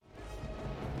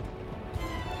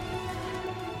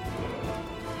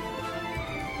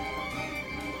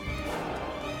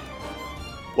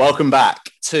Welcome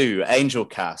back to Angel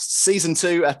Cast, Season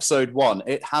 2, Episode 1.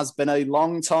 It has been a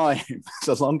long time,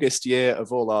 the longest year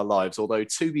of all our lives, although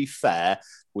to be fair,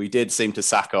 we did seem to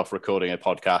sack off recording a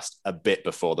podcast a bit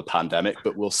before the pandemic,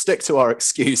 but we'll stick to our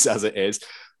excuse as it is.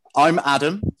 I'm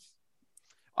Adam.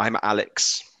 I'm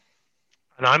Alex.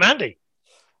 And I'm Andy.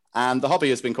 And the hobby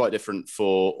has been quite different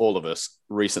for all of us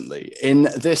recently. In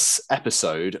this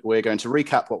episode, we're going to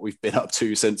recap what we've been up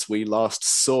to since we last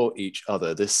saw each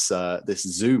other. This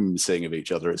Zoom seeing of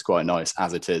each other is quite nice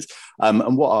as it is,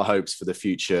 and what our hopes for the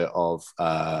future of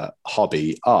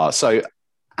hobby are. So,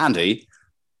 Andy,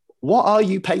 what are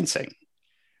you painting?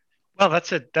 Well,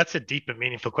 that's a deep and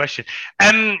meaningful question.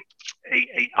 A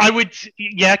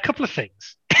couple of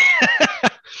things.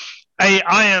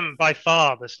 I am by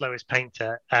far the slowest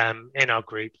painter in our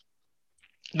group,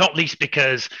 not least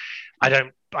because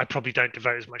I probably don't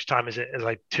devote as much time to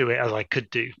it as I could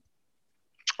do.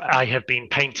 I have been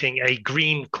painting a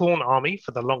green corn army for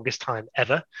the longest time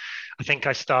ever. I think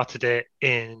I started it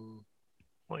in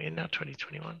what year now?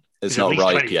 2021. It's not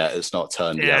ripe yet. It's not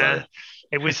turned yellow.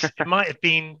 It might have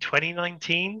been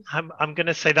 2019. I'm going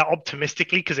to say that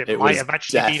optimistically because it might have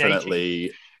actually been 18.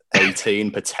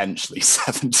 18, potentially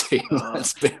 17.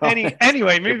 Let's be honest.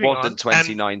 Anyway, moving on. It wasn't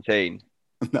 2019.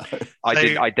 No.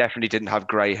 I definitely didn't have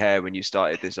grey hair when you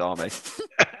started this army.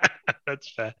 That's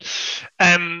fair.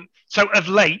 So of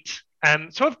late,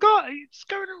 so I've got it's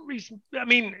going a reason. I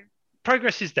mean,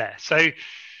 progress is there. So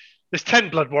there's 10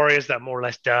 Blood Warriors that are more or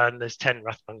less done. There's 10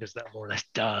 Wrathmongers that are more or less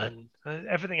done.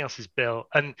 Everything else is built.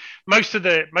 And most of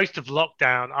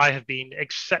lockdown, I have been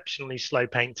exceptionally slow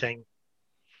painting.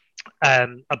 A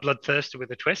Bloodthirster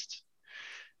with a twist.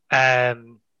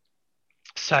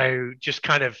 So just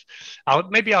kind of, I'll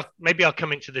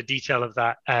come into the detail of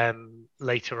that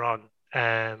later on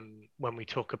when we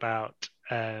talk about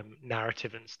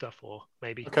narrative and stuff, or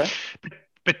maybe. Okay.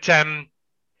 But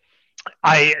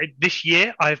this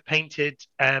year I've painted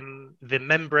the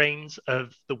membranes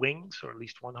of the wings, or at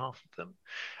least one half of them,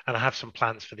 and I have some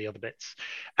plans for the other bits.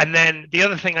 And then the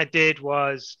other thing I did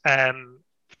was.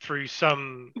 Through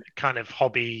some kind of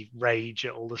hobby rage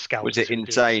at all the scalpers. Was it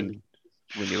insane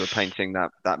when you were painting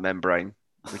that membrane?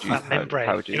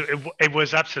 Membrane. It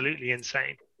was absolutely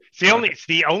insane. It's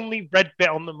the only red bit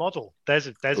on the model. There's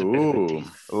a bit of a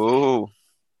teeth. Ooh.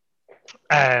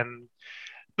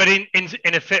 But in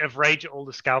a fit of rage at all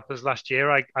the scalpers last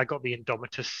year, I got the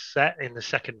Indomitus set in the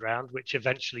second round, which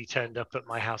eventually turned up at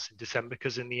my house in December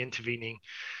because in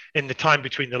the time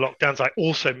between the lockdowns, I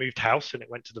also moved house and it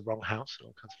went to the wrong house and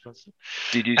all kinds of fun stuff.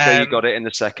 Did you say you got it in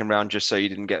the second round just so you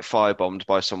didn't get firebombed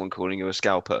by someone calling you a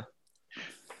scalper?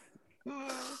 No.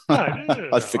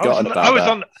 I'd forgotten about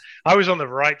that. I was on the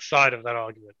right side of that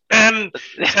argument.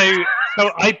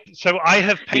 So I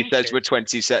have painted. He says we're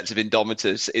 20 sets of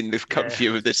Indomiters in the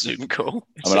view of this Zoom call.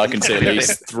 I mean, I can see at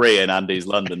least 3 in Andy's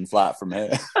London flat from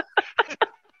here.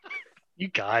 You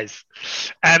guys.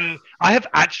 I have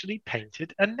actually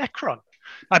painted a Necron.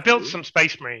 I built some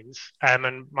Space Marines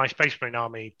and my Space Marine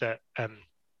army that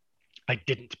I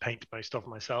didn't paint most of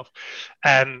myself,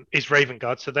 is Raven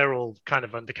Guard. So they're all kind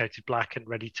of undercoated black and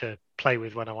ready to play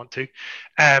with when I want to.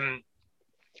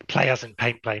 Play as in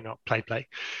paint play, not play.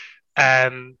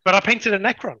 But I painted a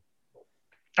Necron.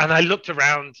 And I looked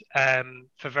around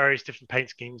for various different paint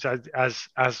schemes as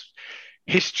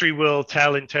history will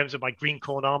tell in terms of my green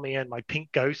corn army and my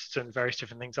pink ghosts and various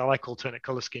different things. I like alternate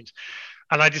color schemes.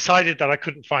 And I decided that I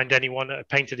couldn't find anyone that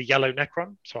painted a yellow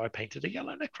Necron. So I painted a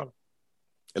yellow Necron.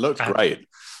 It looks great. It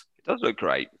does look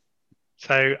great.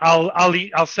 So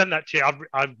I'll send that to you.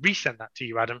 I'll resend that to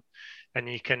you, Adam,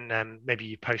 and you can maybe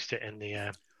you post it in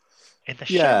the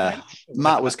yeah. show notes.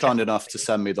 Matt was kind enough to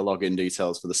send me the login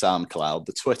details for the SoundCloud.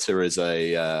 The Twitter is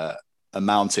a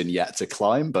mountain yet to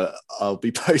climb, but I'll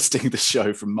be posting the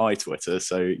show from my Twitter.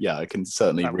 So yeah, I can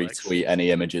certainly retweet any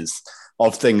images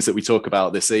of things that we talk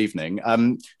about this evening.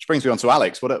 Which brings me on to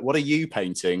Alex. What are you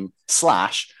painting /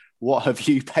 what have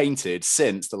you painted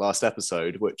since the last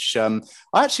episode, which I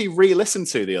actually re-listened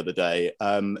to the other day,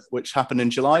 which happened in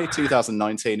July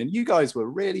 2019. And you guys were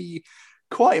really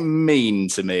quite mean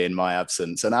to me in my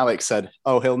absence. And Alex said,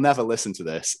 oh, he'll never listen to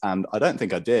this. And I don't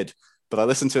think I did, but I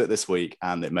listened to it this week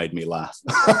and it made me laugh.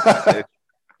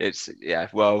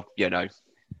 Well,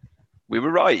 we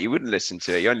were right. You wouldn't listen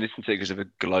to it. You only listened to it because of a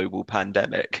global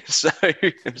pandemic. So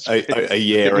a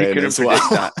year in as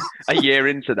well. A year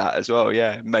into that as well.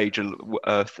 Yeah. Major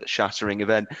earth-shattering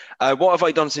event. What have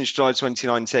I done since July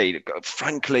 2019?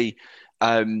 Frankly,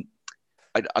 I'm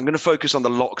going to focus on the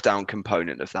lockdown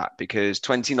component of that because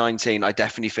 2019, I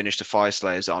definitely finished a Fire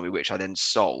Slayers army, which I then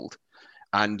sold.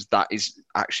 And that is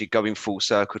actually going full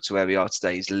circle to where we are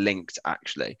today is linked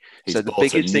actually. He's So the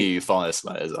bought biggest a new Fire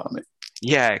Slayers army.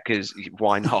 yeah, because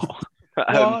why not?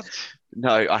 What?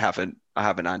 No, I haven't.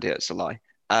 Andy. It's a lie.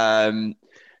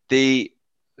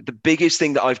 The biggest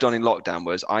thing that I've done in lockdown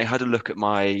was I had a look at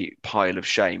my pile of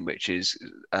shame, which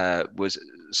was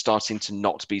starting to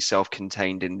not be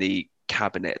self-contained in the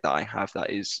cabinet that I have that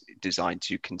is designed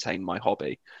to contain my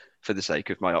hobby for the sake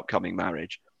of my upcoming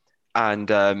marriage.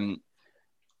 And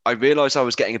I realized I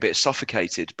was getting a bit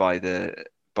suffocated by the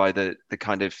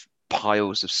kind of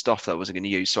piles of stuff that I wasn't going to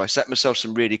use. So I set myself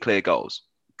some really clear goals,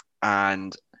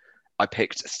 and I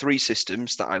picked 3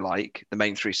 systems that I like, the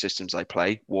main 3 systems I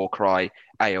play: Warcry,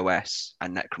 AOS,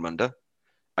 and Necromunda.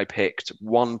 I picked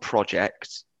 1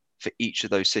 project for each of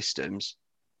those systems,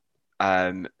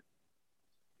 of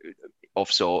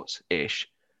sorts ish.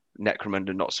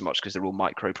 Necromunda not so much because they're all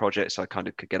micro projects, so I kind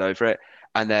of could get over it.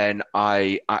 And then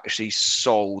I actually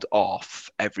sold off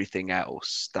everything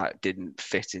else that didn't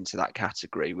fit into that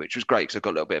category, which was great because I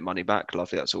got a little bit of money back.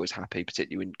 Lovely, that's always happy,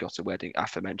 particularly when you got a wedding,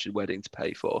 aforementioned wedding to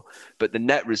pay for. But the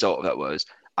net result of that was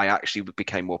I actually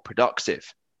became more productive.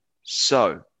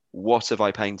 So what have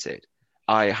I painted?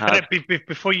 I have.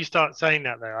 Before you start saying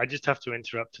that, though, I just have to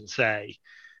interrupt and say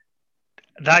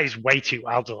that is way too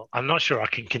adult. I'm not sure I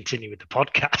can continue with the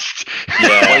podcast.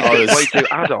 Yeah, way too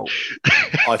adult.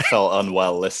 I felt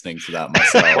unwell listening to that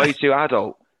myself. Way too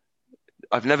adult.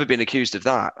 I've never been accused of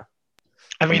that.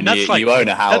 I mean, that's you own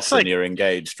a house and you're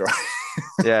engaged, right?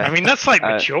 Yeah. I mean, that's like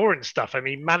mature and stuff. I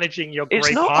mean, managing your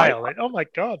grey pile. Oh my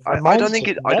god! I don't think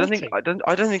it's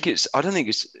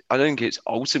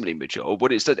ultimately mature.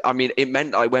 But it's that, I mean, it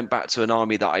meant I went back to an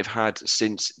army that I've had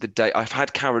since the day I've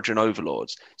had Kharadron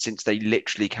Overlords since they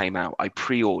literally came out. I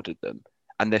pre-ordered them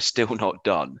and they're still not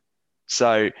done.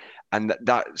 So I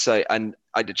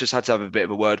just had to have a bit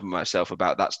of a word with myself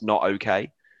about that's not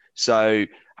okay. So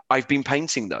I've been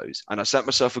painting those, and I set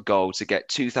myself a goal to get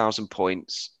 2,000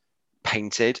 points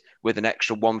painted with an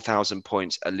extra 1,000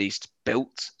 points at least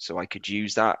built, so I could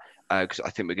use that because I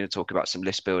think we're going to talk about some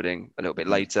list building a little bit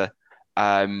later.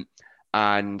 And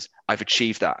I've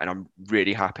achieved that, and I'm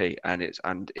really happy. And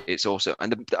it's also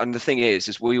the thing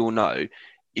is we all know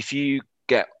if you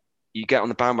get on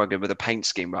the bandwagon with a paint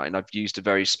scheme, right? And I've used a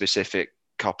very specific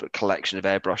collection of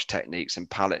airbrush techniques and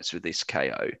palettes with this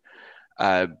KO.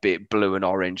 Be it blue and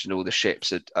orange, and all the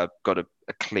ships have got a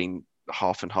clean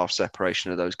half and half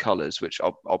separation of those colors, which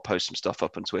I'll post some stuff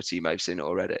up on Twitter. You may have seen it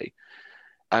already.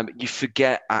 You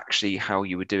forget actually how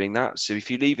you were doing that. So if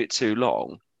you leave it too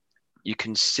long, you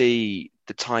can see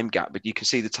the time gap, but you can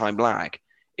see the time lag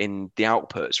in the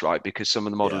outputs, right? Because some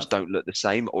of the models don't look the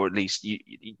same, or at least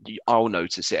I'll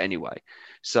notice it anyway.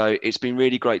 So it's been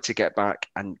really great to get back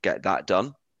and get that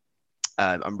done.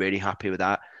 I'm really happy with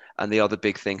that. And the other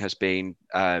big thing has been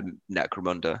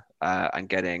Necromunda and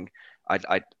getting.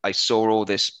 I saw all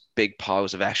this big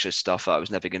piles of Escher stuff that I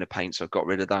was never going to paint, so I got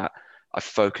rid of that. I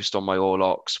focused on my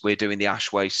Orlocks. We're doing the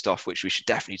Ashway stuff, which we should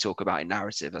definitely talk about in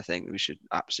narrative. I think we should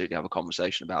absolutely have a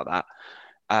conversation about that.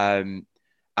 And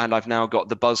I've now got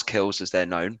the Buzzkills, as they're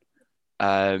known,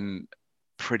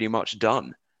 pretty much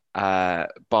done.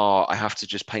 Bar I have to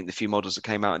just paint the few models that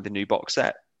came out in the new box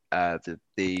set. With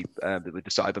the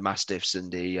Cyber Mastiffs and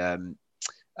the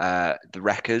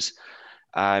Wreckers,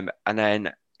 and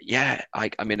then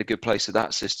I'm in a good place with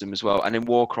that system as well. And then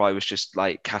Warcry was just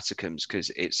like Catacombs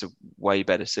because it's a way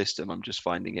better system. I'm just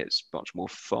finding it's much more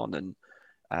fun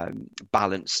and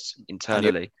balanced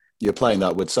internally. And you're playing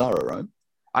that with Sarah, right?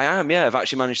 I am, yeah. I've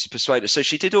actually managed to persuade her. So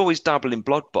she did always dabble in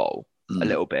Blood Bowl a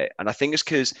little bit, and I think it's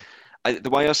because.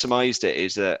 The way I surmised it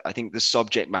is that I think the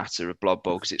subject matter of Blood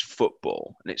Bowl, because it's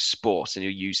football and it's sport, and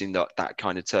you're using that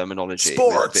kind of terminology.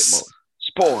 Sports. A bit more.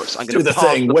 Sports. I'm going do the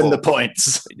thing, win the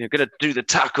points. You're going to do the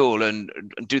tackle and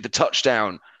do the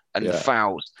touchdown and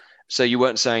fouls. So you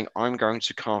weren't saying I'm going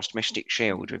to cast Mystic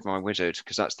Shield with my wizard,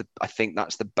 because I think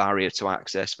that's the barrier to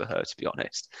access for her, to be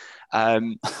honest.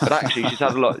 But actually, she's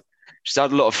had a lot. She's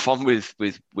had a lot of fun with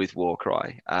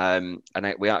Warcry, and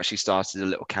we actually started a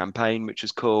little campaign, which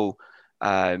was cool.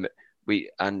 And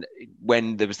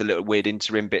when there was the little weird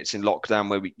interim bits in lockdown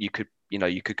where you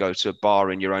could go to a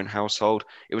bar in your own household,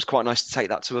 it was quite nice to take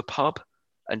that to a pub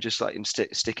and just like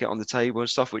stick it on the table and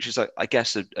stuff, which is I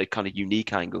guess a kind of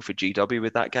unique angle for GW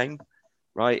with that game,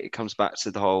 right? It comes back to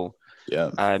the whole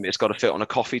it's got to fit on a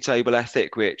coffee table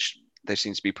ethic, which they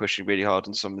seem to be pushing really hard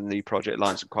on some of the new project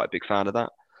lines. I'm quite a big fan of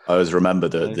that. I always remember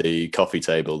that the coffee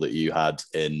table that you had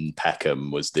in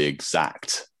Peckham was the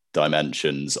exact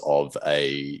dimensions of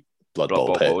a Blood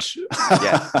Bowl pitch.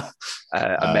 Yeah,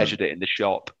 I measured it in the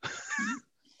shop.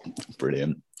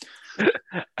 Brilliant.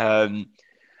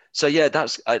 So yeah,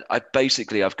 I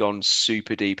basically I've gone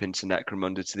super deep into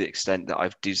Necromunda to the extent that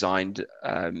I've designed.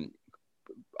 I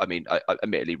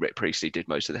admittedly Rick Priestley did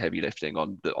most of the heavy lifting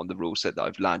on the rule set that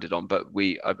I've landed on, but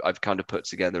I've kind of put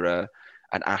together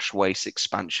an Ash Waste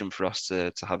expansion for us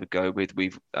to have a go with.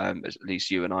 We've at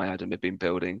least you and I, Adam, have been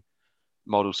building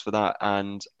models for that,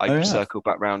 and I circled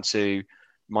back round to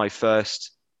my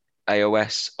first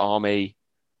AOS army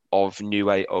of new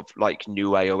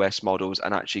AOS models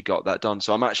and actually got that done.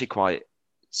 So I'm actually quite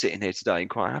sitting here today and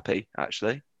quite happy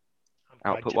actually,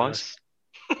 output wise.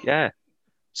 Yeah.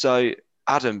 So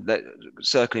Adam,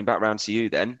 circling back round to you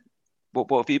then,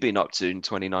 what have you been up to in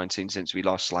 2019 since we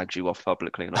last slagged you off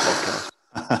publicly on a podcast?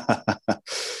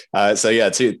 So yeah,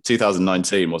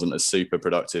 2019 wasn't a super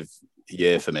productive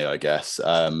year for me, I guess.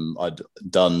 I'd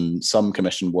done some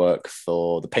commission work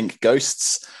for the Pink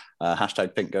Ghosts,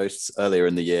 hashtag Pink Ghosts, earlier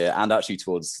in the year, and actually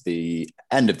towards the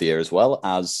end of the year as well,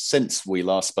 as since we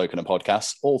last spoke on a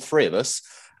podcast, all three of us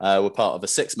were part of a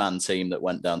 6-man team that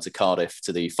went down to Cardiff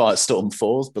to the Firestorm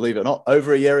Falls, believe it or not,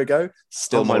 over a year ago.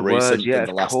 Still more recent than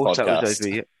the last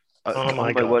podcast. Oh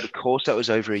my God. Word, of course that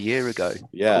was over a year ago.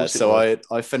 Yeah, so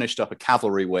I finished up a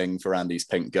cavalry wing for Andy's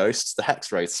Pink Ghosts. The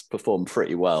Hex race performed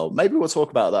pretty well. Maybe we'll talk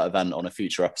about that event on a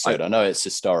future episode. I know it's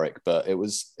historic, but it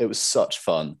was such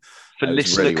fun. For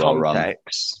listener really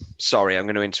context, sorry, I'm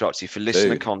going to interrupt you. For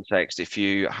listener context, if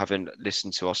you haven't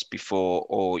listened to us before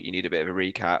or you need a bit of a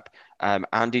recap,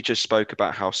 Andy just spoke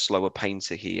about how slow a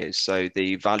painter he is. So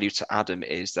the value to Adam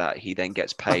is that he then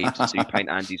gets paid to paint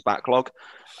Andy's backlog.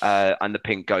 And the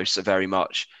Pink Ghosts are very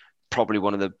much probably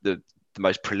one of the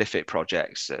most prolific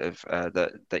projects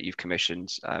that you've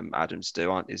commissioned Adam to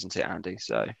do, isn't it, Andy?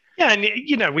 So yeah,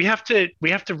 and we have to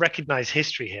recognize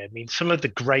history here. I mean, some of the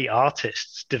great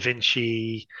artists, Da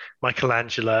Vinci,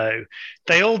 Michelangelo,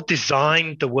 they all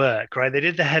designed the work, right? They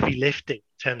did the heavy lifting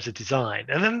in terms of design,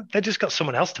 and then they just got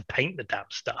someone else to paint the damn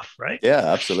stuff, right?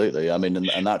 Yeah, absolutely. I mean,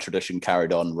 and that tradition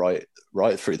carried on right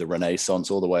through the Renaissance,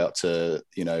 all the way up to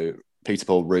Peter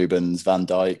Paul Rubens, Van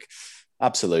Dyck.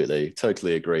 Absolutely,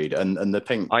 totally agreed. And the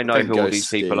Pink. I know Pink who all these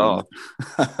people are.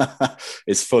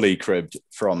 Is fully cribbed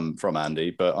from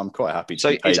Andy, but I'm quite happy to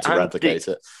be paid to replicate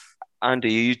it. Andy,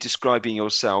 are you describing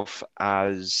yourself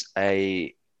as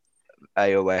a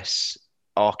AOS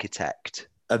architect?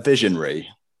 A visionary?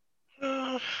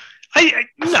 No,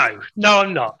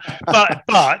 I'm not.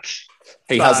 But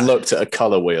he has looked at a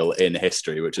color wheel in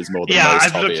history, which is more than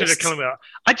most I've looked at a color wheel.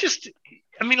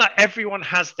 I mean, like, everyone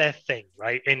has their thing,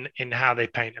 right? In how they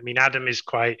paint. I mean, Adam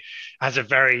has a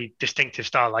very distinctive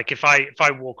style. Like if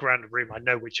I walk around a room, I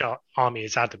know which army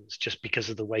is Adam's just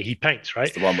because of the way he paints, right?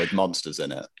 It's the one with monsters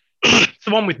in it. It's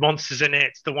the one with monsters in it.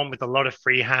 It's the one with a lot of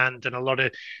freehand and a lot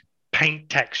of paint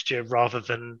texture rather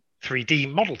than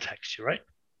 3D model texture, right?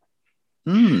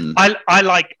 I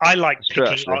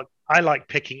like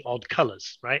picking odd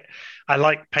colors, right? I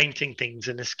like painting things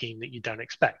in a scheme that you don't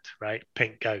expect, right?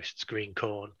 Pink Ghosts, green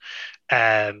Khorne,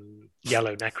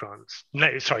 yellow Necrons.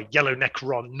 No, sorry, yellow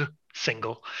Necron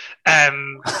single.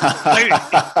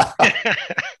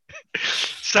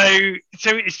 So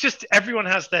it's just everyone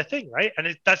has their thing, right?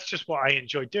 And that's just what I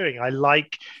enjoy doing. I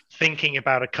like thinking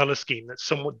about a color scheme that's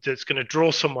going to draw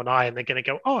someone eye, and they're going to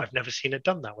go, "Oh, I've never seen it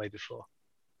done that way before."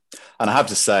 And I have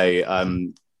to say,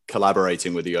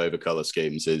 collaborating with the Overcolor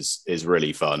schemes is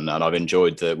really fun, and I've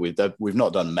enjoyed that. We've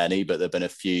not done many, but there've been a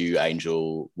few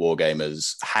Angel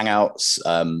Wargamers hangouts,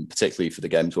 particularly for the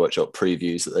Games Workshop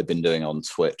previews that they've been doing on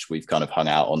Twitch. We've kind of hung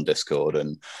out on Discord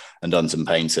and done some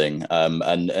painting,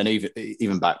 and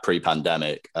even back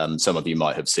pre-pandemic, some of you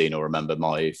might have seen or remember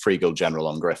my Free Guild General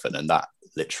on Griffin, and that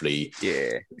literally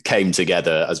came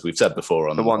together, as we've said before,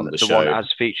 on the show. The one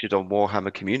as featured on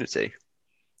Warhammer Community.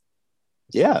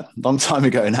 Yeah, long time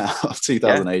ago now,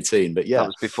 2018. But that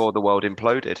was before the world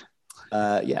imploded.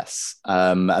 Yes,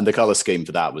 and the color scheme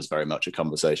for that was very much a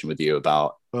conversation with you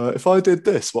about if I did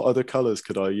this, what other colors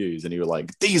could I use? And you were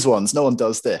like, these ones, no one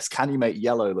does this. Can you make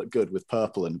yellow look good with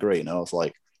purple and green? And I was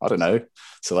like, I don't know,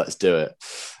 so let's do it.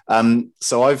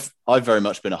 So I've very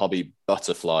much been a hobby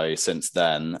butterfly since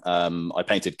then. I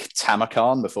painted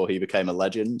Tamarkan before he became a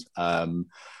legend.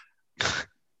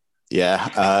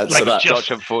 Yeah, so that's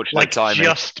such unfortunate timing.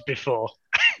 Just before.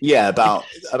 Yeah,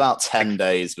 about 10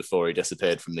 days before he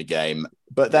disappeared from the game.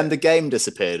 But then the game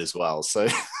disappeared as well. So,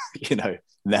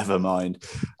 never mind.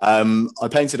 I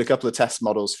painted a couple of test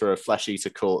models for a Flesh Eater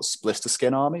Court's Blister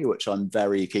Skin army, which I'm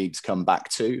very keen to come back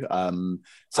to.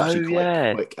 It's actually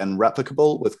quite quick and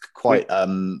replicable with quite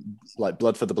like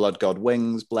Blood for the Blood God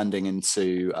wings blending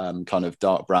into kind of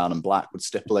dark brown and black with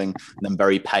stippling, and then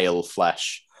very pale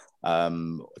flesh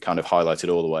kind of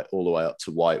highlighted all the way up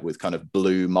to white with kind of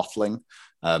blue mottling.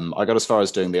 I got as far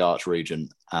as doing the Archregent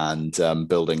and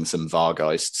building some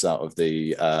Vargeists out of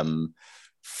the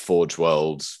Forge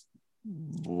Worlds,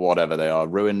 whatever they are,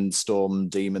 Ruined Storm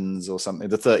demons or something,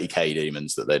 the 30k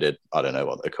demons that they did. I don't know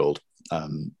what they're called.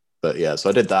 But yeah, so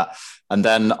I did that. And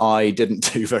then I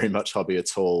didn't do very much hobby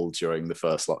at all during the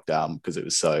first lockdown because it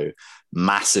was so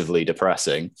massively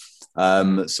depressing.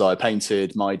 So I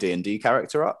painted my D&D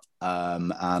character up,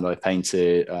 and I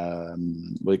painted,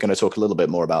 we're going to talk a little bit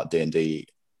more about D&D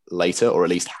later, or at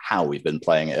least how we've been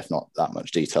playing it, if not that much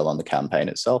detail on the campaign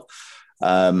itself.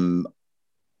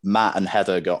 Matt and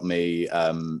Heather got me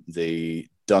the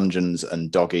Dungeons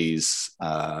and Doggies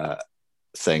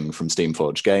thing from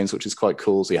Steamforged Games, which is quite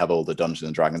cool. So you have all the Dungeons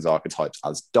and Dragons archetypes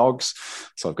as dogs.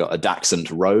 So I've got a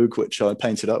Dachshund Rogue, which I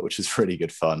painted up, which is really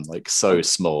good fun. Like so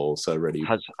small, so really.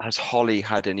 Has Holly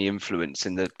had any influence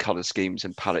in the color schemes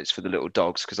and palettes for the little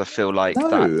dogs? Because I feel like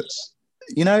that's.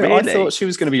 You know, really? I thought she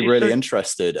was going to be really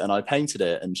interested, and I painted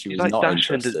it, and she was like not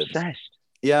interested. Obsessed.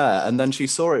 Yeah, and then she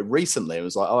saw it recently and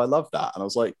was like, "Oh, I love that," and I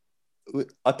was like,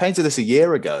 I painted this a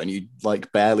year ago and you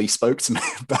like barely spoke to me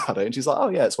about it. And she's like, oh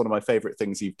yeah, it's one of my favorite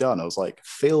things you've done. I was like,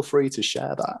 feel free to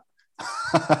share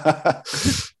that.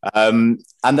 And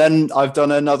then I've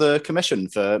done another commission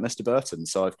for Mr. Burton.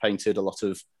 So I've painted a lot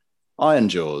of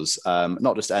Ironjaws,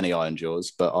 not just any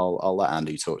Ironjaws, but I'll let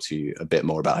Andy talk to you a bit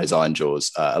more about his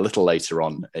Ironjaws a little later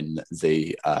on in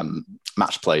the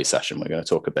match play session. We're going to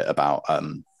talk a bit about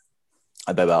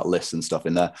lists and stuff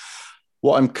in there.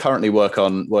 What I'm currently working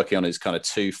on is kind of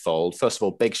twofold. First of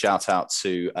all, big shout out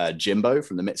to Jimbo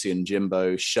from the Mitzi and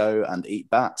Jimbo show and Eat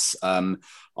Bats.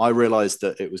 I realized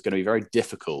that it was going to be very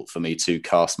difficult for me to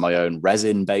cast my own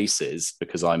resin bases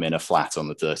because I'm in a flat on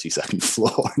the 32nd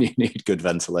floor and you need good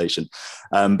ventilation.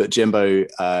 But Jimbo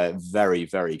very,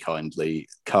 very kindly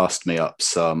cast me up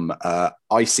some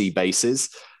icy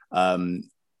bases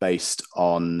based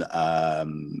on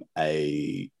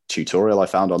a tutorial I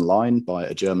found online by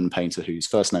a German painter whose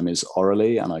first name is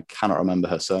Aurelie, and I cannot remember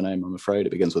her surname, I'm afraid. It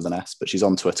begins with an S, but she's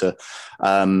on Twitter.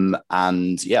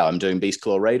 And yeah, I'm doing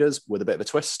Beastclaw Raiders with a bit of a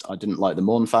twist. I didn't like the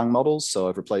Mournfang models, so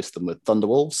I've replaced them with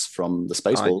Thunderwolves from the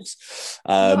Space Wolves.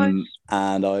 And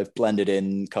I've blended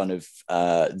in kind of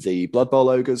the Blood Bowl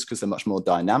Ogres because they're much more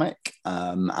dynamic,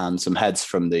 and some heads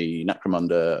from the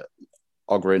Necromunda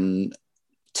Ogryn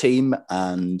team,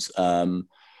 and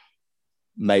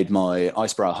made my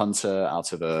Icebrow Hunter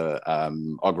out of a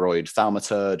Ogroid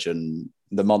Thaumaturge, and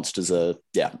the monsters are,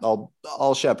 yeah,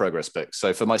 I'll share progress pics.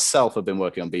 So for myself, I've been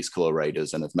working on Beastclaw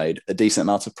Raiders and have made a decent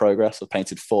amount of progress. I've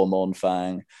painted 4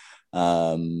 Mournfang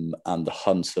and the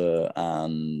Hunter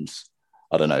and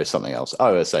I don't know, something else.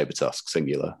 Oh, a Sabertusk,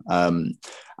 singular. And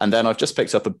then I've just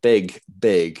picked up a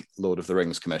big Lord of the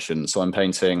Rings commission. So I'm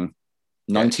painting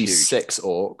 96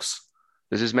 orcs.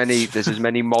 There's as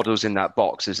many models in that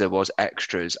box as there was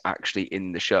extras actually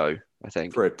in the show, I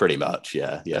think. Pretty much,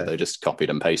 yeah. They just copied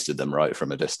and pasted them right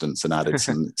from a distance and added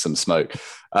some smoke.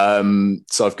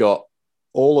 So I've got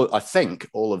all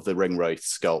of the Ring Wraith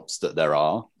sculpts that there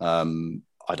are.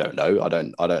 I don't know. I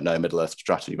don't know Middle Earth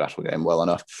strategy battle game well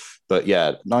enough. But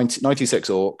yeah, 96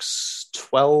 orcs,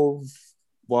 12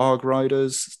 Warg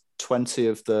Riders, 20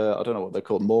 of the, I don't know what they're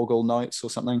called, Morgul Knights or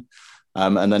something.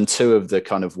 And then 2 of the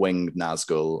kind of winged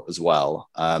Nazgul as well.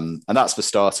 And that's for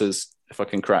starters. If I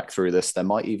can crack through this, there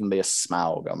might even be a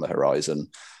Smaug on the horizon,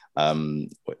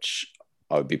 which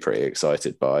I would be pretty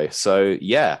excited by. So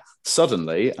yeah,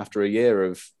 suddenly, after a year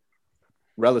of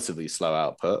relatively slow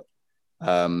output,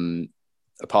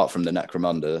 apart from the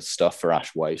Necromunda stuff for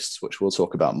Ash Wastes, which we'll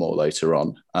talk about more later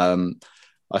on,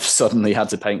 I've suddenly had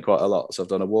to paint quite a lot. So I've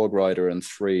done a Warg Rider and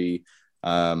 3,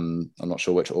 I'm not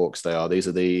sure which orcs they are. These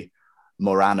are the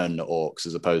Morannon orcs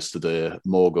as opposed to the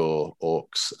Morgul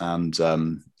orcs, and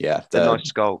they're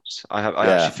nice sculpts. I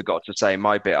actually forgot to say in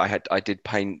my bit. I did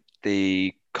paint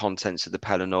the contents of the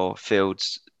Pelennor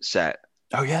Fields set.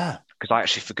 Oh yeah, because I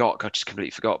actually forgot. I just completely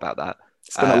forgot about that.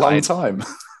 It's been a long time.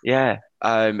 Yeah,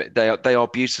 they are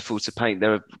beautiful to paint.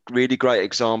 They're a really great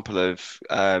example of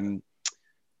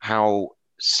how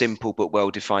simple but well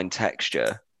defined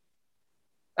texture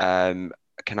can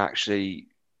actually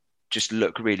just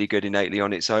look really good innately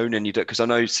on its own. And you don't, because I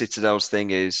know Citadel's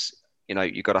thing is,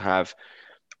 you've got to have,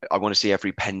 I want to see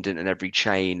every pendant and every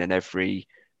chain and every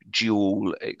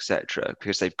jewel, etc.,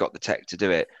 because they've got the tech to do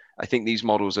it. I think these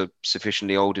models are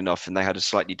sufficiently old enough and they had a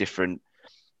slightly different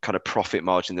kind of profit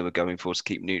margin they were going for to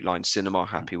keep Newtline Cinema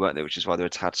happy, weren't they? Which is why they're a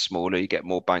tad smaller. You get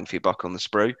more bang for your buck on the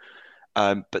sprue.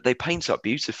 But they paint up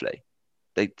beautifully.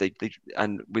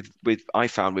 and with I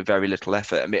found with very little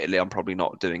effort. Admittedly, I'm probably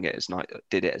not doing it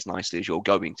did it as nicely as you're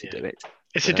going to do it.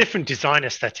 It's a different design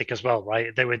aesthetic as well,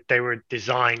 right? They were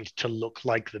designed to look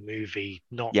like the movie,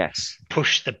 not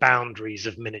push the boundaries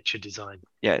of miniature design.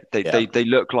 Yeah, they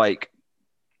look like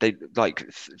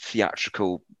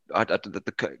theatrical,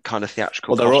 the kind of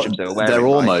theatrical costumes they were wearing. They're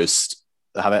almost,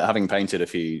 having painted a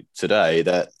few today,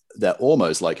 they're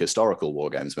almost like historical War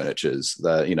Games miniatures.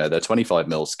 They're 25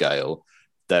 mil scale.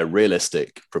 They're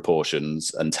realistic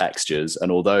proportions and textures.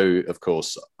 And although, of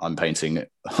course, I'm painting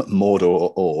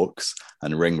Mordor orcs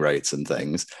and ring rates and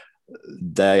things,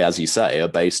 they, as you say, are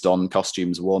based on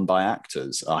costumes worn by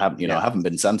actors. I haven't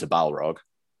been sent a Balrog.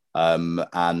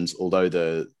 And although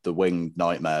the winged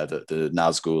nightmare that the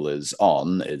Nazgul is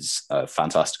on is a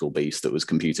fantastical beast that was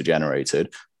computer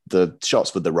generated, the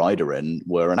shots with the rider in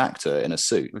were an actor in a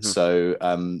suit. Mm-hmm. So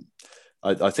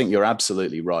I think you're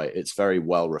absolutely right. It's very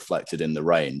well reflected in the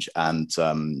range. And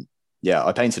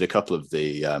I painted a couple of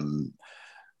the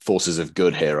forces of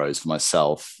good heroes for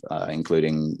myself,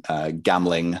 including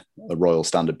Gamling, a royal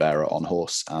standard bearer on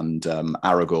horse, and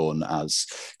Aragorn as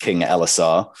King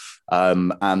Elisar.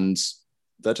 And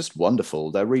they're just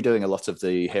wonderful. They're redoing a lot of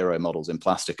the hero models in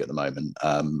plastic at the moment,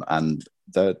 and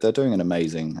they're doing an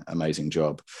amazing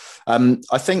job.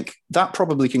 I think that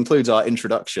probably concludes our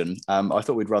introduction. I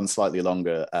thought we'd run slightly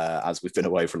longer as we've been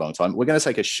away for a long time. We're going to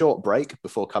take a short break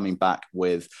before coming back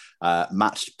with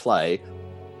matched play.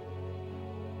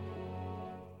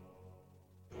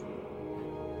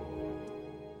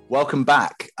 Welcome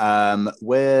back.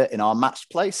 We're in our matched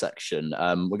play section.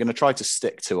 We're going to try to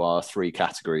stick to our 3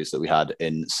 categories that we had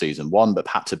in season 1, but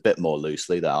perhaps a bit more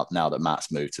loosely now that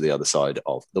Matt's moved to the other side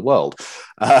of the world.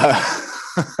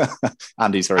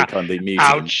 Andy's very kindly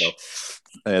muted himself.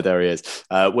 There he is.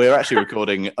 We're actually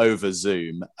recording over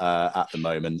Zoom at the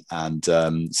moment,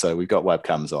 and so we've got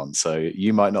webcams on, so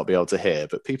you might not be able to hear,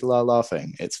 but people are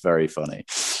laughing. It's very funny.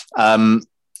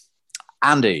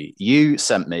 Andy, you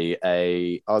sent me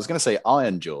I was going to say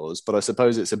Iron Jaws, but I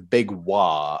suppose it's a big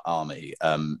War army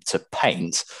to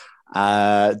paint.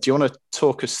 Do you want to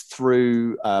talk us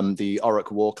through the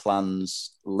Auric War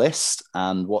Clans list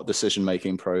and what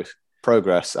decision-making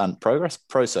process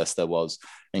there was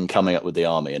in coming up with the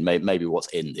army, and maybe what's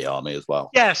in the army as well?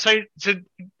 Yeah, so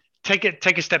take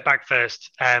a step back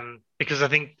first, because I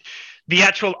think the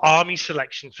actual army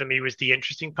selection for me was the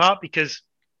interesting part, because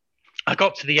I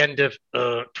got to the end of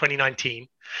 2019.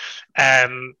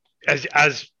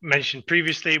 As mentioned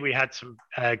previously, we had some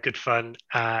good fun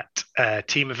at a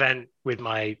team event with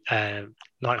my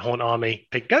Nighthaunt army,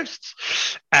 Pink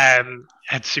Ghosts.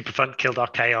 Had super fun, killed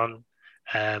Archaon,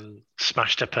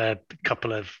 smashed up a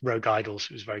couple of rogue idols.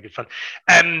 It was very good fun.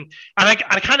 And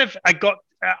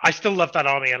I still love that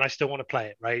army, and I still want to play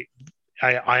it, right?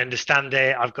 I understand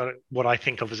it. I've got what I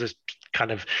think of as a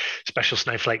kind of special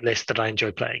snowflake list that I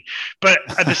enjoy playing. But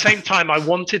at the same time, I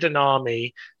wanted an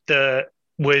army that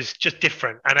was just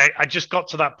different. And I just got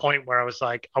to that point where I was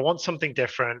like, I want something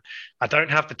different. I don't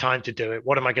have the time to do it.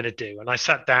 What am I going to do? And I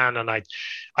sat down and I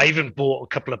even bought a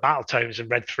couple of battle tomes and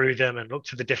read through them and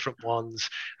looked at the different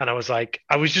ones. And I was like,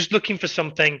 I was just looking for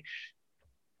something.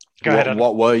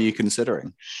 What were you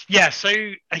considering? Yeah, so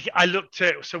I looked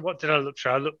at. So what did I look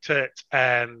through? I looked at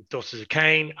Daughters of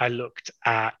Khaine. I looked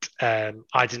at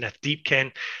Idoneth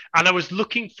Deepkin, and I was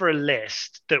looking for a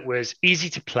list that was easy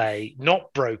to play,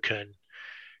 not broken,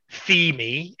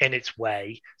 themey in its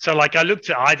way. So, like, I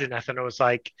looked at Idoneth, and I was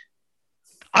like,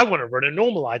 I want to run a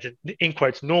normal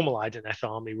normal Idoneth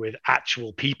army with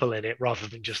actual people in it rather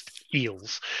than just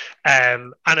eels,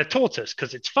 and a tortoise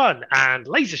because it's fun, and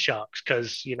laser sharks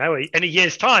because in a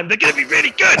year's time they're going to be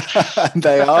really good.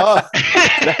 They are.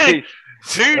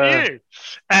 Who knew?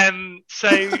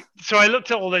 So I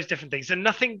looked at all those different things, and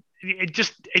nothing. It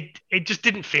just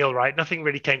didn't feel right. Nothing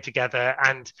really came together,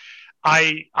 and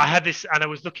I had this, and I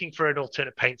was looking for an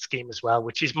alternate paint scheme as well,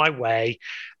 which is my way.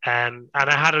 And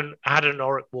I had an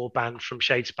Auric Warband from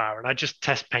Shadespire, and I just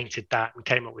test painted that and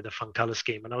came up with a fun color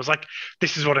scheme. And I was like,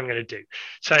 this is what I'm going to do.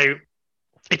 So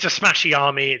it's a smashy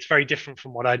army. It's very different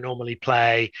from what I normally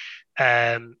play.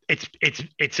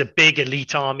 It's a big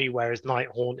elite army, whereas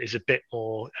Nighthaunt is a bit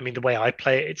more. I mean, the way I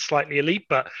play it, it's slightly elite,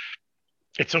 but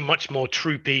it's a much more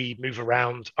troopy, move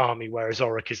around army, whereas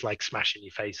Auric is like smash in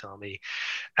your face army.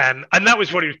 And that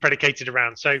was what it was predicated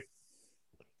around. So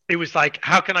it was like,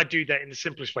 how can I do that in the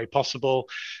simplest way possible?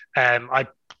 I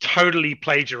totally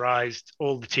plagiarized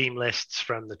all the team lists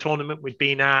from the tournament we'd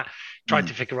been at, tried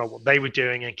to figure out what they were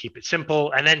doing and keep it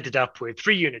simple, and ended up with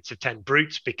 3 units of 10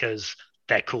 brutes because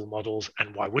they're cool models,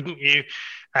 and why wouldn't you?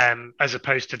 As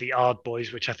opposed to the Ard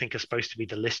Boys, which I think are supposed to be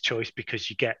the list choice because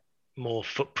you get more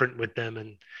footprint with them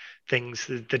and things.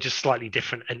 They're just slightly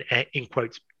different and in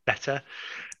quotes better.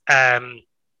 And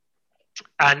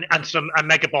some a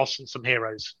mega boss and some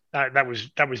heroes. That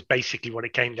was basically what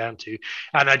it came down to.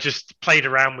 And I just played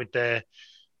around with the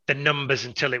numbers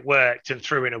until it worked and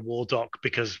threw in a war doc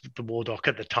because the war doc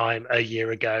at the time a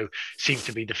year ago seemed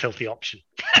to be the filthy option.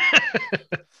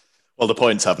 Well, the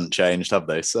points haven't changed, have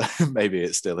they? So maybe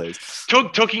it still is.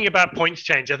 Talking about points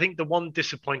change, I think the one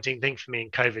disappointing thing for me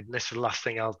in COVID, and this is the last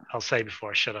thing I'll say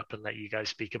before I shut up and let you guys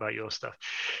speak about your stuff,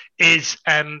 is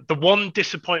the one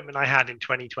disappointment I had in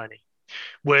 2020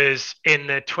 was in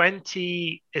the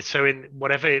in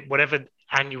whatever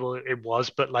annual it was,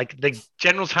 but like the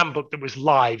General's Handbook that was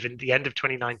live in the end of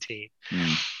 2019.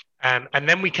 And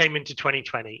then we came into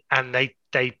 2020 and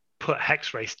they put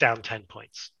Hex Race down 10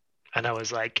 points. And I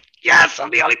was like, yes, I'm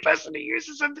the only person who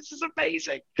uses them. This is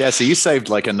amazing. Yeah, so you saved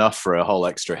like enough for a whole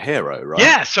extra hero, right?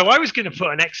 Yeah, so I was going to put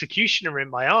an Executioner in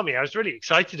my army. I was really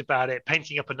excited about it,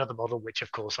 painting up another model, which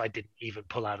of course I didn't even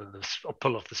pull off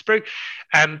the sprue.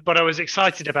 But I was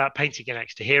excited about painting an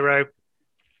extra hero,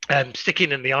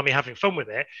 sticking in the army, having fun with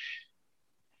it.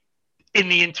 In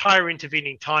the entire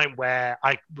intervening time where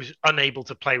I was unable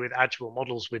to play with actual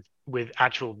models with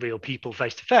actual real people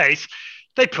face to face,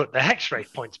 they put the Hex Race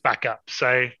points back up.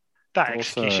 So that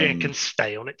Executioner can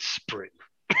stay on its sprue,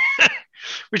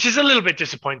 which is a little bit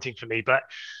disappointing for me. But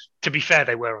to be fair,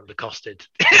 they were undercosted.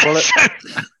 Well,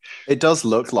 it does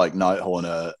look like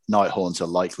Nighthorns are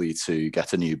likely to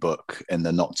get a new book in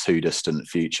the not too distant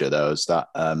future. There was that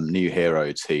new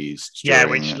hero teased.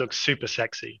 Which looks super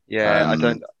sexy. Yeah,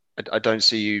 I don't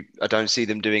see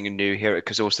them doing a new hero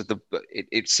because also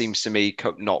it seems to me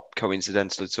not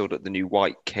coincidental at all that the new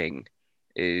White King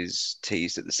is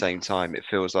teased at the same time. It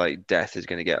feels like Death is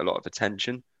going to get a lot of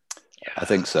attention. I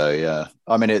think so, yeah.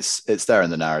 I mean, it's there in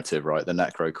the narrative, right? The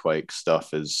Necroquake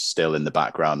stuff is still in the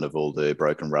background of all the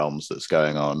Broken Realms that's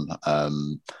going on.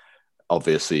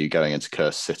 Obviously, going into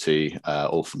Cursed City,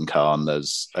 Ulfan Khan,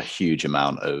 there's a huge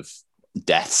amount of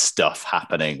death stuff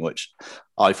happening, which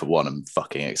I, for one, am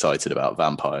fucking excited about.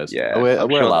 Vampires. Yeah,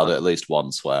 we're allowed at least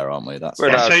one swear, aren't we?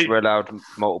 We're allowed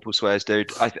multiple swears,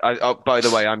 dude. I by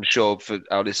the way, I'm sure for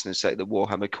our listeners' sake, the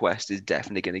Warhammer Quest is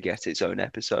definitely going to get its own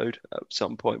episode at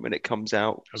some point when it comes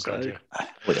out. God, yeah.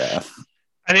 Well, yeah.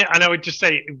 And I would just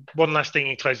say one last thing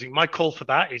in closing. My call for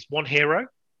that is one hero,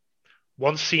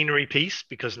 one scenery piece,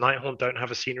 because Nighthorn don't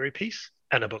have a scenery piece,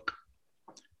 and a book.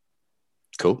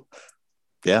 Cool.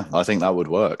 Yeah, I think that would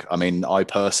work. I mean, I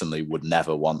personally would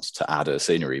never want to add a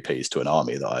scenery piece to an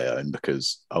army that I own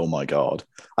because, oh my God.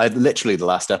 The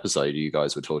last episode, you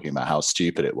guys were talking about how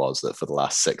stupid it was that for the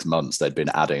last 6 months, they'd been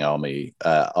adding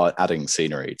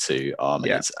scenery to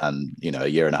armies. Yeah. And, a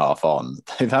year and a half on,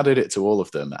 they've added it to all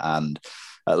of them. And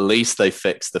at least they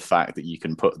fixed the fact that you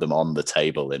can put them on the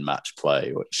table in match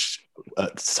play, which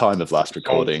at the time of last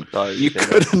recording, you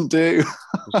couldn't do.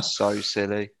 So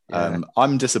silly. Yeah.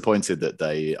 I'm disappointed that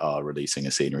they are releasing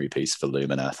a scenery piece for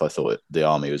Lumineth. I thought the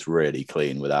army was really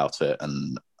clean without it,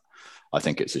 and I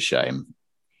think it's a shame.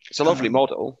 It's a lovely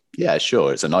model. Yeah,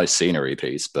 sure. It's a nice scenery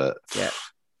piece, but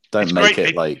don't make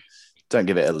it like... Don't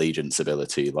give it allegiance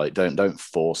ability. Like, don't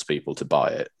force people to buy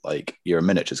it. Like, you're a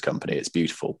miniatures company. It's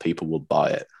beautiful. People will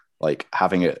buy it. Like,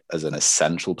 having it as an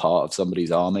essential part of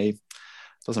somebody's army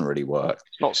doesn't really work.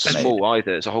 It's not small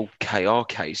either. It's a whole KR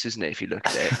case, isn't it? If you look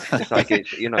at it, it's like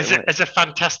it's, as a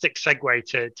fantastic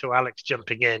segue to Alex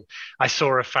jumping in, I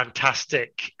saw a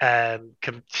fantastic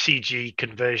CG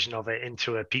conversion of it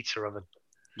into a pizza oven.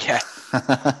 Yeah.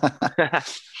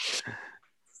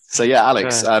 So yeah,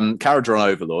 Alex, Kharadron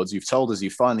Overlords, you've told us you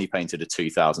finally painted a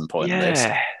 2,000 point list.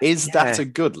 Is that a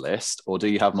good list, or do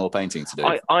you have more painting to do?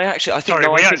 I think...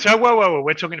 Sorry, so whoa,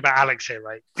 we're talking about Alex here,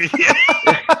 right?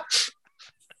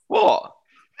 What?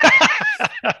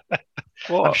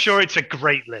 I'm sure it's a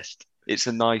great list. It's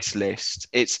a nice list.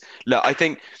 I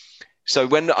think... So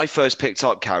when I first picked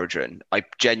up Kharadron, I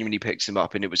genuinely picked him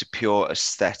up and it was a pure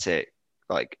aesthetic.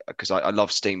 Like, because I love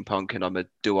steampunk and I'm a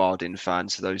Duardin fan,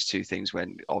 so those two things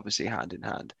went obviously hand in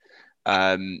hand.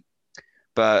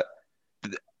 But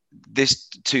this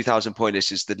 2,000 point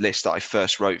list is the list that I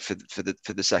first wrote for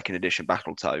the second edition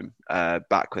Battle Tome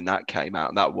back when that came out,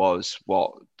 and that was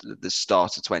the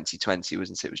start of 2020,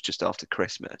 wasn't it? It was just after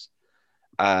Christmas.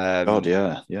 God,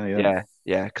 yeah.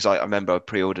 Because I remember I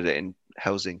pre-ordered it in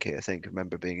Helsinki. I think I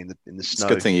remember being in the snow. It's a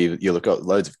good thing you'll have got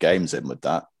loads of games in with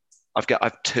that. I've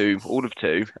two, all of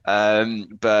two.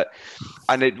 When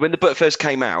the book first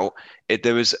came out,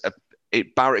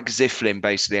 Barak Ziflin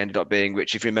basically ended up being,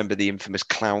 which if you remember the infamous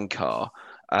clown car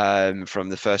from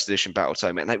the first edition Battle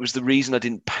Tome, and that was the reason I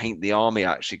didn't paint the army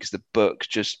actually, because the book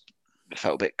just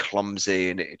felt a bit clumsy,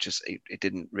 and it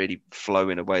didn't really flow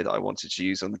in a way that I wanted to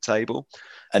use on the table.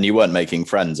 And you weren't making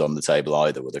friends on the table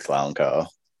either with the clown car.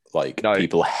 Like, No.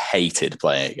 people hated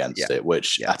playing against it,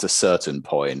 which at a certain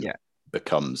point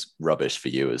becomes rubbish for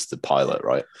you as the pilot,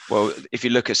 right? Well, if you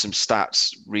look at some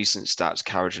stats, recent stats,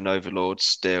 Carriage and Overlord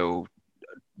still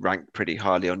ranked pretty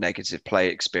highly on negative play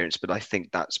experience, but I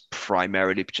think that's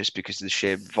primarily just because of the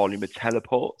sheer volume of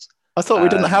teleports. I thought we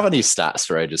didn't have any stats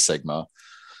for Age of Sigmar.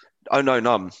 Oh, no,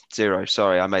 none. 0.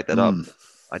 Sorry, I made that up.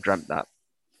 I dreamt that.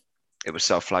 It was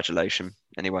self-flagellation.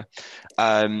 Anyway,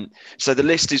 so the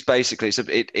list is basically, so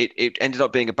it ended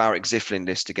up being a Barrack Ziflin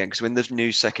list again, because when the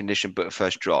new second edition book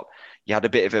first dropped, you had a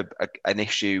bit of an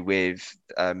issue with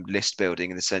list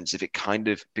building, in the sense of it kind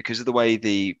of, because of the way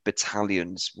the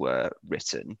battalions were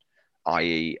written,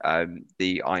 i.e.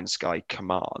 The Iron Sky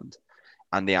Command,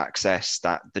 and the access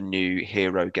that the new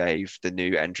hero gave, the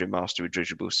new Endrin Master with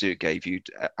Dirigible Suit gives you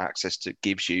access to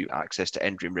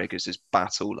Endrin Riggers as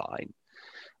battle line.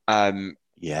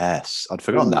 Yes, I'd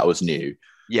forgotten that was new.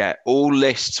 Yeah, all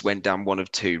lists went down one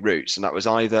of two routes, and that was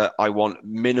either I want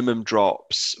minimum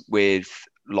drops with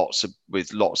lots of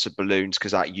balloons,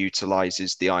 because that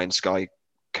utilizes the Iron Sky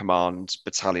Command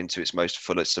battalion to its most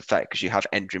fullest effect, because you have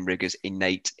Endrin Riggers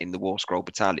innate in the War Scroll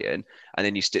battalion, and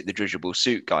then you stick the Dirigible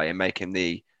Suit guy and make him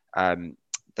the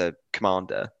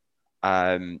commander,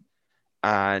 and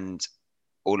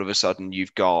all of a sudden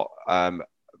you've got a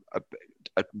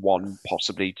one,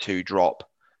 possibly 2 drop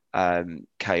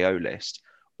KO list.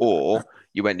 Or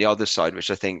you went the other side,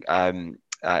 which I think Mr.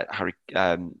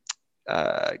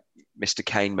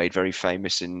 Kane made very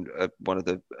famous in one of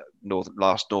the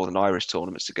last Northern Irish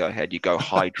tournaments to go ahead. You go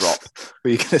high drop. Were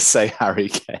you going to say Harry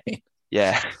Kane?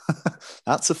 Yeah.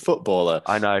 That's a footballer.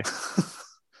 I know.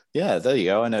 Yeah, there you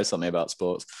go. I know something about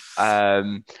sports.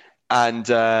 You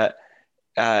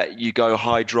go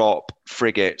high drop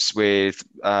frigates with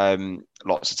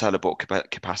lots of teleport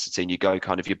capacity, and you go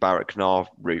kind of your Barrack Gnar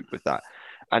route with that.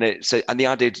 And the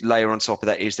added layer on top of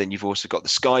that is then you've also got the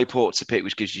Skyport to pick,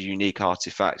 which gives you unique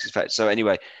artifacts. So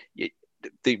anyway,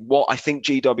 what I think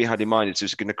GW had in mind is it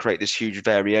was going to create this huge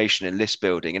variation in list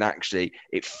building, and actually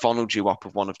it funneled you up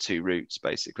of one of two routes,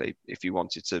 basically, if you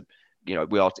wanted to,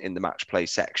 we are in the match play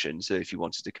section. So if you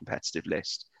wanted a competitive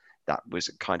list, that was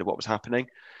kind of what was happening.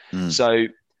 So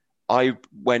I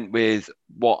went with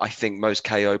what I think most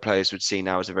KO players would see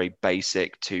now as a very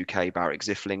basic 2K Barrack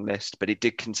Zifling list, but it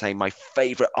did contain my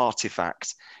favorite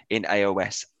artifact in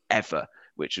AOS ever,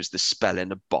 which was the Spell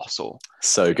in a Bottle.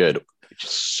 So good. Which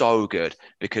is so good,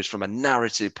 because from a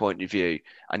narrative point of view,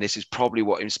 and this is probably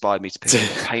what inspired me to pick up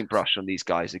a paintbrush on these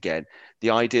guys again, the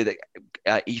idea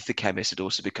that Ether Chemist had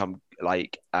also become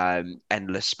like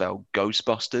endless spell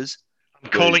Ghostbusters.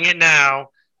 I'm calling it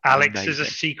now. Alex amazing. Is a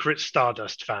secret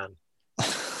Stardust fan.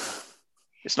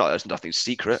 It's not. There's nothing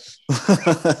secret.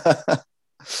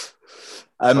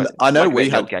 I know we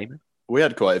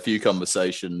had quite a few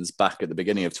conversations back at the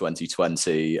beginning of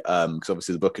 2020, because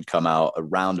obviously the book had come out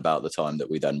around about the time that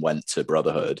we then went to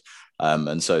Brotherhood,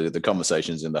 and so the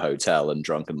conversations in the hotel and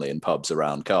drunkenly in pubs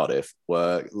around Cardiff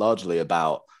were largely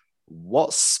about,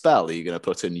 what spell are you going to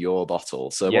put in your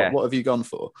bottle? So what have you gone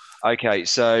for? Okay,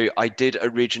 so I did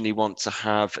originally want to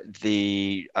have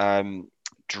the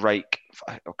Drake,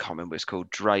 I can't remember what it's called,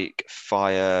 Drake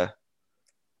Fire.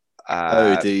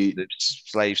 The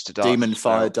Slaves to Dark. Demon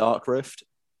Fire Dark Rift?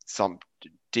 Some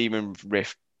Demon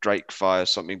Rift, Drake Fire,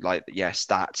 something like that. Yes,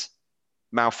 that.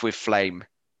 Mouth with Flame.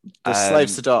 The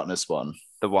Slaves to Darkness one.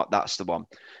 That's the one.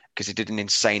 Because it did an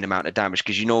insane amount of damage,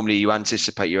 because you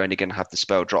anticipate you're only going to have the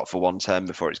spell drop for one turn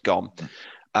before it's gone.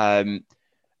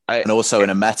 And also in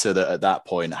a meta that at that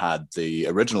point had the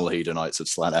original Hedonites of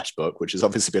Slaanesh book, which has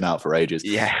obviously been out for ages,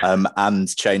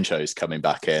 and Change Host coming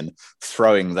back in,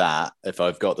 throwing that, if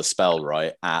I've got the spell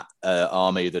right, at an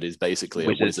army that is basically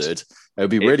a wizard. It would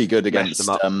be really good against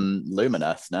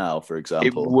Lumineth now, for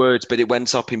example. It would, but it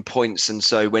went up in points, and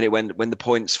so when the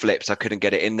points flipped, I couldn't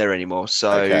get it in there anymore.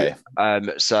 So,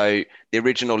 so the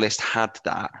original list had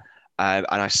that. And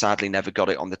I sadly never got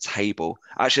it on the table.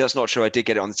 Actually, that's not true. I did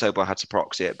get it on the table. I had to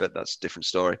proxy it, but that's a different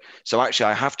story. So actually,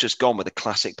 I have just gone with a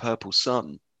classic Purple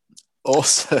Sun.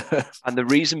 Awesome. And the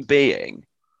reason being,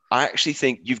 I actually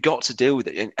think you've got to deal with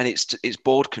it. And it's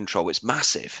board control. It's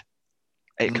massive.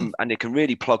 It can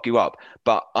really plug you up.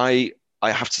 But I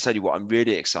have to tell you what I'm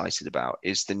really excited about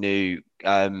is the new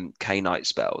K-Knight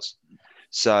spells.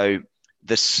 So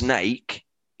the Snake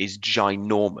is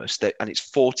ginormous. And it's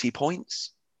 40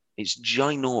 points. It's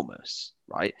ginormous,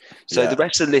 right? So the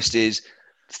rest of the list is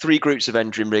 3 groups of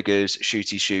Endrin Riggers,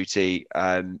 shooty,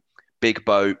 big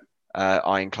boat,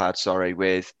 ironclad,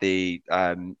 with the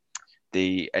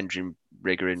Endrin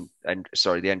Rigger the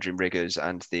Endrin Riggers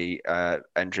and the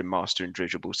Endrin Master in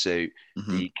Dirigible Suit,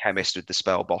 the Chemist with the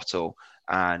spell bottle,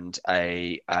 and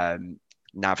a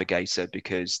Navigator,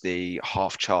 because the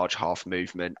half charge, half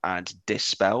movement and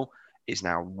Dispel is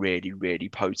now really, really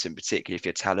potent, particularly if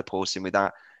you're teleporting with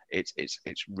that. It's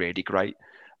really great.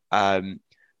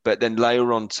 But then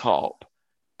layer on top,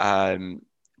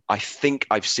 I think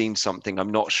I've seen something.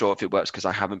 I'm not sure if it works because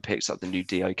I haven't picked up the new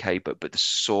DOK, but the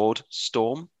Sword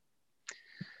Storm.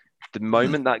 The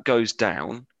moment that goes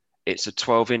down, it's a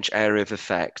 12-inch area of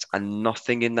effect, and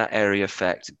nothing in that area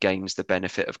effect gains the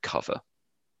benefit of cover.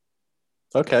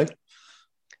 Okay.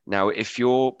 Now, if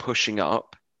you're pushing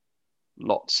up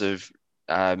lots of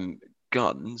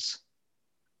guns,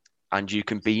 and you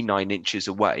can be 9 inches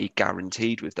away,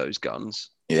 guaranteed with those guns.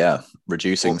 Yeah,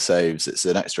 reducing saves. It's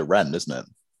an extra rend, isn't it?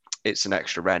 It's an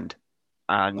extra rend.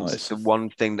 And nice. The one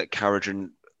thing that Kharadron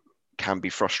can be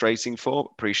frustrating for,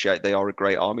 appreciate they are a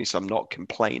great army, so I'm not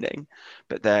complaining,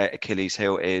 but their Achilles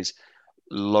heel is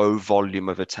low volume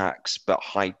of attacks, but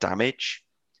high damage.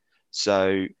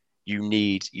 So you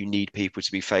need people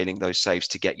to be failing those saves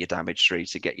to get your damage 3,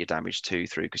 to get your damage 2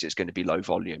 through, because it's going to be low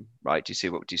volume, right? Do you see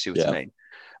what I mean?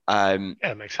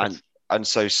 Yeah, it makes sense. And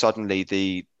so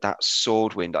suddenly that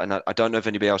sword wind, and I don't know if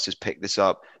anybody else has picked this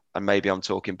up, and maybe I'm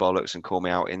talking bollocks, and call me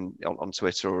out on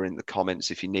Twitter or in the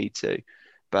comments if you need to,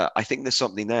 but I think there's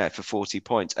something there for 40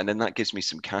 points, and then that gives me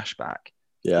some cash back,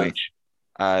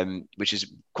 which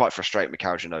is quite frustrating with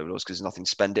Kharadron Overlords because there's nothing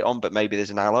to spend it on, but maybe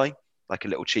there's an ally, like a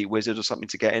little cheat wizard or something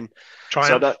to get in.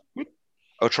 Triumph.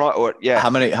 How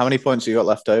many points have you got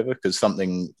left over? Because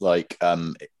something like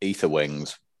Ether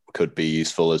Wings could be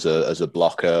useful as a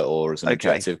blocker or as an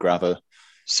objective grabber.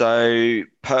 So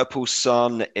Purple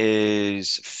Sun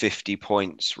is 50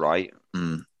 points, right?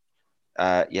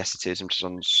 Yes, it is. I'm just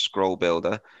on Scroll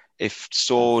Builder. If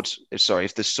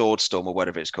the Sword Storm or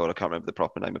whatever it's called, I can't remember the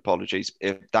proper name, apologies.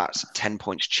 If that's 10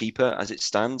 points cheaper as it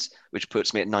stands, which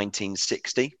puts me at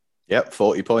 1960. Yep,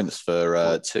 40 points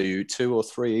for two or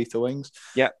three Ether Wings.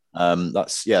 Yeah.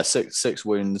 That's six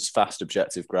wounds, fast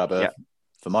objective grabber. Yep.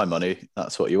 For my money,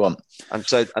 that's what you want. And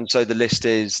so the list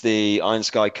is the Iron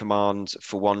Sky Command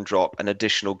for 1 drop, an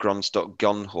additional Grunstock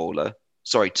gun hauler.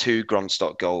 Sorry, 2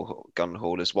 Grunstock gun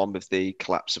haulers, one with the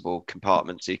collapsible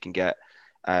compartment, so you can get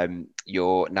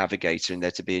your Navigator in there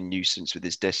to be a nuisance with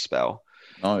his Dispel.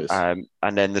 Nice. And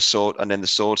then the sword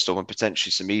storm, and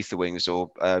potentially some Ether Wings or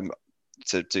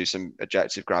to do some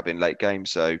objective grabbing late game.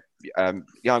 So I'm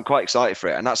quite excited for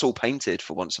it, and that's all painted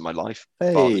for once in my life.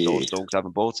 Hey. Bar the Sword Storm, 'cause I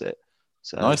haven't bought it.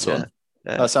 So, nice one.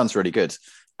 Yeah. That sounds really good.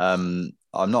 I'm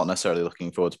not necessarily looking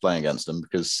forward to playing against them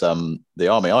because the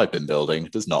army I've been building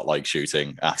does not like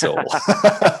shooting at all.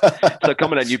 So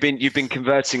come on then, you've been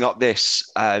converting up this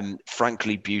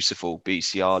frankly beautiful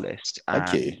BCR list.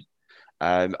 Thank you.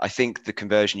 I think the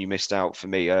conversion you missed out for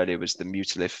me earlier was the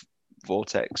Mutalith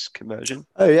Vortex conversion.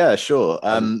 Oh yeah, sure.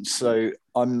 So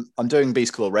I'm doing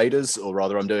Beastclaw Raiders, or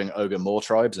rather I'm doing Ogre Moor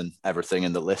Tribes, and everything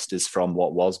in the list is from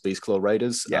what was Beastclaw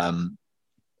Raiders. Yeah.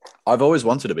 I've always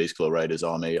wanted a Beastclaw Raiders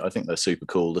army. I think they're super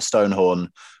cool. The Stonehorn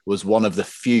was one of the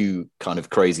few kind of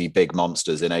crazy big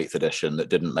monsters in 8th edition that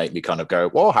didn't make me kind of go,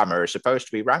 Warhammer is supposed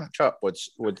to be ranked up with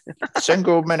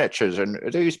single miniatures, and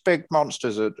these big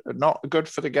monsters are not good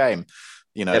for the game.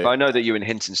 You know. Yeah, but I know that you and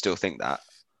Hinton still think that.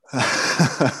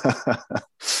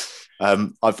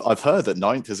 I've heard that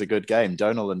 9th is a good game.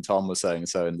 Donal and Tom were saying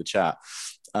so in the chat.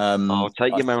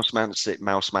 Take your mouse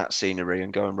mat scenery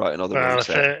and go and write another one.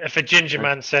 If a ginger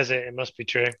man says it, it must be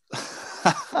true.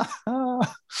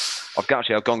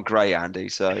 I've gone grey, Andy.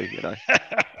 So you know.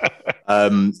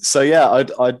 So yeah,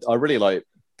 I really like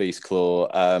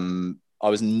Beastclaw. I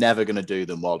was never going to do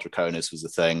them while Draconis was a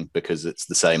thing because it's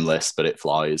the same list, but it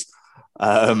flies.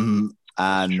 And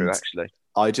true, actually.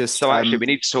 Actually, we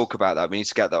need to talk about that. We need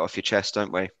to get that off your chest,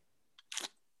 don't we?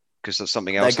 Because there's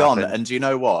something else. They're gone. And do you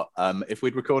know what? If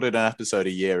we'd recorded an episode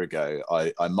a year ago,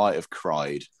 I might have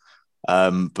cried.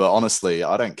 But honestly,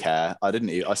 I don't care.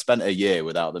 I spent a year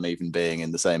without them even being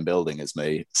in the same building as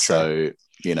me. So,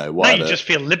 you know, whatever. Now you just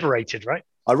feel liberated, right?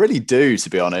 I really do, to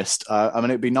be honest. I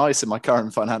mean, it'd be nice in my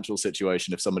current financial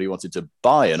situation if somebody wanted to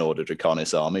buy an Order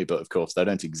Draconis army, but of course they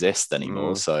don't exist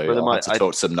anymore. So I have to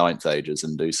talk to some 9th Agers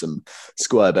and do some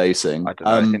square basing. I don't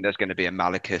know. I think there's going to be a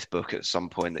Malekith book at some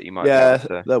point that you might. Yeah,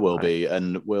 there will be,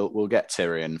 and we'll get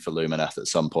Tyrion for Lumineth at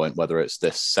some point. Whether it's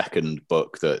this second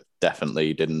book that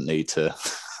definitely didn't need to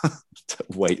to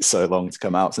wait so long to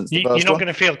come out since the You're first not one.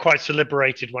 going to feel quite so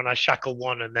liberated when I shackle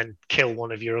one and then kill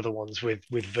one of your other ones with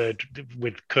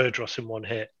Kurdros in one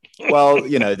hit. Well,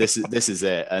 this is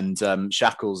it, and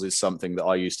shackles is something that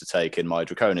I used to take in my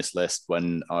Draconis list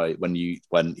when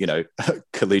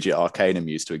Collegiate Arcanum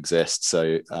used to exist.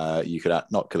 So you could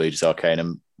not Collegiate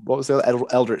Arcanum. What was the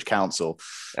Eldritch Council?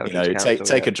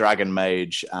 Take a Dragon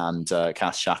Mage and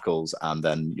cast shackles, and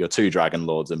then your 2 Dragon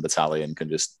Lords in battalion can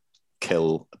just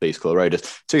kill Beastclaw Raiders.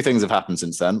 2 things have happened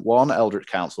since then. 1, Eldritch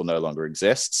Council no longer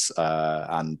exists,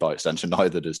 and by extension,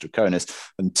 neither does Draconis.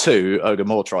 And 2, Ogre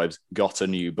Mawtribes got a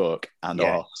new book and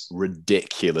are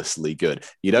ridiculously good.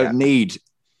 You don't need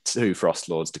 2 Frost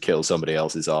Lords to kill somebody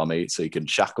else's army, so you can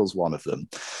shackles one of them.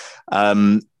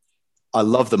 I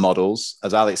love the models.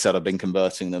 As Alex said, I've been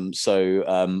converting them. So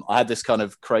I had this kind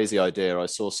of crazy idea. I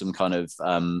saw some kind of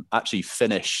actually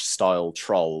Finnish style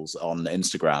trolls on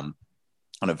Instagram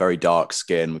on a very dark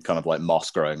skin with kind of like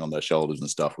moss growing on their shoulders and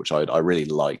stuff, which I really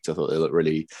liked. I thought they looked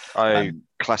really...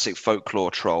 classic folklore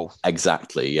troll.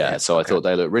 Exactly, yeah. So I thought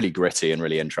they looked really gritty and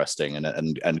really interesting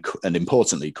and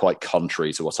importantly, quite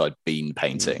contrary to what I'd been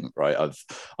painting, right?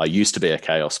 I used to be a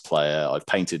Chaos player. I've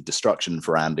painted Destruction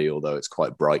for Andy, although it's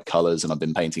quite bright colours, and I've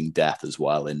been painting Death as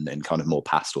well in kind of more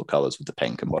pastel colours with the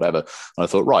pink and whatever. And I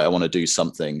thought, right, I want to do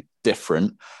something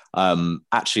different.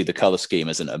 Actually, the color scheme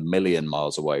isn't a million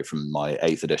miles away from my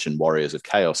 8th edition Warriors of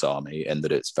Chaos army in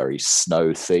that it's very snow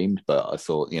themed. But I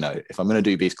thought, if I'm going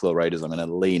to do Beastclaw Raiders, I'm going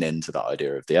to lean into that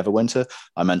idea of the Everwinter.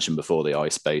 I mentioned before the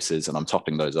ice bases, and I'm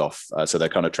topping those off. So they're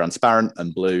kind of transparent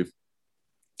and blue,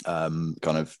 kind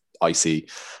of icy.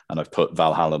 And I've put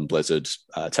Valhalla and Blizzard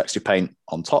texture paint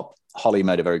on top. Holly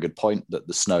made a very good point that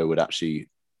the snow would actually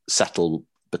settle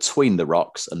between the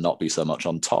rocks and not be so much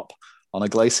on top on a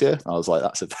glacier. I was like,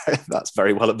 that's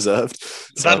very well observed.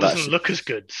 So that doesn't look as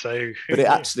good. So, but it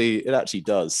actually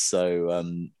does. So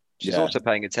she's also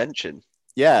paying attention.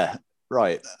 Yeah,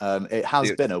 right. It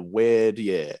has been a weird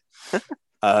year.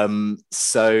 So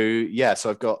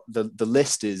I've got the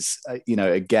list is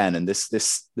again, and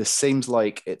this seems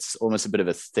like it's almost a bit of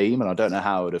a theme, and I don't know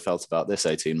how I would have felt about this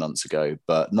 18 months ago,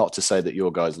 but not to say that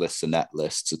your guys' lists are net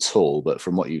lists at all, but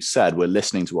from what you've said, we're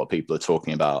listening to what people are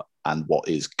talking about and what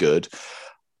is good.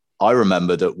 I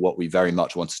remember that what we very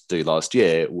much wanted to do last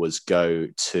year was go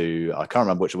to, I can't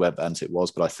remember which event it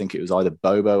was, but I think it was either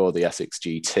Bobo or the Essex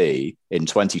GT in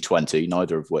 2020,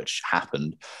 neither of which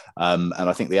happened. And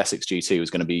I think the Essex GT was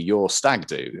going to be your stag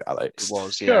do, Alex. It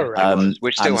was, yeah.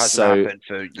 Which still hasn't happened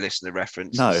for listener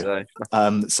reference. No.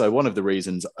 So one of the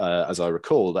reasons, as I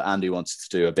recall, that Andy wanted to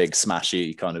do a big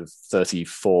smashy kind of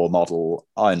 34 model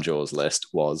Ironjaws list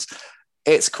was...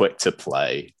 It's quick to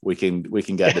play. We can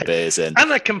get the beers in,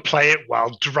 and I can play it while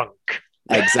drunk.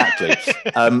 Exactly.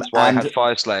 That's why I had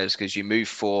Fire Slayers, because you move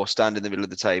 4, stand in the middle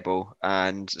of the table,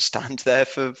 and stand there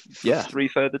for 3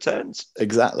 further turns.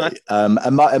 Exactly.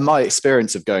 And my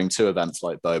experience of going to events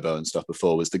like Bobo and stuff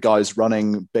before was the guys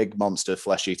running big monster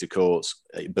flesh eater courts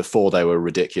before they were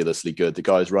ridiculously good. The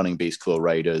guys running Beastclaw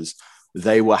Raiders,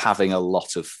 they were having a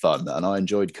lot of fun, and I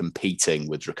enjoyed competing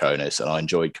with Draconis, and I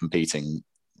enjoyed competing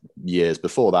years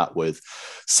before that with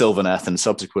Sylvaneth, and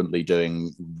subsequently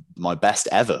doing my best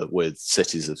ever with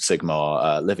Cities of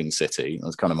Sigmar Living City. It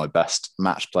was kind of my best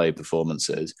match play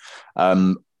performances.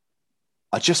 I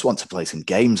just want to play some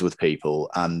games with people,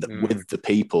 and with the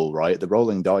people, right? The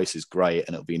rolling dice is great,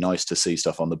 and it'll be nice to see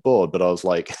stuff on the board. But I was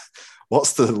like,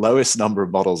 what's the lowest number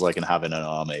of models I can have in an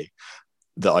army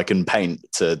that I can paint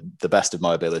to the best of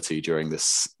my ability during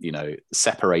this,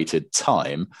 separated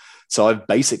time? So I've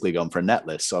basically gone for a net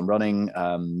list. So I'm running,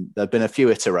 there have been a few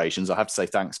iterations. I have to say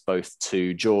thanks both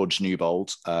to George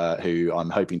Newbold, who I'm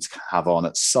hoping to have on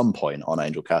at some point on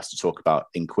Angelcast to talk about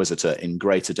Inquisitor in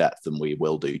greater depth than we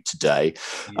will do today.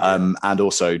 Yeah. And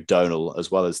also Donal, as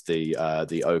well as the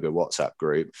Ogre WhatsApp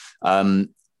group.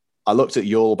 I looked at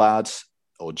Yulbad,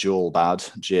 or Jolbad,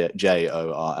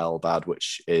 Jorl Bad,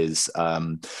 which is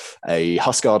a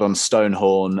Huskard on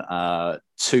Stonehorn,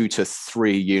 2 to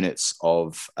 3 units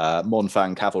of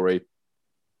Mournfang Cavalry,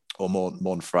 or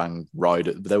Mournfang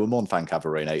Rider. They were Mournfang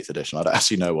Cavalry in 8th edition. I don't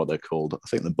actually know what they're called. I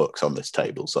think the book's on this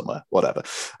table somewhere, whatever.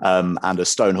 And a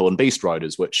Stonehorn Beast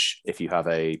Riders, which, if you have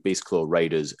a Beastclaw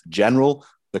Raiders general,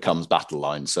 becomes battle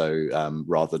line. So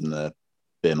rather than a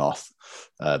Behemoth.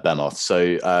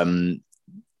 So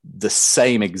the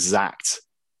same exact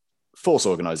force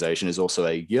organization is also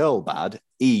a Eurl Bad,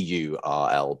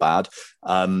 EURL Bad.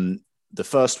 The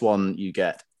first one, you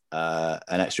get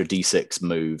an extra D6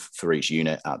 move for each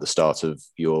unit at the start of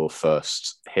your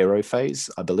first hero phase,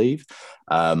 I believe.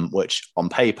 Which on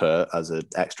paper, as an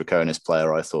extra Conus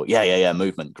player, I thought,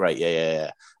 movement,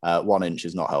 great, 1 inch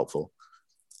is not helpful.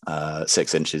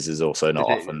 6 inches is also not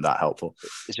often that helpful.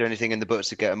 Is there anything in the books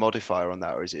to get a modifier on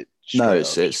that, or is it? No,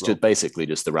 it's just basically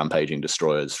just the rampaging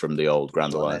destroyers from the old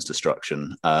Grand Alliance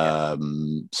destruction.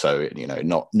 So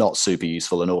not super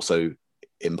useful, and also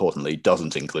importantly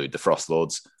doesn't include the Frost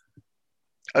Lords.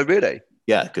 Oh, really?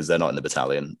 Yeah, because they're not in the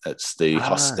battalion. It's the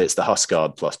it's the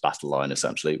Huskard plus battle line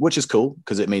essentially, which is cool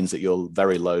because it means that you're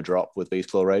very low drop with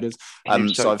Beastclaw Raiders. Can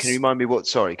you remind me what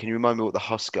the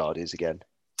Huskard is again?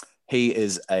 He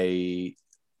is a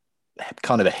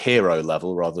kind of a hero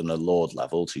level rather than a lord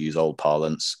level, to use old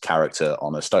parlance, character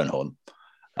on a Stonehorn.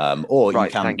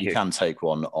 You can take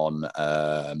one on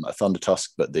a Thunder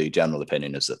Tusk, but the general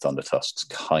opinion is that Thunder Tusks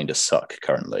kind of suck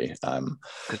currently.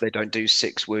 Because they don't do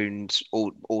 6 wounds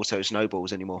auto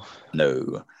snowballs anymore.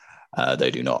 No,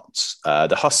 they do not.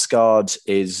 The Huskard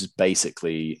is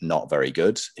basically not very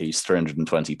good. He's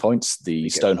 320 points. The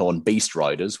Stonehorn Beast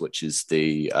Riders, which is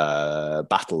the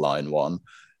battle line one,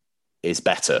 is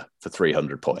better for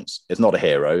 300 points. It's not a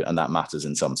hero, and that matters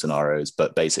in some scenarios,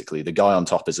 but basically the guy on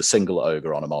top is a single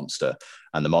ogre on a monster,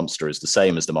 and the monster is the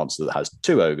same as the monster that has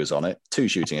 2 ogres on it, 2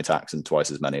 shooting attacks and twice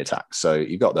as many attacks. So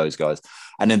you've got those guys.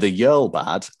 And in the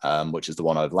Yerlbad, which is the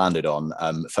one I've landed on,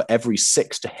 for every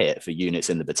 6 to hit for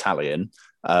units in the battalion,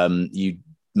 you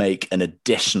make an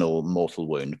additional mortal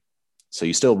wound. So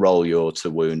you still roll your to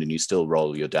wound and you still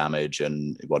roll your damage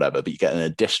and whatever, but you get an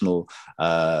additional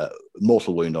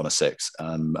mortal wound on a 6.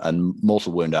 And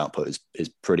mortal wound output is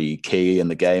pretty key in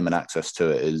the game, and access to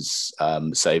it is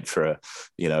saved for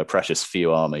a precious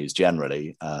few armies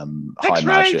generally. High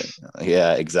magic.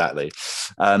 Yeah, exactly.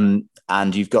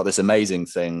 And you've got this amazing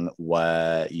thing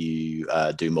where you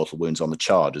do mortal wounds on the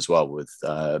charge as well with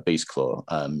Beastclaw.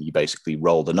 You basically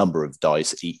roll the number of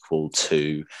dice equal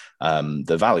to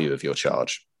the value of your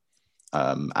charge.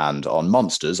 And on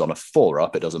monsters, on a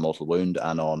 4-up, it does a mortal wound,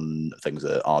 and on things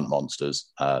that aren't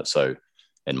monsters, so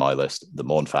in my list, the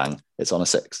Mournfang, it's on a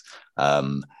 6.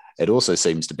 It also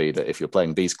seems to be that if you're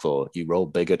playing Beastclaw, you roll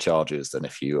bigger charges than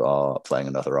if you are playing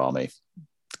another army.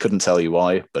 Couldn't tell you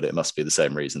why, but it must be the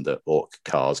same reason that Orc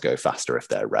cars go faster if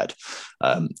they're red.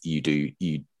 You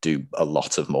do a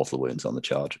lot of mortal wounds on the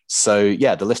charge. So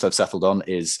yeah, the list I've settled on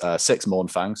is 6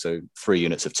 Mournfang, so 3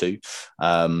 units of 2,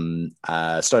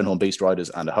 Stonehorn Beast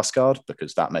Riders and a Huskard,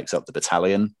 because that makes up the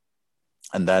battalion,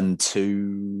 and then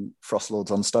 2 Frostlords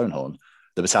on Stonehorn.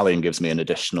 The battalion gives me an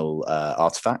additional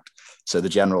artifact. So the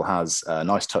general has a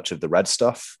nice touch of the red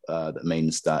stuff. That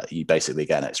means that you basically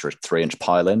get an extra 3-inch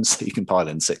pile-in. So you can pile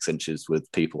in 6 inches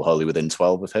with people wholly within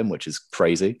 12 of him, which is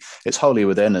crazy. It's wholly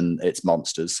within and it's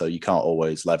monsters, so you can't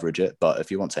always leverage it. But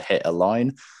if you want to hit a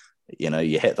line,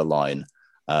 you hit the line.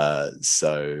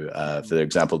 For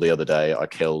example, the other day, I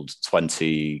killed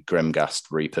 20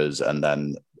 Grimghast Reapers and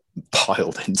then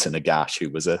piled into Nagash,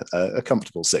 who was a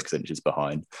comfortable 6 inches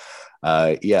behind.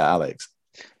 Alex.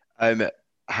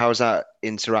 How's that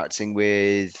interacting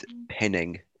with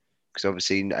pinning? Because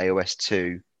obviously in AOS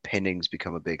 2, pinning's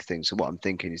become a big thing. So what I'm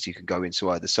thinking is you can go into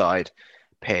either side,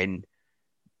 pin,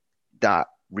 that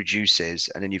reduces,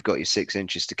 and then you've got your 6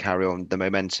 inches to carry on the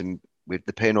momentum with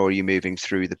the pin, or are you moving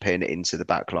through the pin into the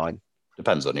back line?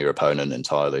 Depends on your opponent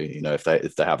entirely.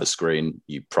 If they have a screen,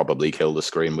 you probably kill the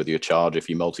screen with your charge if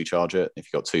you multi-charge it. If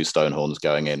you've got 2 Stonehorns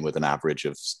going in with an average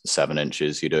of 7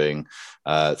 inches, you're doing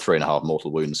 3.5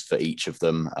 mortal wounds for each of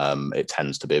them. It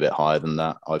tends to be a bit higher than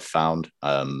that, I've found.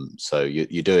 So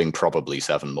you're doing probably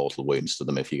 7 mortal wounds to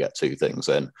them if you get 2 things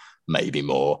in, maybe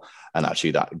more. And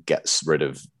actually that gets rid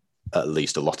of at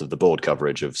least a lot of the board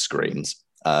coverage of screens.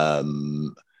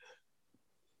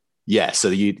 So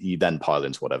you then pile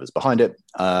into whatever's behind it.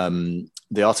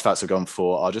 The artifacts I've gone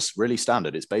for are just really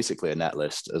standard. It's basically a net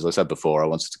list. As I said before, I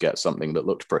wanted to get something that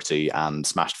looked pretty and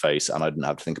smashed face, and I didn't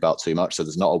have to think about too much. So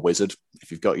there's not a wizard.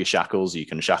 If you've got your shackles, you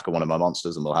can shackle one of my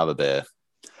monsters and we'll have a beer.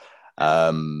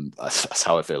 That's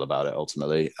how I feel about it,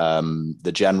 ultimately.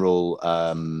 The general...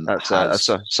 That's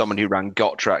someone who ran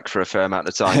Gotrek for a fair amount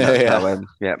of time.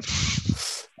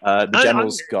 The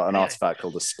general's got an artifact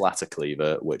called the Splatter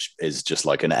Cleaver, which is just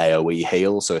like an AoE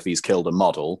heal. So if he's killed a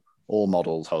model, all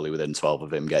models wholly within 12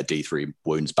 of him get D3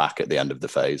 wounds back at the end of the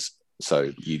phase.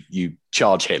 So you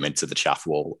charge him into the chaff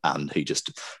wall and he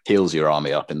just heals your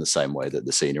army up in the same way that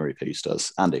the scenery piece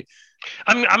does. Andy?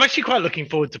 I'm actually quite looking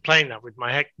forward to playing that with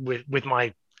my with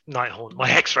my Nighthorn, my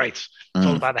Hex Race. It's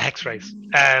all about the Hex Race.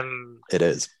 It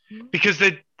is. Because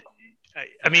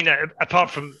apart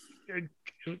from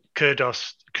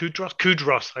Kudros.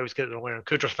 I always get it wrong.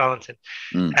 Kudros Valentin.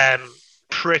 Mm.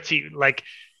 Pretty like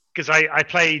because I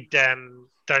played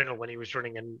Donal when he was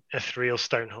running an Ethereal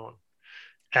Stonehorn.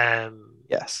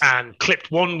 Yes. And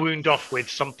clipped one wound off with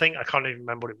something. I can't even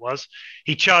remember what it was.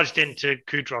 He charged into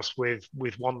Kudros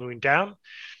with one wound down.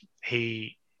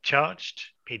 He charged.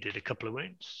 He did a couple of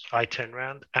wounds. I turned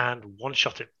around and one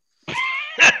shot him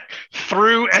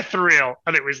through Ethereal,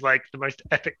 and it was like the most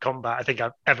epic combat I think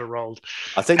I've ever rolled.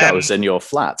 I think that was in your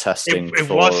flat testing. It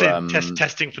was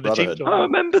testing for the team. I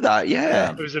remember that.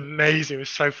 Yeah, it was amazing. It was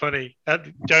so funny.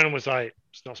 Jonah was like,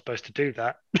 "It's not supposed to do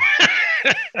that."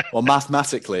 Well,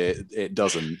 mathematically, it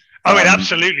doesn't. Oh, it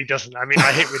absolutely doesn't. I mean,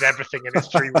 I hit with everything, and it's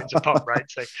 3 wins a pop, right?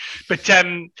 So, but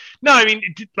no, I mean,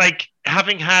 like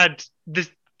having had there's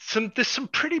some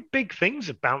pretty big things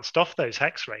that bounced off those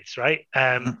hex rates, right?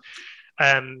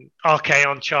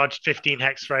 Archaon charged 15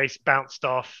 hex race, bounced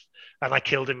off, and I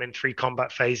killed him in 3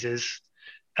 combat phases.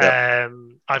 Yep.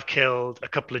 I've killed a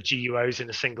couple of GUOs in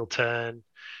a single turn.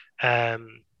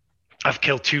 I've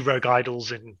killed 2 rogue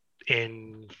idols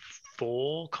in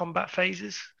 4 combat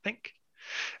phases, I think.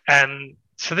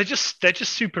 So they're just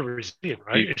super resilient,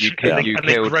 right?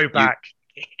 They grow back.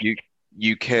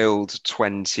 You killed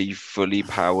 20 fully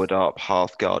powered up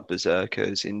Hearthguard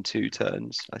Berserkers in 2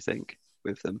 turns, I think,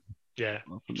 with them. Yeah.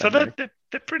 So they're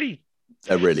pretty.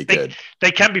 They're really good.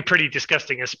 They can be pretty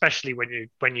disgusting, especially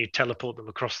when you teleport them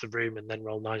across the room and then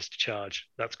roll 9s to charge.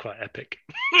 That's quite epic.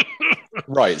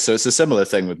 Right. So it's a similar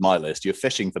thing with my list. You're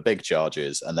fishing for big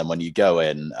charges, and then when you go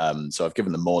in, so I've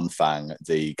given the Mournfang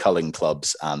the culling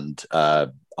clubs and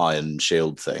iron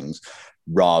shield things,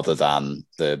 rather than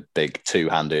the big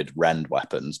 2-handed rend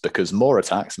weapons, because more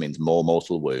attacks means more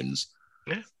mortal wounds.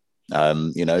 Yeah.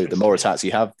 The more attacks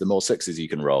you have, the more 6s you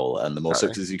can roll, and the more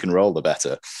 6s you can roll, the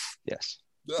better. Yes.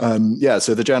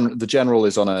 So the general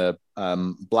is on a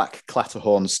black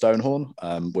Clatterhorn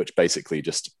Stonehorn, which basically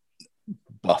just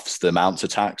buffs the mount's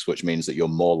attacks, which means that you're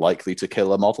more likely to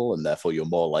kill a model, and therefore you're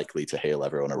more likely to heal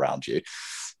everyone around you.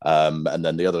 And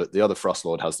then the other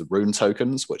Frostlord has the rune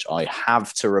tokens, which I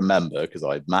have to remember because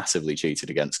I massively cheated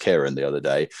against Kieran the other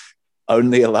day.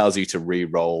 Only allows you to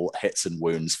re-roll hits and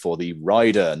wounds for the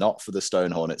rider, not for the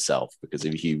Stonehorn itself. Because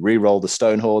if you re-roll the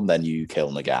Stonehorn, then you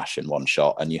kill Nagash in 1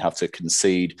 shot, and you have to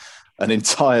concede an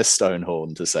entire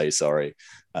Stonehorn to say sorry,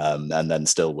 and then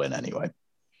still win anyway.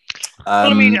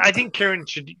 Well, I mean, I think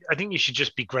you should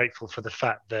just be grateful for the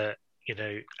fact that,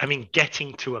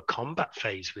 getting to a combat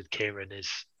phase with Kieran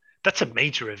that's a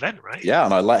major event, right? Yeah,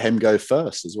 and I let him go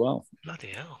first as well.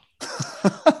 Bloody hell.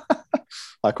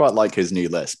 I quite like his new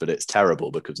list, but it's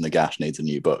terrible because Nagash needs a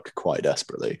new book quite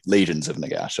desperately. Legions of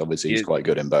Nagash. Obviously, he's quite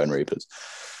good in Bone Reapers.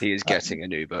 He is getting a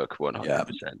new book, 100%. Yeah.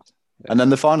 And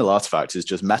then the final artifact is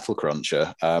just Metal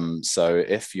Cruncher. So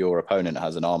if your opponent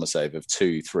has an armor save of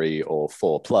 2, 3, or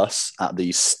 4 plus at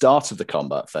the start of the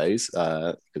combat phase,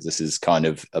 because this is kind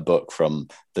of a book from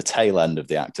the tail end of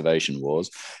the activation wars,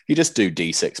 you just do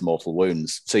D6 mortal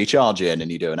wounds. So you charge in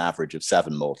and you do an average of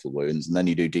 7 mortal wounds, and then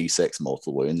you do D6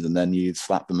 mortal wounds, and then you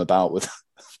slap them about with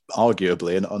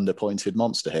arguably an underpointed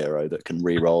monster hero that can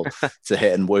reroll to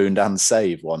hit and wound and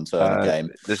save 1 turn a game.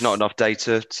 There's not enough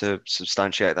data to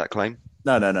substantiate that claim.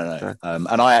 No.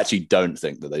 And I actually don't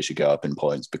think that they should go up in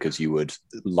points, because you would,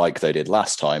 like they did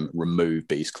last time, remove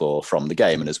Beastclaw from the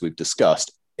game. And as we've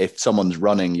discussed, if someone's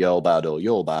running Yulbad or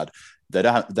Yulbad, they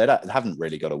haven't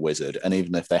really got a wizard. And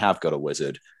even if they have got a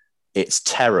wizard, it's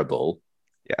terrible.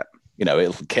 Yeah.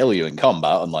 It'll kill you in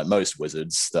combat, unlike most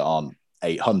wizards that aren't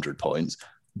 800 points.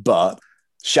 But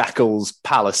Shackles,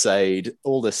 Palisade,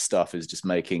 all this stuff is just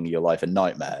making your life a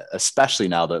nightmare, especially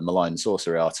now that malign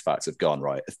sorcery artifacts have gone,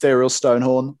 right? Ethereal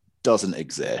Stonehorn doesn't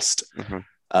exist.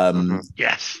 Mm-hmm.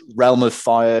 Yes. Realm of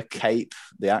Fire Cape,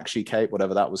 the Akshi Cape,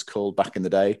 whatever that was called back in the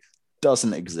day,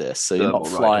 doesn't exist. So you're not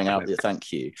flying out.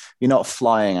 Thank you. You're not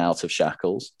flying out of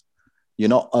Shackles. You're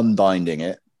not unbinding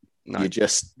it. No. You're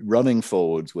just running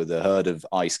forwards with a herd of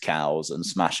ice cows and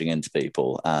smashing into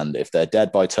people. And if they're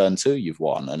dead by turn 2, you've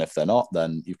won. And if they're not,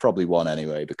 then you've probably won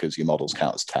anyway, because your models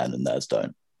count as 10 and theirs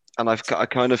don't. And I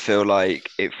kind of feel like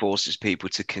it forces people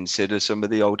to consider some of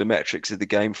the older metrics of the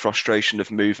game. Frustration of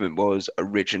movement was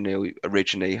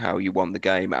originally how you won the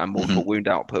game, and mortal wound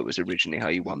output was originally how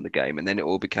you won the game. And then it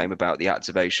all became about the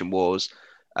activation wars,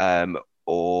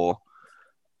 or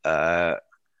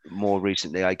more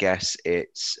recently, I guess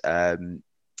it's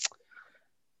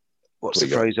what's the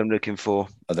phrase I'm looking for?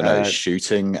 I don't know.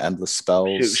 Shooting endless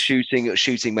spells.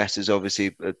 Shooting metas,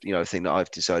 obviously, a thing that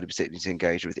I've decided particularly to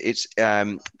engage with. It's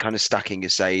kind of stacking your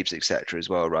saves, etc. as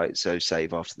well, right? So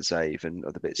save after the save and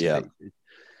other bits. Yeah.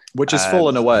 which has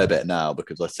fallen away a bit now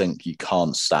because I think you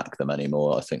can't stack them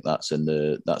anymore. I think that's in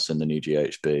the new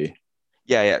GHB.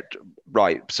 Yeah,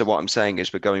 right. So what I'm saying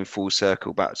is we're going full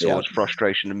circle back towards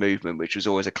frustration and movement, which was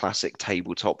always a classic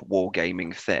tabletop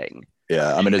wargaming thing.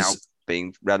 Yeah, I mean, now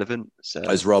being relevant. So.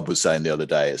 As Rob was saying the other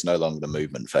day, it's no longer the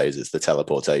movement phase; it's the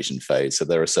teleportation phase. So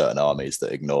there are certain armies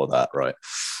that ignore that, right?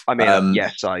 I mean,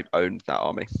 yes, I owned that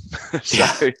army.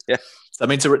 So, yeah. I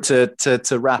mean,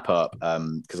 to wrap up,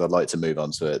 because I'd like to move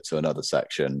on to another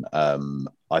section.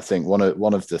 I think one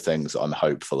of the things I'm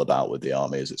hopeful about with the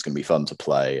army is it's going to be fun to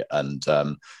play, and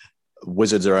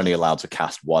wizards are only allowed to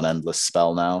cast one endless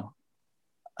spell now,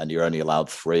 and you're only allowed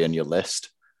 3 in your list.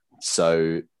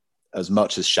 So, as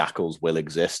much as shackles will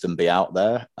exist and be out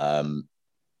there,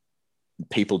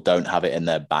 people don't have it in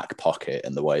their back pocket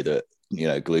in the way that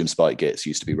Gloomspite Gits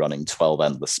used to be running 12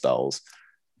 endless spells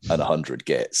and 100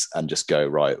 Gits and just go,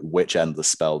 right, which endless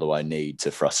spell do I need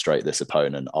to frustrate this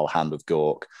opponent? I'll Hand of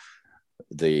Gork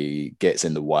the Gits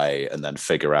in the way and then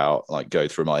figure out, like, go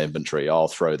through my inventory. I'll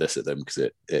throw this at them because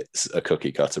it's a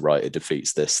cookie cutter, right? It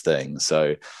defeats this thing.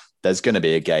 So there's going to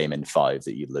be a game in 5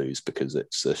 that you lose because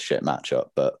it's a shit matchup,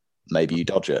 but maybe you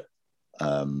dodge it.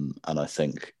 And I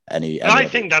think I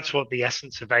think that's what the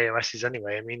essence of AOS is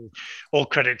anyway. I mean, all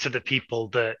credit to the people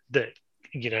that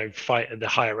fight at the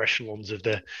higher echelons of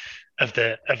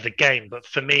the game. But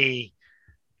for me,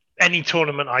 any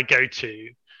tournament I go to,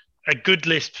 a good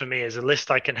list for me is a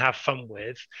list I can have fun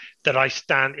with, that I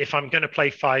stand, if I'm going to play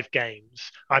 5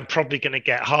 games, I'm probably going to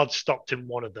get hard stopped in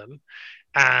one of them.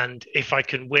 And if I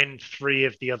can win 3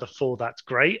 of the other 4, that's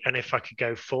great. And if I could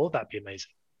go 4, that'd be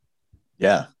amazing.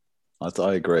 Yeah,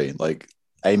 I agree. Like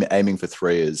aiming for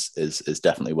 3 is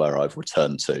definitely where I've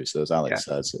returned to. So as Alex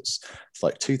says, it's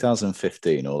like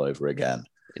 2015 all over again.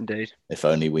 Indeed. If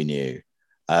only we knew.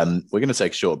 We're going to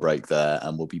take a short break there,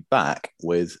 and we'll be back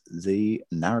with the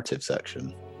narrative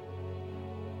section.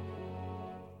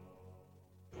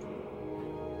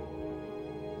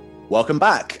 Welcome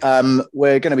back.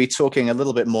 We're going to be talking a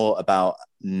little bit more about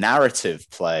narrative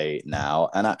play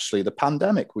now, and actually the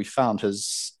pandemic we found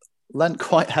has lent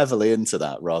quite heavily into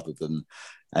that rather than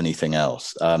anything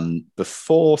else.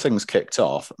 Before things kicked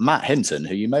off, Matt Hinton,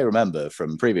 who you may remember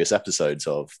from previous episodes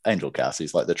of Angel Cast,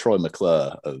 he's like the Troy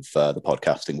McClure of the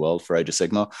podcasting world for Age of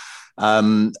Sigmar,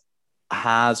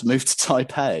 has moved to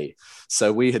Taipei.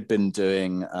 So we had been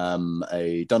doing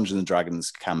a Dungeons and Dragons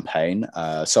campaign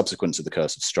subsequent to the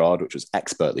Curse of Strahd, which was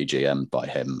expertly GM'd by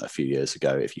him a few years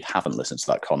ago. If you haven't listened to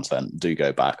that content, do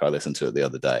go back. I listened to it the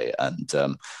other day, and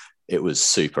it was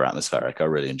super atmospheric. I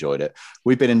really enjoyed it.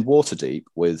 We've been in Waterdeep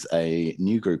with a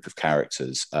new group of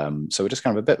characters. So we're just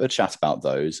kind of a bit of a chat about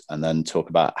those and then talk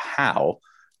about how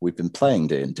we've been playing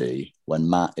D&D when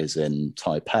Matt is in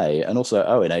Taipei, and also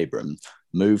Owen Abram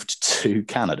moved to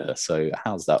Canada. So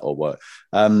how's that all work?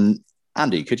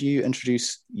 Andy, could you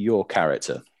introduce your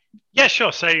character? Yeah,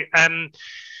 sure. So in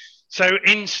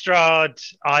Strahd,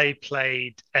 I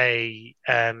played a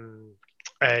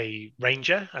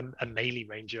ranger, a melee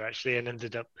ranger actually, and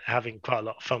ended up having quite a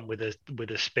lot of fun with a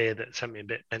spear that sent me a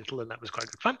bit mental, and that was quite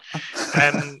good fun.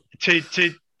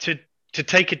 To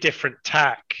take a different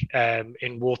tack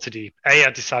in Waterdeep, I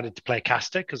decided to play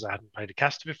caster because I hadn't played a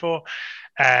caster before,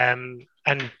 and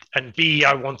B,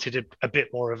 I wanted a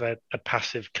bit more of a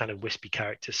passive kind of wispy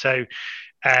character. So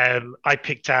I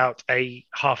picked out a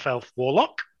half-elf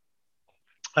warlock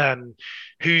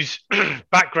whose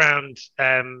background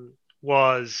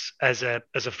was as a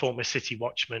former city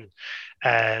watchman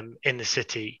in the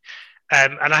city.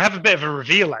 And I have a bit of a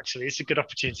reveal, actually. It's a good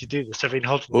opportunity to do this. I've been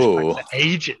holding this back for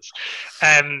ages.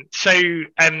 So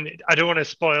I don't want to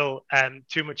spoil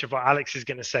too much of what Alex is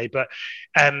going to say, but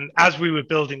as we were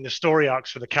building the story arcs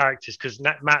for the characters, because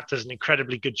Matt does an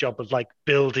incredibly good job of like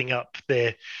building up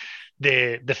the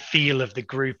feel of the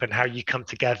group and how you come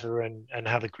together and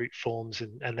how the group forms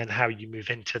and then how you move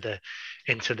into the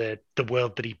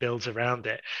world that he builds around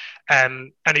it.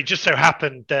 And it just so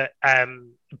happened that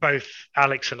both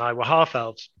Alex and I were half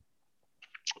elves.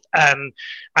 And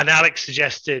Alex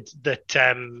suggested that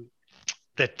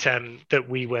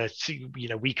we were,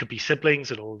 we could be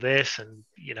siblings and all this, and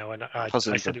and I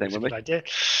said it was a good idea,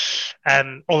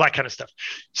 all that kind of stuff.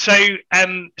 So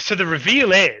the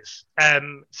reveal is,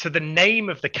 so the name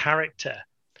of the character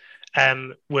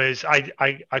was I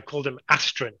called him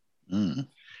Astron, and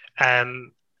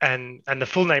the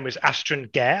full name was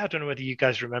Astron Gare. I don't know whether you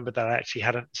guys remember that I actually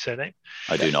had a surname.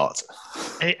 I do not.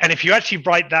 And if you actually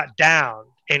write that down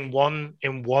in one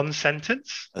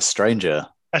sentence, a stranger.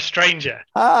 A stranger.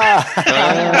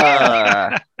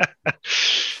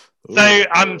 So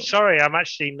I'm sorry, I'm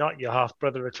actually not your half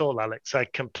brother at all, Alex. I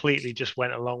completely just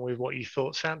went along with what you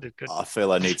thought sounded good. I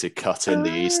feel I need to cut in the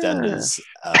EastEnders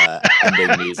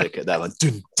ending music at that one.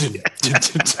 Dun, dun, dun,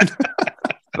 dun, dun.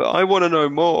 But I want to know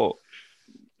more.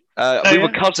 We were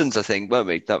cousins, I think, weren't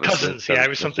we? That was cousins. It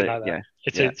was something like that. Yeah.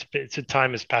 It's a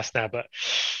time has passed now, but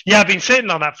yeah, I've been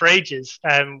sitting on that for ages,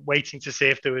 waiting to see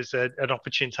if there was an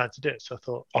opportune time to do it. So I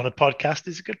thought on a podcast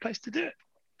is a good place to do it.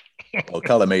 Well,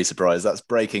 colour me surprised. That's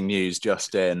breaking news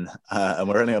just in, and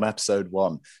we're only on episode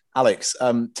 1. Alex,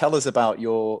 tell us about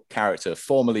your character,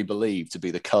 formerly believed to be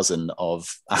the cousin of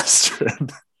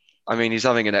Astrid. I mean, he's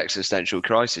having an existential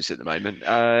crisis at the moment.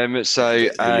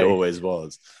 He always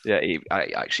was. Yeah, he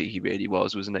really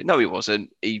was, wasn't he? No, he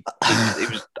wasn't. He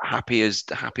was happy as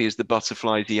the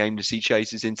butterflies he aimlessly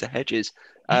chases into hedges.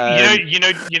 I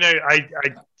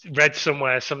read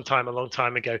somewhere sometime a long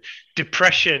time ago.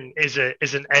 Depression is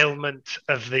an ailment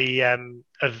of the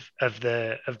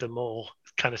more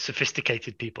kind of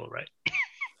sophisticated people, right?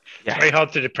 Yeah. It's very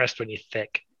hard to depress when you're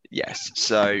thick. Yes.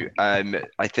 So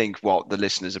I think what the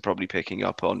listeners are probably picking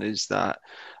up on is that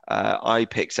I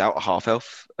picked out a half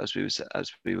elf as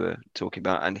we were talking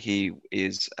about, and he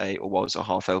was a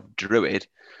half elf druid,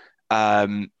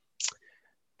 but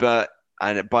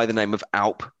by the name of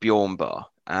Alp Bjornbar,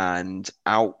 and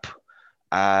Alp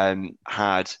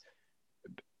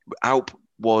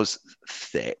was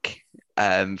thick.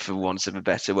 For want of a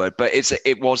better word, but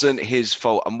it wasn't his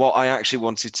fault. And what I actually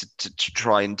wanted to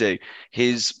try and do,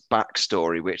 his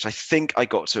backstory, which I think I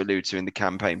got to allude to in the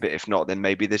campaign, but if not, then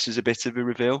maybe this is a bit of a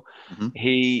reveal. Mm-hmm.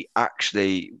 He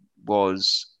actually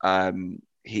was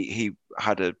he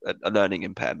had a learning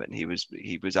impairment. He was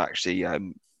actually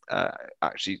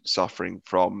suffering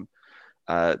from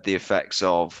the effects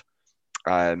of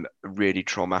a really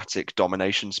traumatic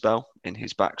domination spell in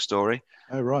his backstory.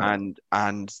 Oh, right.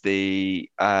 And the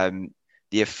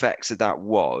effects of that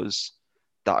was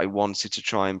that I wanted to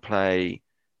try and play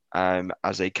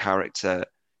as a character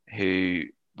who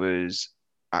was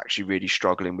actually really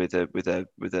struggling with a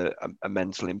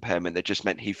mental impairment that just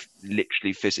meant he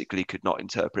literally physically could not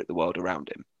interpret the world around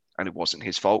him, and it wasn't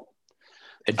his fault.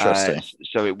 Interesting.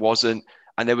 So it wasn't,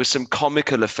 and there was some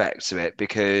comical effects to it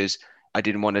because I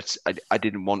didn't want to.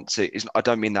 I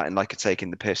don't mean that in like a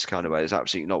taking the piss kind of way. It's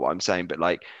absolutely not what I'm saying. But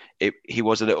like, he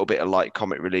was a little bit of light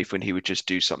comic relief when he would just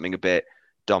do something a bit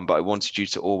dumb. But I wanted you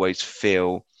to always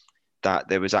feel that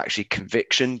there was actually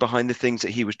conviction behind the things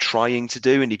that he was trying to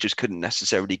do, and he just couldn't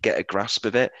necessarily get a grasp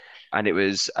of it. And it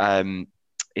was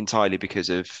entirely because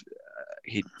of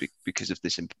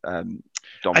this.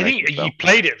 I think you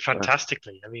played it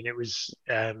fantastically. I mean, it was.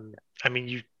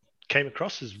 You came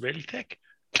across as really thick.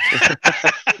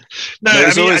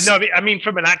 I mean,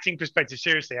 from an acting perspective,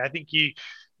 seriously, I think you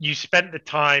spent the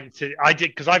time to. I did,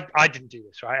 because I didn't do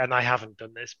this, right, and I haven't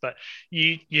done this, but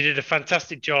you did a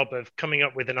fantastic job of coming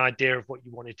up with an idea of what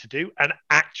you wanted to do and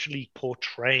actually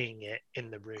portraying it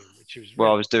in the room, which was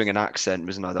I was doing an accent,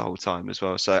 wasn't I, the whole time as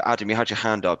well? So Adam, you had your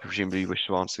hand up. Presumably, you wish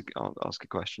to ask a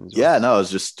question as well. Yeah, no, I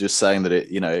was just saying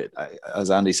that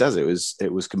as Andy says,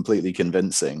 it was completely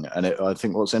convincing, and I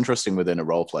think what's interesting within a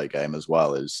role play game as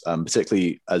well is,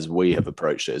 particularly as we have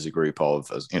approached it as a group of,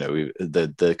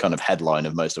 the kind of headline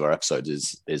of most of our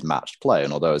episodes is matched play.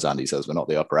 And although, as Andy says, we're not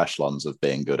the upper echelons of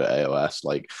being good at AOS,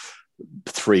 like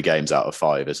 3 games out of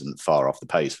 5 isn't far off the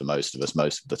pace for most of us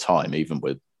most of the time, even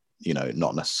with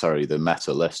not necessarily the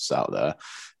meta lists out there.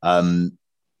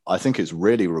 I think it's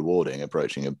really rewarding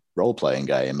approaching a role-playing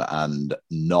game and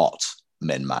not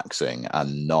min-maxing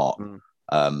and not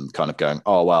kind of going,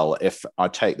 oh, well, if I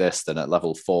take this, then at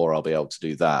level 4 I'll be able to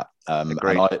do that. And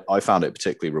I found it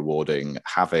particularly rewarding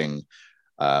having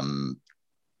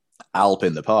Alp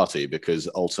in the party, because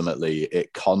ultimately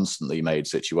it constantly made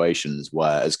situations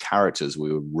where as characters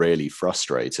we were really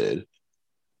frustrated,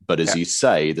 but as you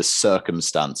say, the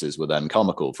circumstances were then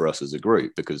comical for us as a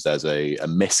group, because there's a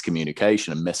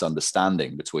miscommunication and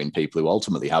misunderstanding between people who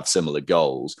ultimately have similar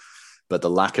goals, but the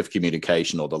lack of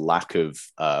communication or the lack of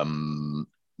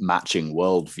matching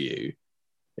worldview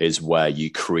is where you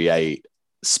create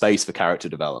space for character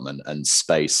development and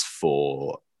space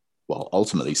for, well,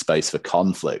 ultimately space for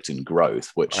conflict and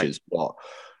growth, which is what,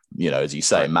 as you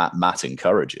say, Matt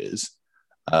encourages,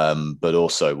 but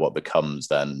also what becomes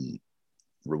then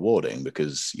rewarding,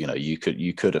 because you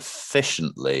could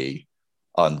efficiently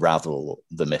unravel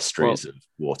the mysteries of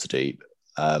Waterdeep,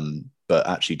 but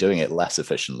actually doing it less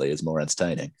efficiently is more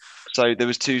entertaining. So there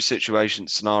was 2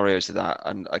 scenarios to that,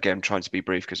 and again, I'm trying to be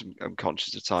brief because I'm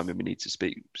conscious of time and we need to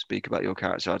speak about your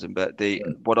character, Adam. But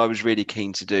what I was really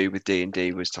keen to do with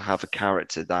D&D was to have a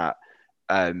character that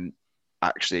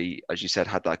actually, as you said,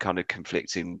 had that kind of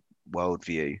conflicting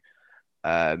worldview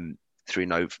through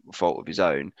no fault of his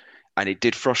own. And it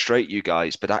did frustrate you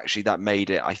guys, but actually that made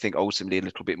it, I think, ultimately a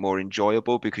little bit more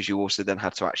enjoyable, because you also then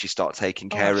had to actually start taking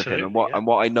care of him. And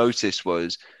what I noticed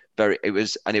was it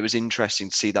was interesting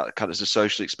to see that kind of as a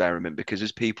social experiment, because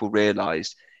as people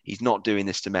realized he's not doing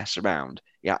this to mess around,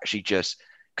 he actually just,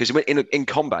 because in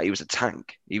combat he was a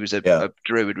tank, he was a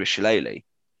druid with shillelagh,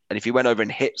 and if he went over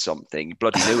and hit something, he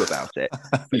bloody knew about it.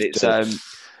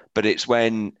 But it's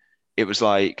when it was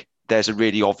like there's a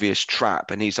really obvious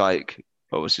trap, and he's like,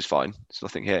 "Oh, this is fine. There's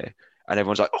nothing here," and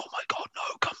everyone's like, "Oh my god,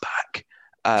 no, come back!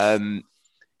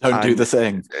 Don't do the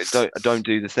thing. Don't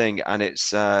do the thing." And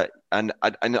it's and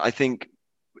I think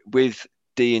with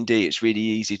D&D, it's really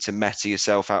easy to meta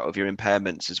yourself out of your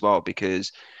impairments as well,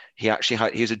 because he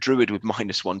was a druid with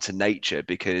 -1 to nature,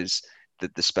 because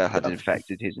the spell had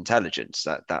infected his intelligence.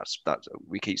 That's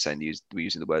we keep saying we're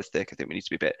using the word thick. I think we need to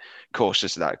be a bit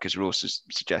cautious of that, because we're also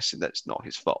suggesting that it's not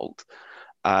his fault.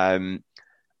 And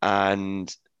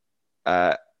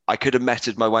I could have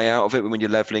meted my way out of it when you're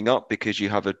leveling up, because you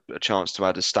have a chance to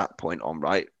add a stat point on,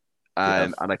 right?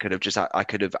 And I could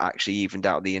have actually evened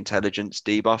out the intelligence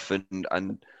debuff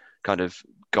and kind of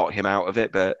got him out of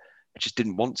it, but I just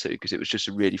didn't want to, because it was just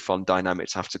a really fun dynamic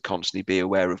to have to constantly be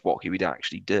aware of what he would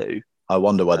actually do. I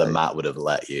wonder whether Matt would have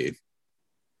let you.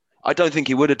 I don't think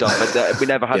he would have done, but we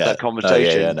never had that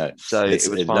conversation. No. So it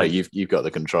was fine. No, you've got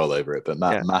the control over it, but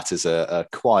Matt is a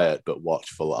quiet but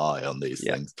watchful eye on these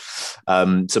things.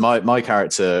 So my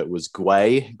character was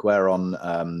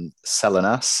Gweron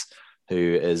Selenas,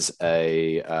 who is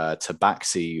a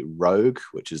Tabaxi rogue,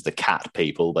 which is the cat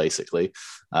people, basically.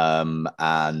 He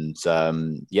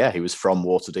was from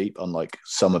Waterdeep, unlike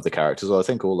some of the characters. Well, I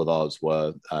think all of ours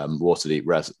were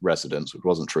Waterdeep residents, which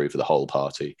wasn't true for the whole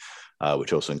party,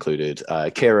 which also included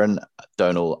Kieran,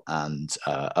 Donal, and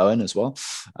Owen as well.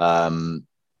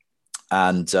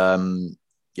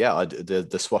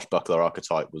 The swashbuckler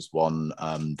archetype was one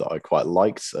that I quite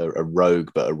liked, a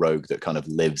rogue, but a rogue that kind of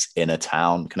lives in a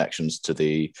town, connections to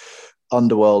the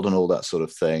underworld and all that sort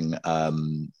of thing,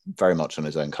 very much on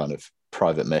his own kind of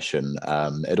private mission.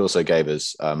 It also gave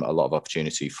us a lot of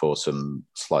opportunity for some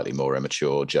slightly more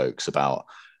immature jokes about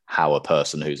how a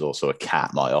person who's also a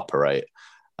cat might operate.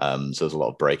 So there's a lot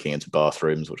of breaking into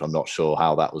bathrooms, which I'm not sure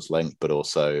how that was linked, but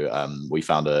also we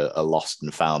found a lost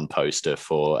and found poster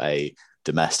for a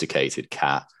domesticated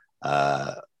cat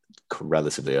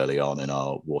relatively early on in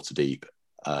our Waterdeep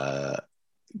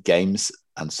games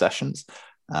and sessions,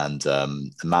 and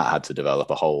Matt had to develop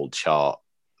a whole chart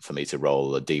for me to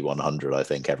roll a D100, I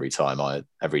think, every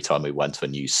time we went to a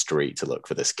new street to look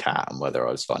for this cat and whether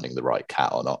I was finding the right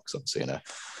cat or not. Because obviously,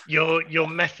 your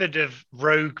method of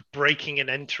rogue breaking and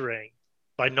entering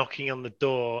by knocking on the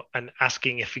door and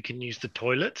asking if you can use the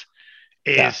toilet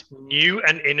is new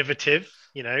and innovative,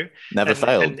 never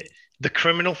failed. And the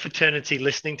criminal fraternity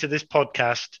listening to this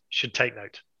podcast should take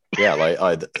note. Yeah,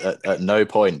 like at no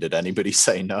point did anybody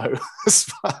say no as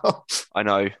well. I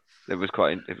know it was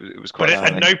quite. But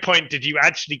at no point did you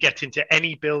actually get into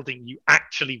any building you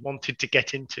actually wanted to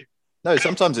get into. No,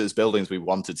 sometimes it was buildings we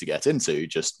wanted to get into,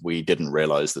 just we didn't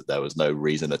realize that there was no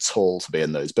reason at all to be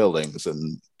in those buildings,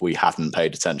 and we hadn't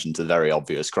paid attention to the very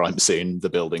obvious crime scene the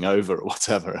building over or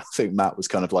whatever. I think Matt was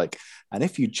kind of like, and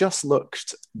if you just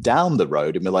looked down the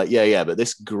road and we're like, yeah, but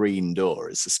this green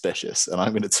door is suspicious, and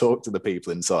I'm going to talk to the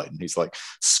people inside, and he's like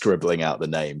scribbling out the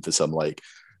name for some like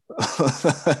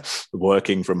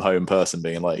working from home person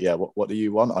being like, yeah, what do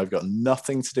you want? I've got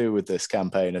nothing to do with this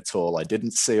campaign at all. I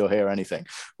didn't see or hear anything.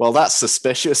 Well, that's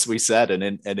suspicious, we said,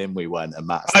 and in we went, and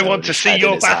Matt, I want to see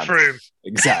your bathroom.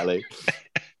 Exactly.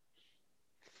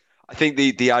 I think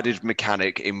the added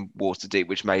mechanic in Waterdeep,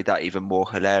 which made that even more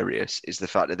hilarious, is the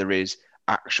fact that there is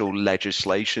actual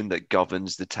legislation that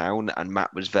governs the town, and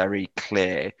Matt was very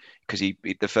clear, because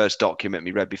the first document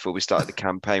we read before we started the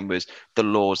campaign was the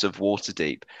laws of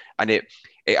Waterdeep, and it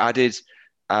added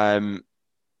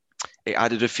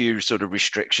a few sort of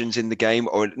restrictions in the game,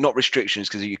 or not restrictions,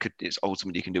 because it's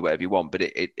ultimately you can do whatever you want, but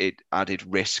it added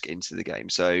risk into the game.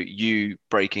 So you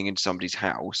breaking into somebody's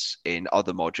house in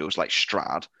other modules like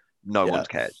Strad, no one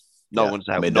cares. No one's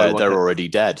helping. I mean, they're already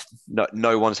dead.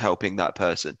 No one's helping that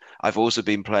person. I've also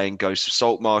been playing Ghost of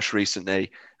Saltmarsh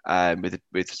recently with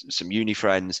some uni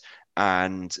friends,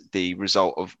 and the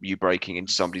result of you breaking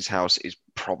into somebody's house is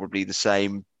probably the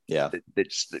same. Yeah,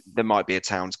 there might be a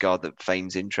town's guard that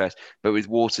feigns interest, but with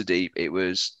Waterdeep,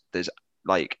 there's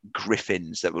like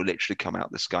griffins that will literally come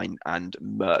out the sky and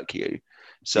murk you.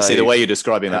 So you see the way you're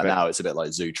describing that now, it's a bit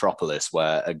like Zootropolis,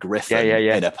 where a griffin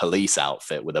in a police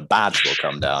outfit with a badge will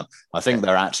come down. I think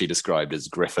they're actually described as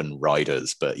griffin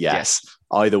riders, but yes,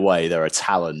 either way, there are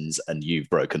talons and you've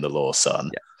broken the law, son.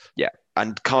 Yeah.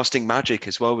 And casting magic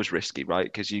as well was risky, right?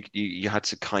 Because you had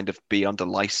to kind of be under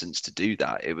license to do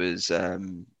that. It was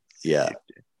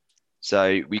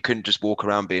so we couldn't just walk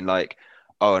around being like,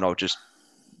 oh, and I'll just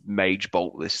mage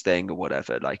bolt this thing or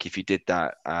whatever. Like if you did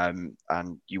that and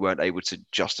you weren't able to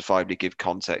justifiably give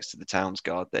context to the town's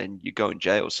guard, then you go in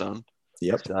jail, son.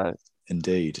 Yep. So,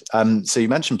 indeed. So you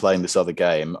mentioned playing this other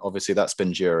game. Obviously, that's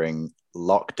been during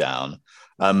lockdown.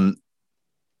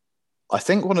 I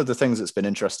think one of the things that's been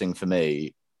interesting for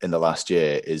me in the last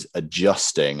year is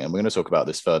adjusting, and we're going to talk about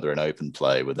this further in open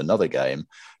play with another game,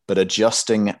 but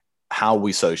adjusting how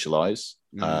we socialize.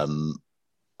 I've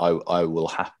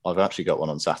actually got one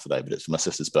on Saturday, but it's for my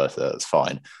sister's birthday. That's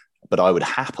fine. But I would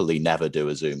happily never do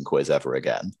a Zoom quiz ever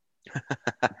again.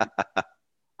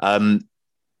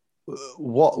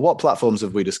 What platforms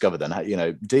have we discovered then? You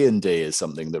know, D&D is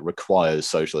something that requires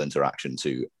social interaction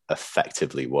to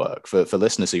effectively work. For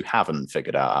listeners who haven't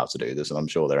figured out how to do this, and I'm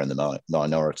sure they're in the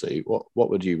minority, what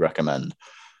would you recommend?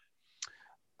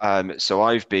 So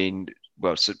I've been,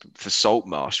 so for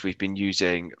Saltmarsh, we've been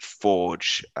using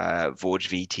Forge, Forge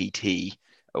VTT,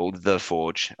 or the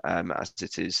Forge, as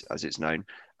it's known.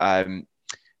 And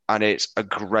it's a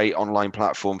great online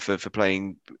platform for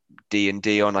playing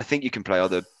D&D on. I think you can play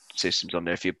other systems on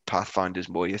there if your Pathfinder's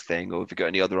more your thing, or if you've got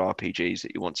any other RPGs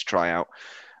that you want to try out.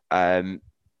 And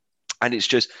it's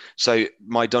just, so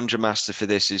my dungeon master for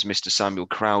this is Mr. Samuel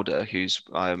Crowder, who's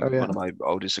one of my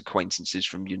oldest acquaintances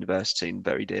from university and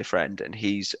very dear friend. And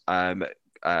he's,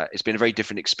 it's been a very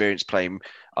different experience playing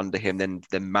under him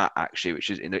than Matt, actually, which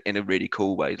is in a really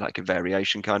cool way, like a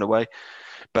variation kind of way.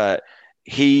 But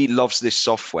he loves this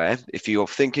software. If you're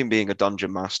thinking being a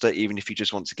dungeon master, even if you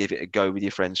just want to give it a go with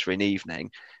your friends for an evening,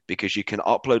 because you can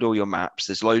upload all your maps.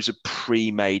 There's loads of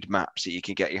pre-made maps that you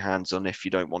can get your hands on if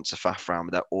you don't want to faff around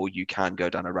with that, or you can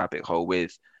go down a rabbit hole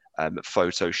with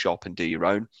Photoshop and do your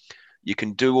own. You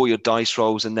can do all your dice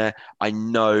rolls in there. I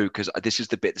know, because this is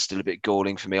the bit that's still a bit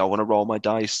galling for me. I want to roll my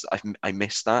dice. I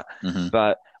miss that. Mm-hmm.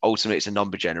 But ultimately, it's a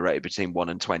number generator between 1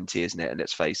 and 20, isn't it? And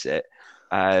let's face it.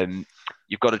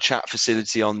 You've got a chat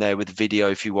facility on there with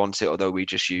video if you want it, although we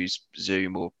just use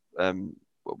Zoom or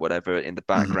whatever in the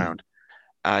background. Mm-hmm.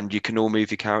 And you can all move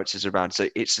your characters around. So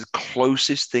it's the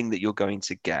closest thing that you're going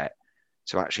to get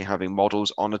to actually having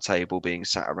models on a table being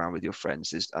sat around with your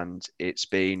friends. And it's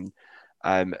been...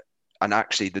 and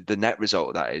actually, the net result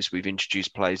of that is we've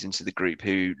introduced players into the group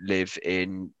who live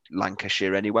in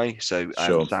Lancashire anyway. So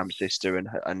sure. Sam's sister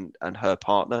and her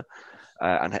partner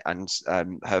and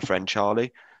her friend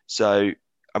Charlie. So,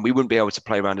 and we wouldn't be able to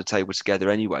play around a table together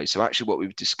anyway. So actually what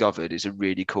we've discovered is a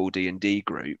really cool D&D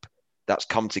group that's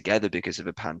come together because of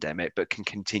a pandemic, but can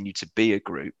continue to be a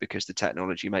group because the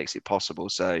technology makes it possible.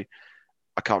 So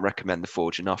I can't recommend the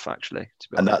Forge enough, actually.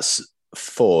 And that's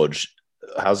Forge.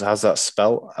 How's that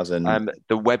spelled? As in,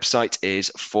 the website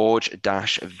is forge-vtt.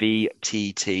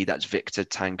 That's Victor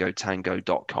Tango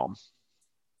Tango.com.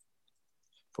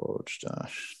 Forge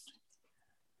dash.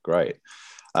 Great.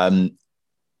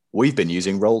 We've been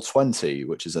using Roll20,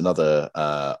 which is another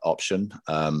option.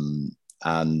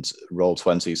 And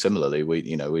Roll20, similarly,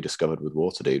 we discovered with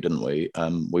Waterdeep, didn't we?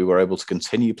 We were able to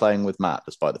continue playing with Matt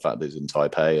despite the fact that he's in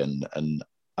Taipei, and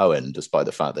Owen, despite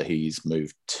the fact that he's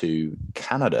moved to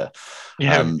Canada.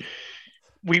 Yeah,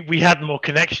 we had more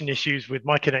connection issues with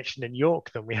my connection in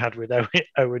York than we had with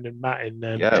Owen and Matt in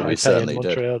Taipei we certainly and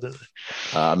Montreal. did.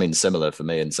 I mean, similar for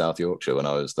me in South Yorkshire when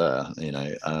I was there.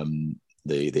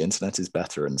 The internet is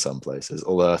better in some places.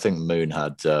 Although I think Moon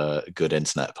had good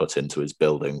internet put into his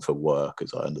building for work,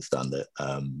 as I understand it,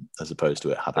 as opposed to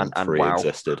it having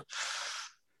pre-existed.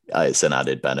 Wow. It's an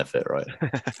added benefit, right?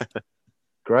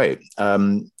 Great.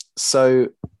 So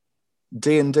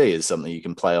D&D is something you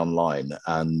can play online,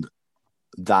 and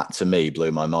that to me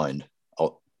blew my mind,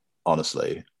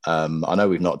 honestly. I know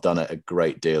we've not done it a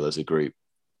great deal as a group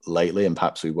lately, and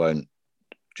perhaps we won't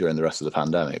during the rest of the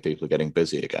pandemic. People are getting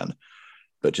busy again.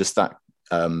 But just that,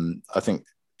 I think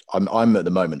I'm at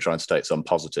the moment trying to take some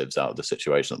positives out of the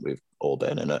situation that we've all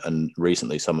been in. And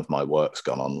recently some of my work's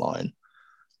gone online.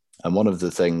 And one of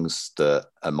the things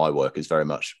and my work is very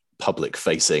much public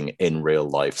facing in real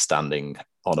life, standing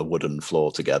on a wooden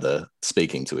floor together,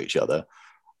 speaking to each other.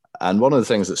 And one of the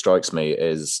things that strikes me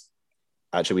is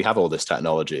actually we have all this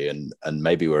technology and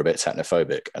maybe we're a bit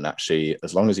technophobic, and actually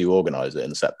as long as you organize it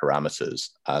and set parameters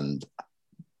and,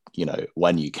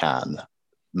 when you can,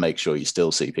 make sure you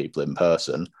still see people in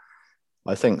person,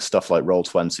 I think stuff like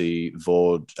Roll20,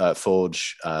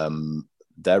 Forge,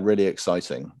 they're really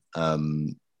exciting.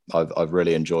 I've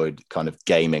really enjoyed kind of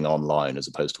gaming online as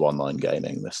opposed to online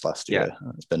gaming this last year.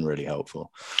 Yeah. It's been really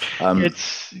helpful. Go on,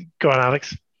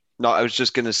 Alex. No, I was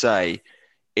just going to say,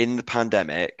 in the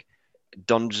pandemic,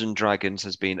 Dungeons and Dragons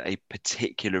has been a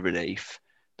particular relief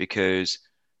because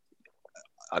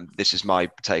this is my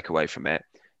takeaway from it.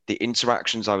 The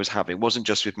interactions I was having wasn't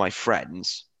just with my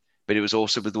friends, but it was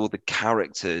also with all the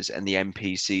characters and the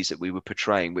NPCs that we were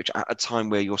portraying, which at a time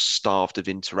where you're starved of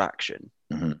interaction,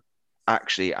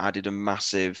 actually added a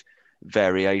massive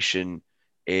variation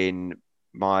in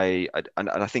my, and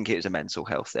I think it is a mental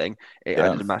health thing. It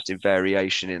added a massive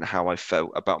variation in how I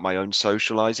felt about my own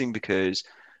socializing, because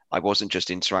I wasn't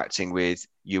just interacting with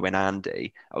you and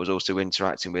Andy. I was also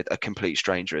interacting with a complete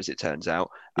stranger, as it turns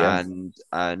out, and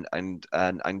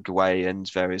Gwei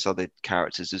and various other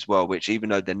characters as well, which, even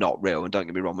though they're not real, and don't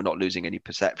get me wrong, we're not losing any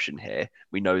perception here.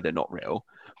 We know they're not real,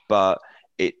 but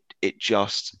it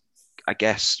just, I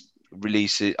guess,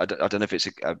 releases. I don't know if it's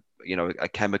a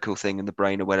chemical thing in the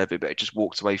brain or whatever, but it just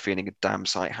walked away feeling a damn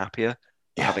sight happier,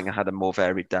 having had a more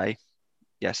varied day.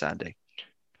 Yes, Andy.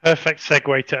 Perfect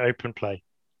segue to open play.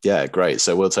 Yeah, great.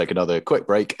 So we'll take another quick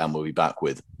break and we'll be back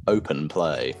with Open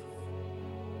Play.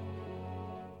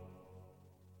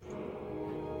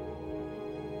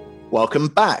 Welcome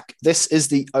back. This is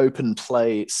the Open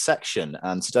Play section,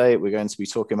 and today we're going to be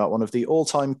talking about one of the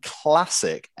all-time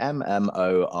classic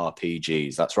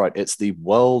MMORPGs. That's right, it's the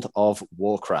World of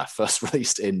Warcraft, first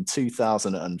released in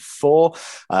 2004.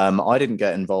 I didn't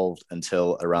get involved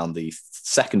until around the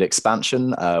second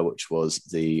expansion, which was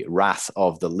the Wrath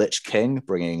of the Lich King,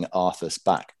 bringing Arthas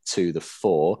back to the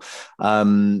fore.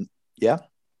 Yeah?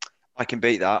 I can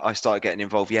beat that. I started getting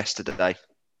involved yesterday.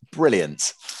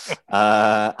 Brilliant.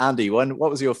 Andy, what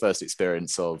was your first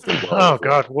experience of the World? Oh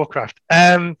God, Warcraft.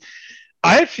 I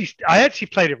actually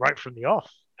played it right from the off.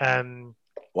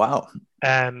 Wow.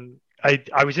 I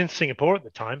was in Singapore at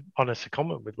the time on a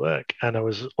secondment with work, and I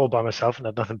was all by myself and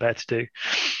had nothing better to do.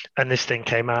 And this thing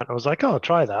came out, and I was like, "Oh, I'll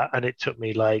try that." And it took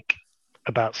me like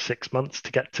about 6 months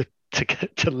to get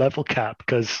to level cap,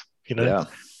 because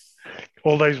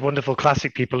all those wonderful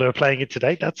classic people who are playing it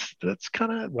today. That's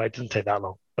kind of, well, it doesn't take that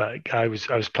long. But I was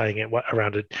playing it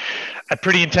around a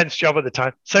pretty intense job at the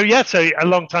time. So a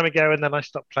long time ago, and then I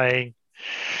stopped playing.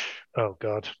 Oh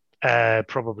God,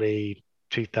 probably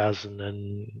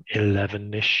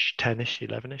 2011-ish, 10-ish,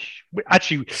 11-ish.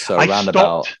 Actually, so I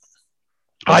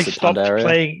stopped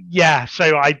playing. Yeah,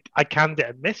 so I canned it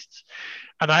and missed.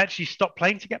 And I actually stopped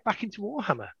playing to get back into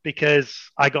Warhammer, because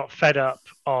I got fed up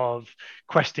of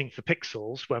questing for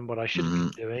pixels when what I should be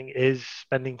doing is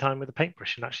spending time with a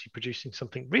paintbrush and actually producing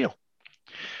something real.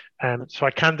 So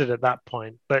I canned it at that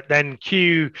point. But then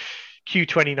late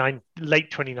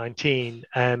 2019,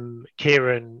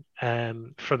 Kieran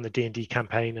from the D&D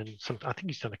campaign, and I think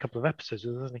he's done a couple of episodes,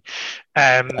 hasn't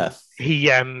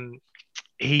he?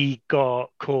 He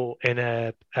got caught in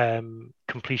a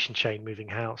completion chain moving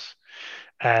house,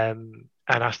 and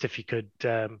asked if he could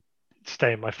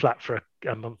stay in my flat for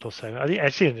a month or so. I think it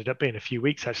actually ended up being a few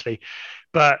weeks, actually.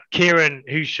 But Kieran,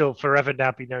 who shall forever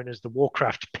now be known as the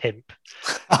Warcraft pimp,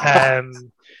 I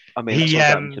mean,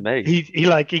 to me.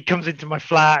 He comes into my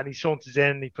flat and he saunters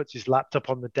in and he puts his laptop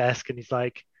on the desk and he's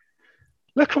like,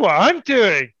 "Look at what I'm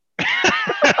doing.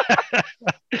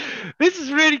 This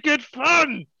is really good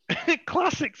fun.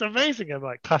 Classic's amazing." I'm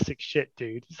like, "Classic shit,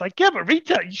 dude." It's like, "Yeah, but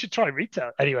retail, you should try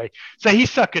retail." Anyway, so he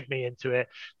suckered me into it.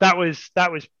 That was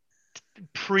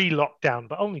pre-lockdown,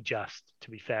 but only just, to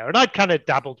be fair. And I'd kind of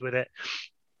dabbled with it.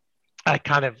 And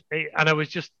I was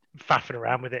just faffing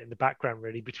around with it in the background,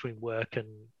 really, between work and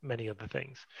many other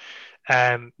things.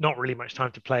 Not really much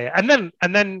time to play it. And then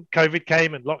COVID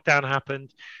came and lockdown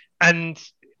happened. And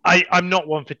I'm not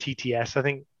one for TTS. I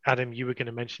think, Adam, you were going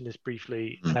to mention this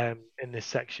briefly in this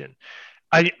section.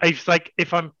 It's like,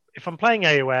 if I'm playing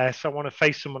AOS, I want to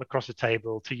face someone across a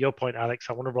table. To your point, Alex,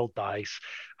 I want to roll dice.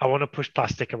 I want to push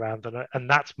plastic around, and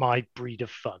that's my breed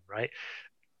of fun, right?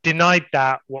 Denied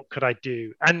that, what could I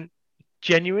do? And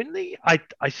genuinely, I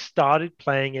started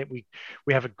playing it. We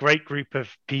have a great group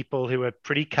of people who are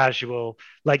pretty casual,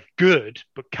 like good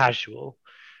but casual.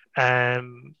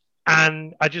 And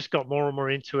I just got more and more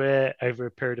into it over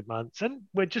a period of months, and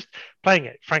we're just playing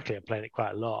it. Frankly, I'm playing it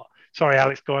quite a lot. Sorry,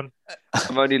 Alex, go on.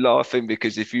 I'm only laughing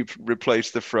because if you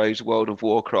replace the phrase World of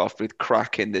Warcraft with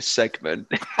crack in this segment.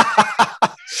 When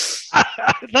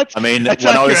I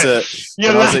was at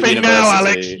university,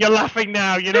 Alex. You're laughing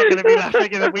now. You're not going to be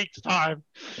laughing in a week's time.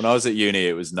 When I was at uni,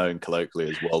 it was known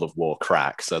colloquially as World of War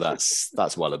crack, so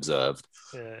that's well observed.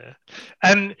 Yeah.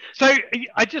 So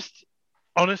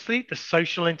honestly, the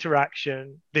social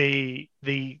interaction, the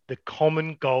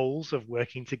common goals of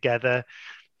working together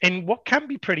in what can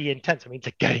be pretty intense. I mean, it's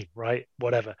a game, right?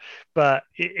 Whatever, but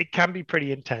it can be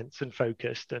pretty intense and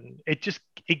focused, and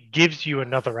it gives you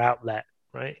another outlet,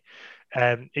 right?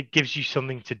 It gives you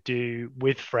something to do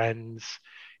with friends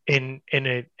in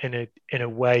a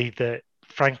way that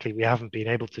frankly we haven't been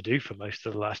able to do for most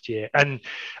of the last year. And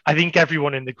I think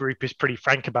everyone in the group is pretty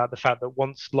frank about the fact that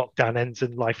once lockdown ends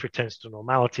and life returns to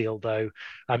normality, although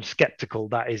I'm skeptical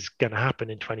that is going to happen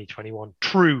in 2021,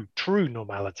 true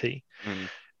normality.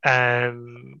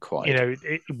 Quite.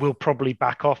 It will probably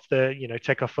back off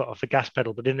take our foot off the gas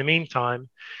pedal. But in the meantime,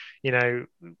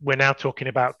 we're now talking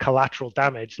about collateral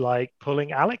damage like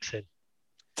pulling Alex in.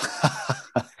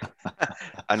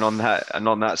 And on that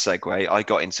segue, I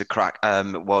got into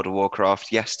World of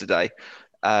Warcraft yesterday.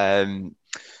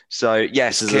 So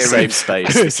yes, this is a safe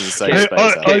space. This is a safe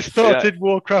space. I started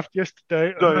Warcraft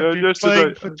yesterday. I've been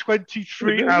playing for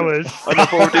 23 hours. And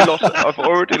I've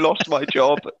already lost my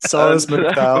job. Sora's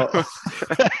moved out.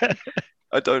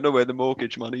 I don't know where the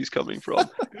mortgage money's coming from.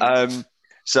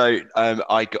 So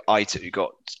I too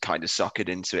got kind of suckered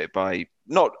into it by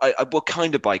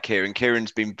by Kieran.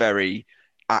 Kieran's been very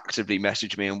actively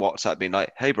messaging me on WhatsApp, being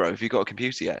like, "Hey, bro, have you got a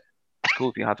computer yet? It's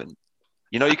cool if you haven't.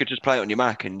 You could just play it on your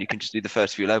Mac and you can just do the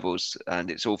first few levels and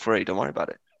it's all free. Don't worry about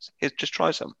it. Just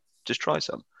try some.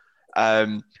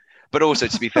 But also,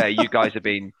 to be fair, you guys have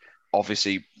been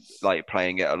obviously like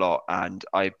playing it a lot, and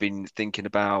I've been thinking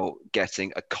about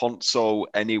getting a console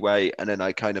anyway. And then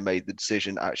I kind of made the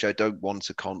decision, actually, I don't want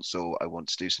a console. I want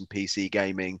to do some PC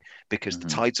gaming because the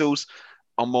titles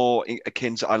are more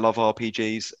akin to, I love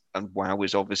RPGs, and WoW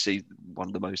is obviously one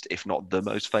of the most, if not the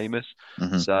most famous.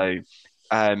 So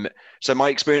my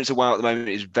experience of WoW at the moment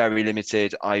is very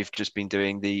limited. I've just been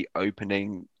doing the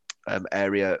opening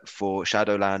area for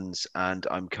Shadowlands, and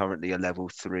I'm currently a level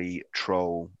 3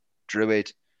 troll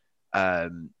druid.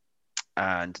 And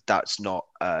that's not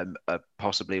a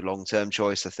possibly long-term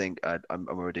choice. I think I'm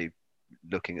already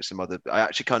looking at some other.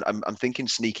 I'm thinking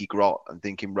sneaky grot. I'm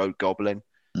thinking rogue goblin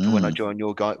for when I join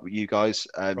you guys.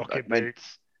 Rocket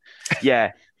boots.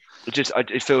 Yeah.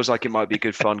 It feels like it might be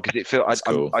good fun because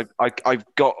cool. I've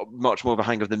got much more of a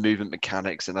hang of the movement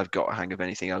mechanics than I've got a hang of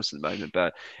anything else at the moment.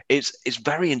 But it's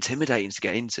very intimidating to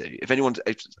get into.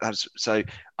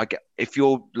 If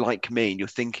you're like me and you're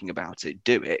thinking about it,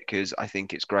 do it, because I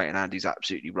think it's great. And Andy's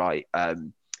absolutely right.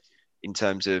 In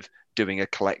terms of doing a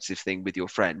collective thing with your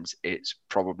friends, it's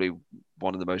probably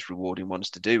one of the most rewarding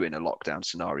ones to do in a lockdown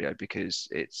scenario because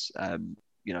it's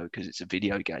because it's a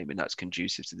video game and that's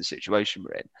conducive to the situation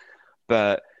we're in.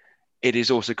 But it is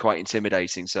also quite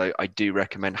intimidating. So I do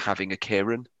recommend having a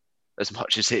Kieran as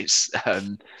much as it's...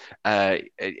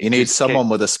 you need someone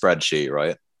with a spreadsheet,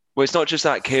 right? Well, it's not just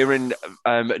that. Kieran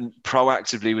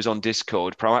proactively was on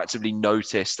Discord, proactively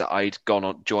noticed that I'd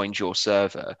joined your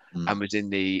server and was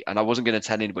in and I wasn't going to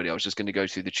tell anybody. I was just going to go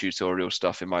through the tutorial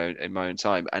stuff in my own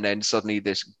time. And then suddenly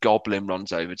this goblin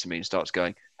runs over to me and starts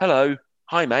going, "Hello,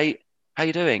 hi, mate. How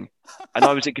you doing?" And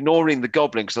I was ignoring the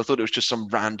goblin because I thought it was just some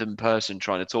random person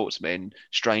trying to talk to me and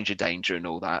stranger danger and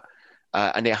all that.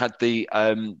 And it had the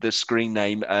screen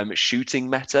name Shooting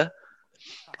Meta.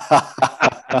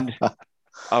 And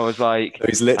I was like, so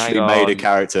he's literally made a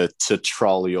character to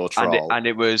troll your troll. And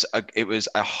it was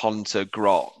a hunter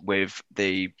grot with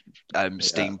the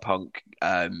steampunk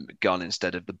gun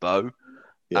instead of the bow.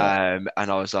 Yeah.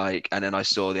 And I was like, and then I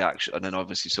saw the action, and then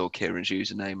obviously saw Kieran's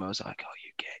username. I was like, "Oh,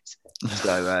 you get."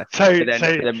 So,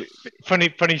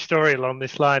 funny story along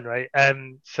this line, right?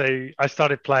 So I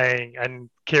started playing, and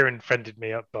Kieran friended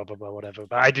me up, blah blah blah, whatever.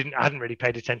 But I hadn't really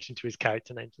paid attention to his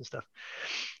character names and stuff.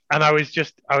 And I was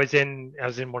in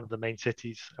one of the main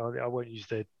cities. I won't use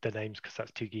the names because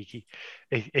that's too geeky.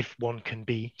 If one can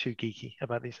be too geeky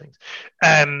about these things,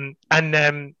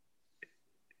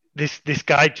 This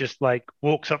guy just like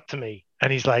walks up to me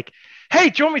and he's like, "Hey,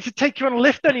 do you want me to take you on a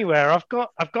lift anywhere? I've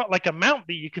got like a mount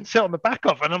that you can sit on the back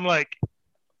of." And I'm like,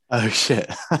 "Oh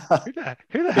shit!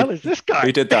 Who the hell is this guy?"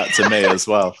 He did that to me as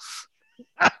well.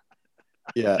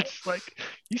 Yeah, it's like,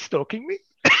 you stalking me?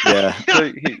 Yeah.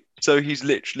 So he's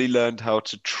literally learned how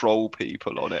to troll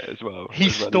people on it as well. He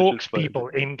stalks people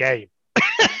in game.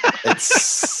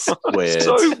 It's weird.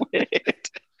 So weird.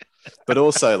 but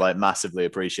also like massively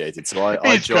appreciated. So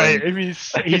I He's joined. great. I mean,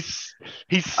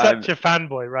 he's such a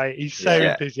fanboy, right? He's so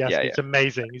enthusiastic. It's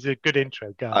amazing. He's a good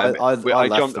intro guy. I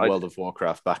left the World of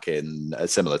Warcraft back in a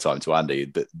similar time to Andy,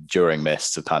 but during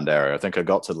Mists of Pandaria. I think I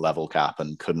got to the level cap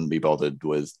and couldn't be bothered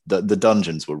with the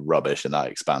dungeons were rubbish in that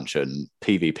expansion.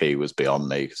 PvP was beyond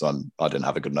me because I didn't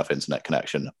have a good enough internet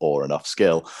connection or enough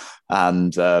skill,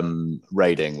 and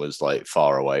raiding was like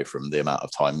far away from the amount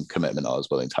of time commitment I was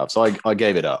willing to have. So I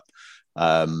gave it up.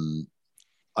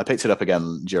 I picked it up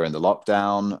again during the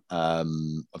lockdown.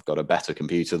 I've got a better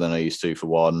computer than I used to, for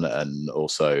one. And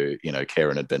also,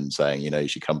 Kieran had been saying, you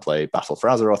should come play Battle for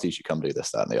Azeroth. You should come do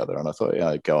this, that, and the other. And I thought,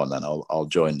 yeah, go on then. I'll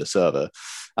join the server.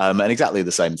 And exactly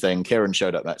the same thing. Kieran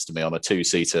showed up next to me on a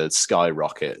 2-seater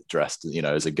skyrocket dressed,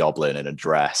 as a goblin in a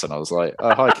dress. And I was like,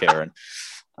 oh, hi, Kieran.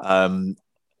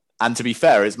 And to be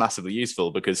fair, it's massively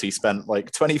useful because he spent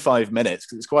like 25 minutes,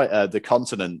 because it's quite the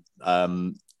continent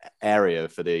area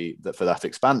for that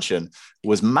expansion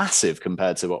was massive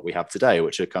compared to what we have today,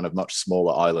 which are kind of much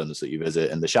smaller islands that you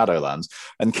visit in the Shadowlands.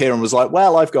 And Kieran was like,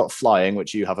 well, I've got flying,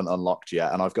 which you haven't unlocked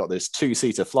yet, and I've got this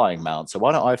 2-seater flying mount, so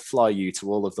why don't I fly you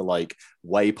to all of the like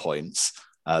waypoints,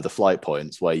 the flight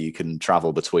points where you can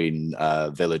travel between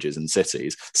villages and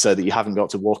cities, so that you haven't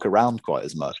got to walk around quite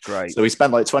as much. Great. So we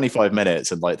spent like 25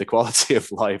 minutes, and like the quality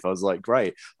of life, I was like,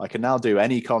 great, I can now do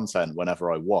any content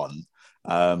whenever I want,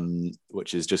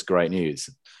 which is just great news.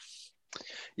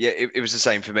 Yeah, it was the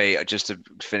same for me. Just to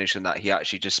finish on that, he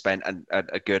actually just spent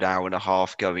a good hour and a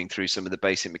half going through some of the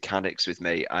basic mechanics with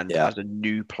me. And as a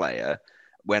new player,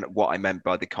 what I meant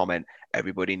by the comment,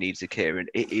 everybody needs a Kieran,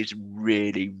 it is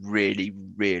really, really,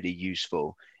 really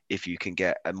useful if you can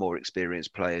get a more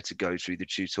experienced player to go through the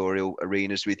tutorial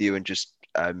arenas with you, and just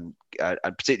and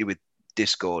particularly with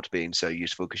Discord being so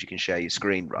useful because you can share your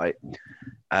screen, right?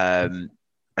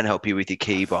 And help you with your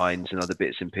keybinds and other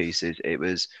bits and pieces. It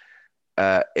was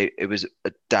a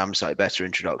damn sight better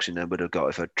introduction than I would have got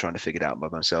if I'd trying to figure it out by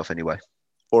myself anyway.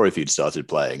 Or if you'd started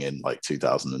playing in like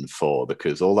 2004,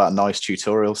 because all that nice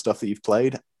tutorial stuff that you've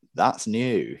played, that's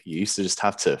new. You used to just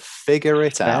have to figure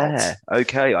it out.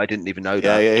 Okay, I didn't even know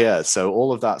that. Yeah. So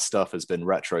all of that stuff has been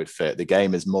retrofit. The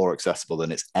game is more accessible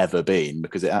than it's ever been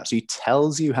because it actually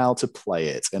tells you how to play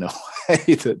it in a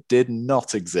way that did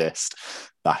not exist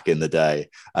back in the day.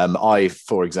 I,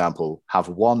 for example, have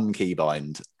one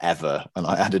keybind ever, and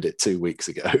I added it 2 weeks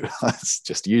ago.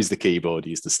 Just use the keyboard,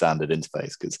 use the standard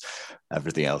interface, because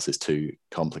everything else is too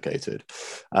complicated.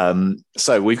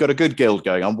 So we've got a good guild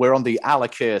going on. We're on the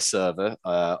Alakir server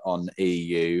on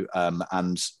EU,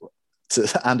 and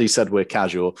Andy said we're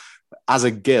casual. As a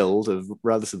guild of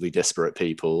relatively disparate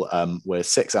people, we're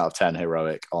 6 out of 10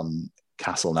 heroic on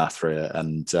Castle Nathria,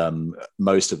 and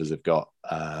most of us have got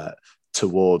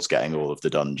towards getting all of the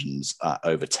dungeons at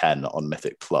over 10 on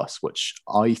Mythic Plus, which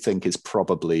I think is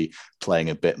probably playing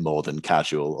a bit more than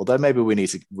casual, although maybe we need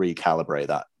to recalibrate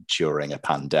that during a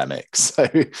pandemic. So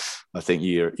I think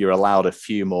you're allowed a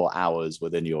few more hours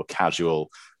within your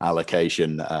casual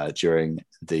allocation during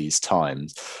these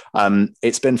times.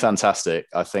 It's been fantastic.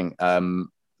 I think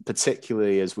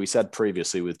particularly, as we said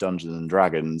previously, with Dungeons and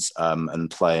Dragons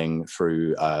and playing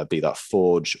through be that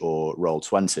Forge or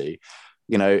Roll20,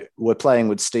 we're playing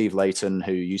with Steve Layton,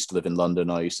 who used to live in London.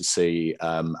 I used to see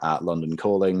at London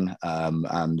Calling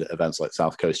and events like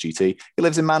South Coast GT. He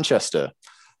lives in Manchester.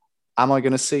 Am I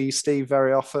going to see Steve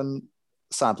very often?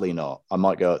 Sadly not. I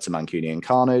might go up to Mancunian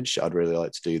Carnage. I'd really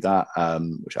like to do that,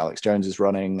 which Alex Jones is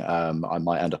running. I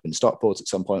might end up in Stockport at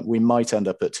some point. We might end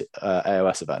up at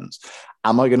AOS events.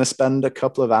 Am I going to spend a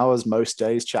couple of hours most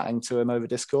days chatting to him over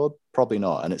Discord? Probably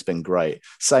not. And it's been great.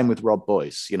 Same with Rob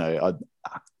Boyce. I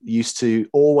used to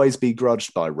always be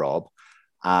grudged by Rob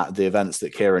at the events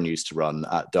that Kieran used to run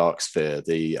at Darksphere,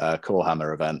 the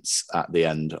Corehammer events at the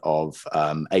end of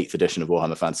 8th edition of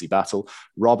Warhammer Fantasy Battle.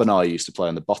 Rob and I used to play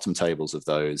on the bottom tables of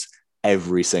those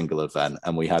every single event,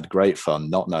 and we had great fun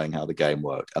not knowing how the game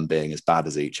worked and being as bad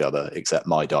as each other, except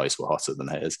my dice were hotter than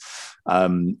his.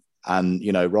 And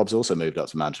Rob's also moved up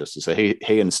to Manchester, so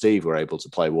he and Steve were able to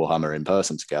play Warhammer in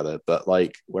person together. But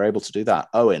we're able to do that.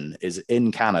 Owen is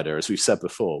in Canada, as we've said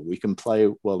before. We can play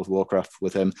World of Warcraft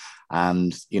with him,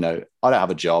 and I don't have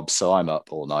a job, so I'm up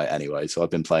all night anyway. So I've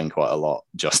been playing quite a lot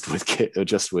just with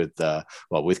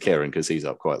Kieran, because he's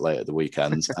up quite late at the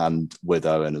weekends, and with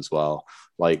Owen as well.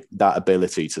 That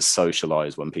ability to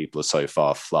socialize when people are so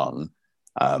far flung,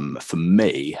 for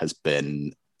me, has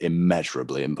been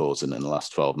immeasurably important in the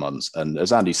last 12 months. And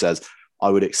as Andy says, I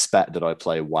would expect that I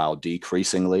play WoW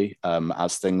decreasingly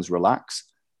as things relax.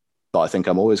 But I think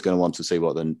I'm always going to want to see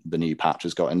what the new patch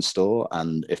has got in store.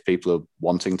 And if people are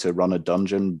wanting to run a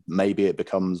dungeon, maybe it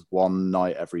becomes one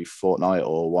night every fortnight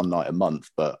or one night a month.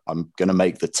 But I'm going to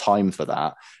make the time for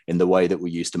that in the way that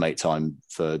we used to make time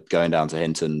for going down to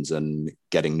Hinton's and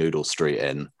getting Noodle Street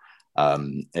in.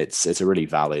 It's a really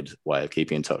valid way of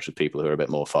keeping in touch with people who are a bit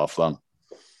more far-flung.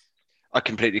 I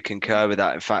completely concur with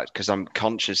that. In fact, because I'm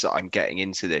conscious that I'm getting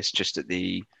into this just at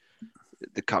the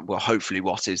hopefully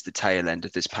what is the tail end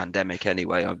of this pandemic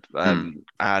anyway.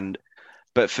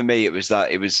 But for me, it was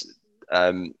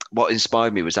what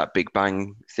inspired me was that Big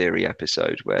Bang Theory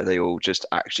episode where they all just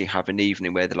actually have an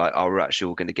evening where they're like, oh, we're actually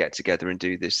all going to get together and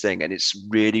do this thing. And it's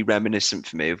really reminiscent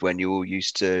for me of when you all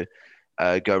used to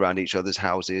go around each other's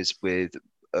houses with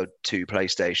 2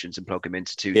 PlayStations and plug them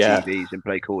into 2 TVs and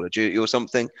play Call of Duty or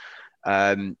something.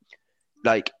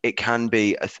 Like it can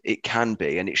be,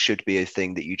 and it should be a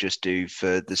thing that you just do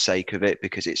for the sake of it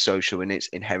because it's social and it's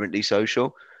inherently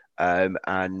social.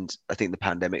 And I think the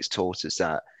pandemic's taught us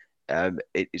that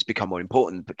it's become more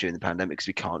important, but during the pandemic because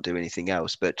we can't do anything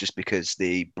else. But just because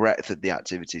the breadth of the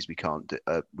activities we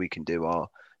can do are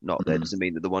not there, doesn't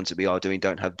mean that the ones that we are doing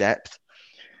don't have depth.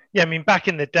 Yeah, I mean, back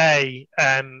in the day,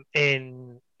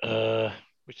 in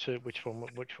which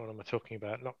one am I talking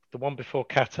about? Not the one before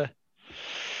Kata.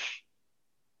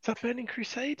 Is that Burning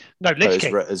Crusade? No, Lich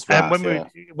King.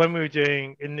 When we were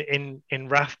doing in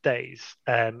Wrath days,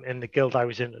 in the guild I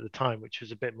was in at the time, which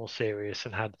was a bit more serious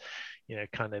and had,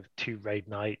 kind of 2 raid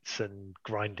nights and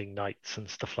grinding nights and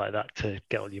stuff like that to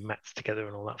get all your mats together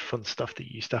and all that fun stuff that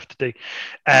you used to have to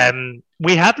do.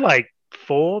 We had like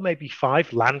 4, maybe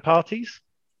 5 LAN parties.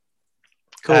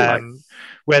 Cool.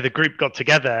 Where the group got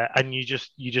together and you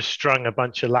just strung a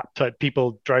bunch of laptop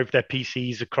people drove their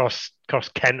PCs across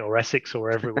Kent or Essex or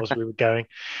wherever it was we were going,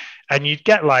 and you'd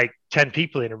get like 10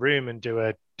 people in a room and do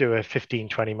a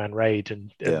 15-20 man raid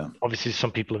and obviously some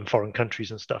people in foreign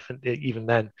countries and stuff, and even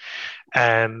then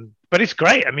but it's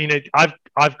great. I mean,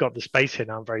 I've got the space here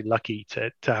now. I'm very lucky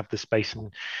to have the space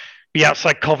and be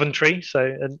outside Coventry,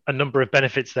 so a number of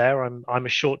benefits there. I'm a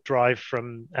short drive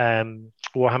from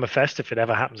Warhammer Fest if it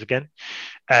ever happens again.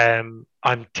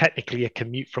 I'm technically a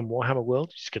commute from Warhammer World,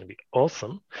 which is going to be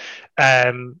awesome.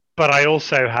 But I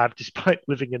also have, despite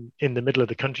living in the middle of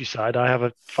the countryside, I have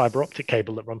a fiber optic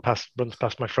cable that runs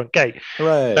past my front gate.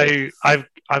 Hooray. So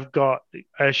I've got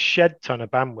a shed ton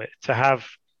of bandwidth to have.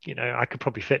 I could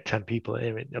probably fit 10 people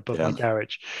above my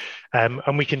garage,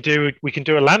 and we can do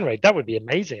a LAN raid. That would be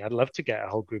amazing. I'd love to get a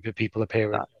whole group of people up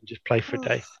here and just play for a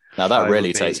day. Now that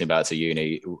really takes me back to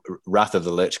uni. Wrath of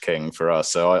the Lich King for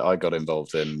us. So I got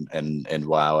involved in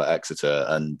WoW at Exeter,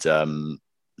 and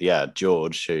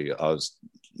George, who I was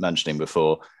mentioning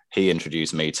before, he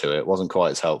introduced me to it. Wasn't quite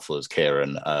as helpful as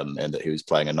Kieran, in that he was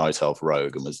playing a Night Elf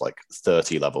rogue and was like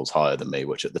 30 levels higher than me,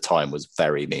 which at the time was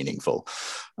very meaningful.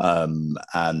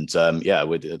 There's 2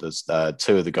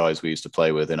 of the guys we used to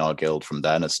play with in our guild from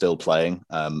then are still playing.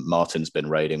 Martin's been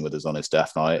raiding with us on his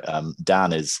Death Knight.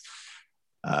 Dan is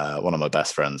one of my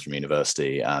best friends from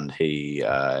university, and he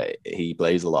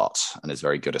plays a lot and is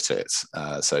very good at it.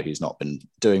 So he's not been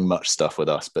doing much stuff with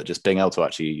us, but just being able to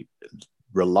actually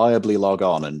reliably log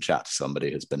on and chat to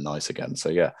somebody has been nice again. So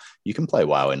yeah, you can play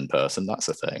WoW in person. That's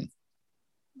a thing.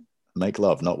 Make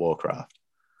love, not Warcraft.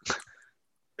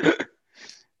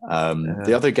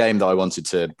 The other game that I wanted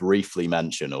to briefly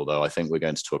mention, although I think we're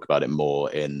going to talk about it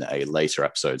more in a later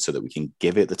episode so that we can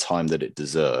give it the time that it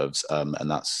deserves,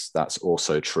 and that's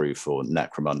also true for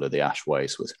Necromunda the Ash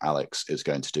Waste, which Alex is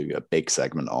going to do a big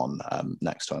segment on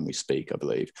next time we speak, I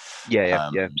believe.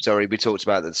 Sorry, we talked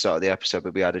about it at the start of the episode,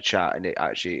 but we had a chat and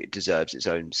it deserves its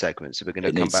own segment, so we're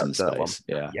going to come back to that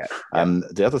one.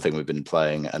 The other thing we've been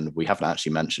playing, and we haven't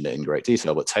actually mentioned it in great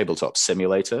detail, but Tabletop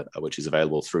Simulator, which is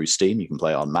available through Steam. You can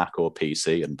play it on Mac or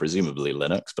PC and presumably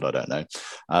Linux, but I don't know.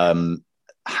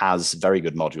 Has very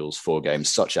good modules for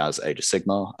games such as Age of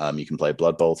Sigmar. You can play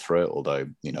Blood Bowl through it, although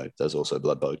there's also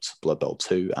Blood Bowl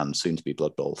 2 and soon to be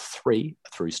Blood Bowl 3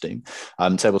 through Steam.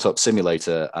 Tabletop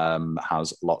Simulator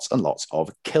has lots and lots of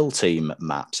Kill Team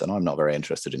maps, and I'm not very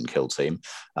interested in Kill Team.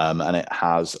 And it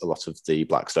has a lot of the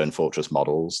Blackstone Fortress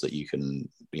models that you can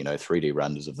 3D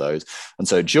renders of those. And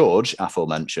so George,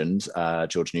 aforementioned,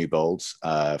 George Newbold,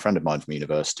 a friend of mine from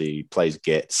university, plays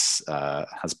Gits,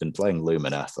 has been playing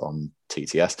Lumineth on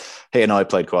TTS. He and I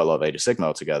played quite a lot of Age of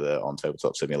Sigmar together on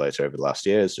Tabletop Simulator over the last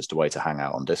years, just a way to hang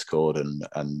out on Discord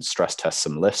and stress test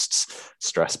some lists,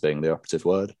 stress being the operative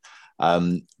word.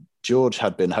 George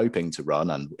had been hoping to run,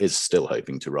 and is still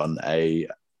hoping to run, a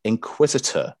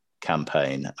Inquisitor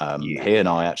campaign. He and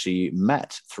I actually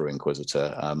met through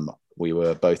Inquisitor. We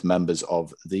were both members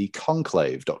of the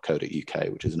conclave.co.uk,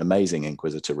 which is an amazing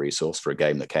Inquisitor resource for a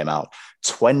game that came out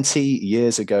 20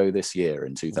 years ago this year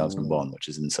in 2001, which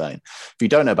is insane. If you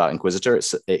don't know about Inquisitor,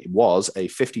 it was a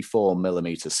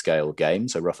 54mm scale game,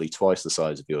 so roughly twice the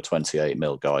size of your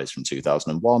 28mm guys from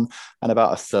 2001, and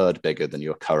about a third bigger than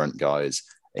your current guys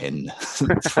in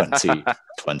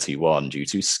 2021 due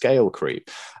to scale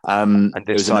creep. And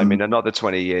this time in another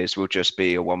 20 years will just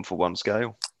be a 1-for-1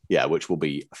 scale. Yeah, which will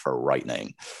be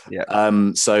frightening.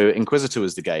 Yeah. So Inquisitor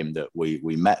was the game that we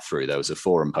met through. There was a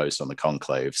forum post on the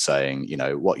Conclave saying,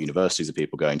 what universities are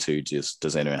people going to?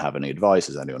 Does anyone have any advice?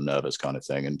 Is anyone nervous, kind of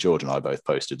thing? And George and I both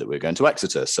posted that we were going to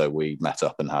Exeter. So we met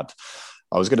up and had,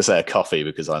 I was going to say a coffee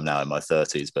because I'm now in my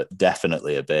 30s, but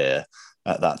definitely a beer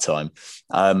at that time,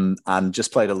 and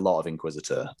just played a lot of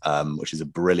Inquisitor, which is a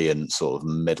brilliant sort of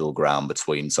middle ground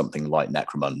between something like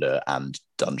Necromunda and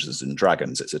Dungeons and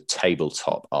Dragons. It's a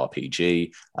tabletop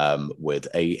RPG with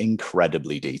a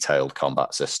incredibly detailed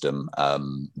combat system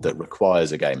that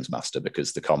requires a games master,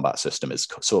 because the combat system is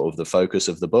sort of the focus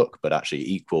of the book, but actually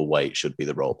equal weight should be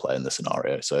the role play in the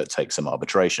scenario. So it takes some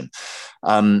arbitration.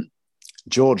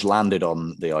 George landed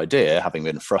on the idea, having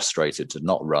been frustrated to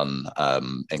not run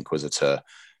Inquisitor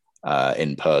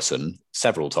in person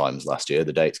several times last year.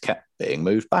 The dates kept being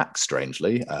moved back,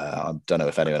 strangely. I don't know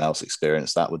if anyone else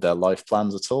experienced that with their life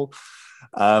plans at all.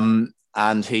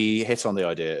 And he hit on the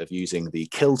idea of using the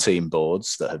kill team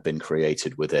boards that have been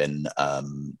created within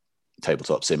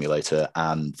Tabletop Simulator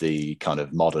and the kind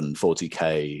of modern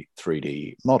 40K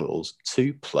 3D models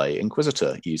to play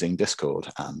Inquisitor using Discord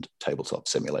and Tabletop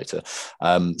Simulator.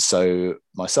 So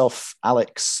myself,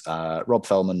 Alex, Rob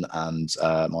Fellman, and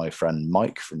my friend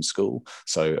Mike from school,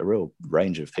 so a real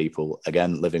range of people,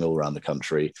 again, living all around the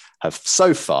country, have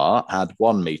so far had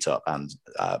one meetup and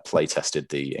play tested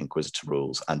the Inquisitor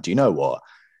rules. And do you know what?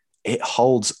 It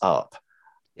holds up.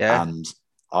 Yeah. And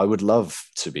I would love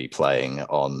to be playing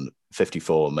on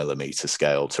 54mm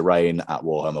scale terrain at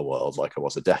Warhammer World like I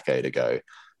was a decade ago,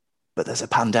 but there's a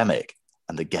pandemic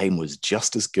and the game was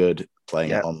just as good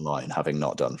playing it online, having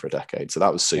not done for a decade. So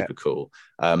that was super cool.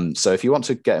 So if you want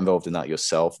to get involved in that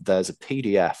yourself, there's a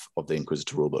PDF of the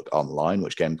Inquisitor rulebook online,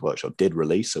 which Games Workshop did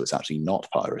release. So it's actually not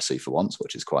piracy for once,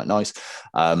 which is quite nice.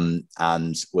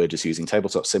 And we're just using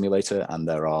Tabletop Simulator, and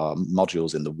there are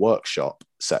modules in the workshop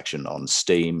section on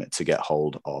Steam to get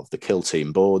hold of the kill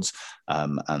team boards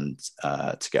and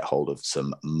to get hold of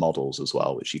some models as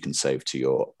well, which you can save to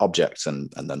your objects and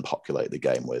then populate the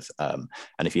game with. And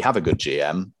if you have a good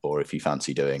GM, or if you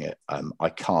fancy doing it, I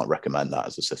can't recommend that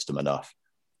as a system enough.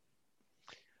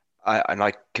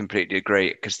 I completely agree,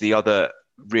 because the other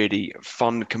really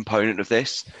fun component of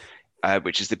this,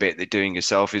 which is the bit that doing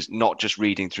yourself, is not just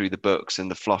reading through the books and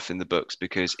the fluff in the books,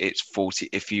 because it's 40.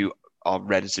 If you are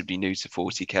relatively new to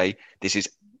 40K, this is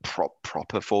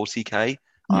proper 40K,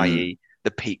 i.e.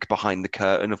 the peek behind the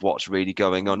curtain of what's really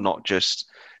going on, not just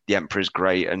the Emperor's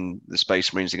great and the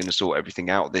Space Marines are going to sort everything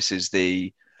out. This is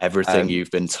the everything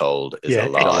you've been told is a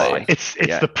lie. It's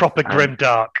the proper grim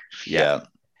dark. Yeah.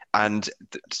 And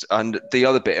the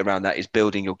other bit around that is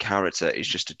building your character is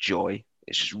just a joy.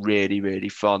 It's just really, really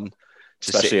fun.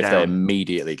 Especially if they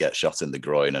immediately get shot in the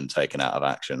groin and taken out of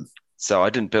action. So I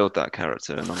didn't build that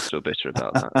character, and I'm still bitter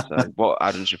about that. So what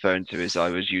Adam's referring to is I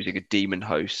was using a demon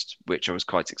host, which I was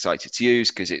quite excited to use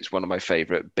because it's one of my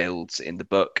favorite builds in the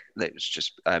book. It was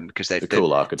just because they're a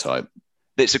cool archetype.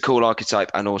 It's a cool archetype,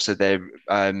 and also they're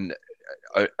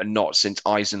not since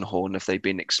Eisenhorn have they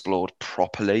been explored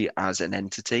properly as an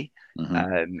entity.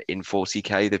 In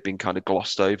 40K. They've been kind of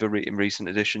glossed over in recent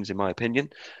editions, in my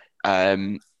opinion.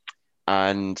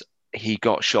 And he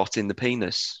got shot in the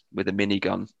penis with a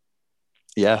minigun.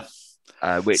 Yeah.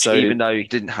 Which, even though he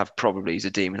didn't have, probably he's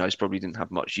a demon host, probably didn't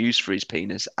have much use for his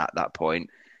penis at that point.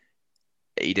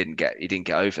 He didn't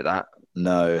get over that.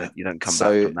 No, you don't come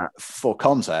back from that. For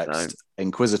context,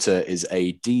 Inquisitor is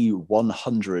a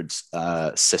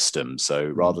D100 system. So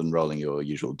rather than rolling your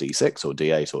usual D6 or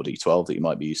D8 or D12 that you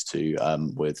might be used to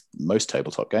with most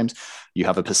tabletop games, you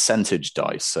have a percentage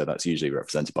dice. So that's usually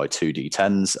represented by two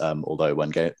D10s. Although when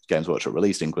Games Workshop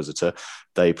released Inquisitor,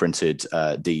 they printed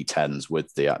D10s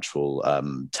with the actual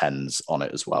 10s on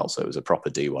it as well. So it was a proper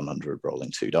D100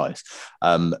 rolling two dice.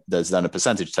 There's then a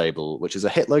percentage table, which is a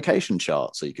hit location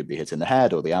chart. So you could be hit in the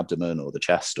head or the abdomen or the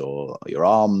chest or your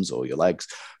arms or your legs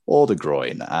or the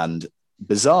groin. And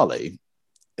bizarrely,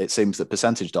 it seems that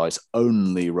percentage dice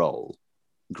only roll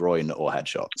groin or head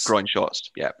shots. Groin shots,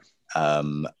 yeah.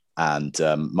 My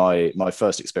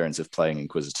first experience of playing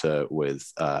Inquisitor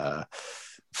with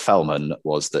Fellman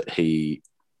was that he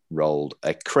rolled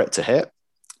a crit to hit,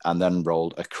 and then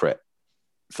rolled a crit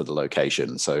for the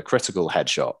location. So critical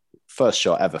headshot, first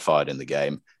shot ever fired in the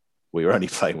game. We were only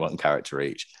playing one character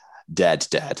each. Dead.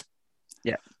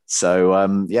 Yeah. So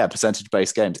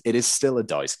percentage-based games. It is still a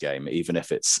dice game, even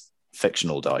if it's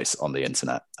fictional dice on the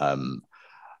internet.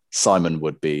 Simon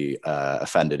would be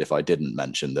offended if I didn't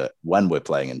mention that when we're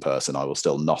playing in person, I will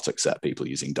still not accept people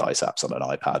using dice apps on an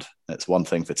iPad. It's one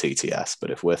thing for TTS,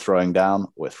 but if we're throwing down,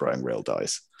 we're throwing real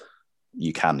dice.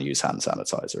 You can use hand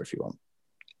sanitizer if you want.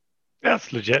 Yeah,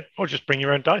 that's legit. Or just bring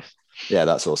your own dice. Yeah,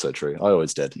 that's also true. I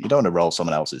always did. You don't want to roll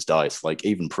someone else's dice. Like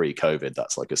even pre-COVID,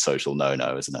 that's like a social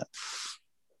no-no, isn't it?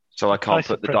 So I can't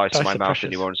put the dice in my mouth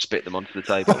anymore and spit them onto the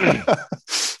table.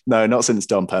 No, not since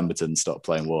Don Pemberton stopped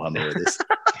playing Warhammer with us.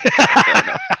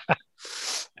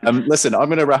 Listen, I'm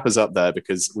going to wrap us up there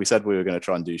because we said we were going to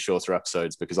try and do shorter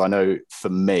episodes because I know for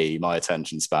me, my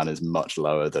attention span is much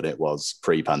lower than it was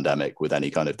pre-pandemic with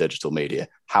any kind of digital media.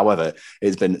 However,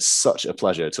 it's been such a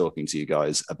pleasure talking to you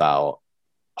guys about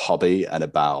hobby and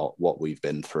about what we've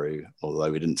been through,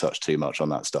 although we didn't touch too much on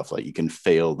that stuff. Like you can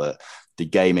feel that the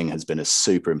gaming has been a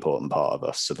super important part of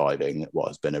us surviving what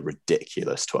has been a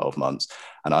ridiculous 12 months.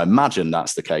 And I imagine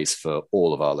that's the case for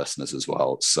all of our listeners as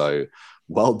well. So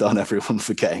well done, everyone,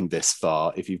 for getting this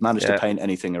far. If you've managed to paint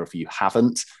anything or if you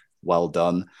haven't, well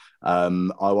done.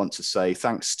 I want to say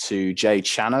thanks to Jay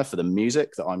Channer for the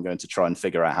music that I'm going to try and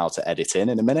figure out how to edit in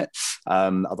a minute.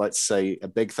 I'd like to say a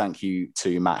big thank you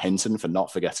to Matt Hinton for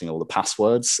not forgetting all the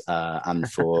passwords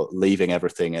and for leaving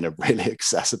everything in a really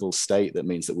accessible state that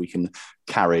means that we can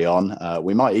carry on.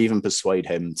 We might even persuade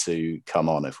him to come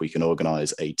on if we can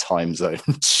organize a time zone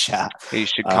chat. He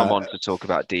should come on to talk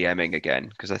about DMing again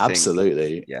because I think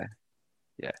absolutely. Yeah.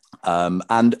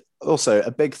 And also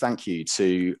a big thank you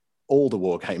to all the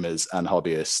wargamers and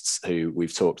hobbyists who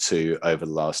we've talked to over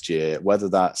the last year, whether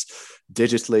that's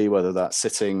digitally, whether that's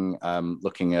sitting,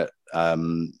 looking at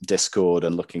Discord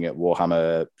and looking at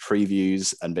Warhammer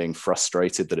previews and being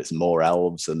frustrated that it's more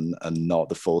elves and not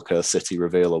the full Curse City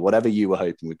reveal or whatever you were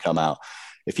hoping would come out.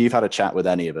 If you've had a chat with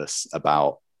any of us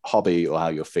about hobby or how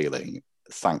you're feeling,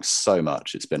 thanks so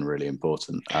much. It's been really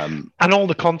important. And all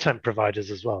the content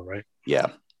providers as well, right? Yeah.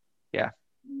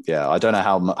 I don't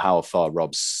know how far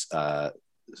Rob's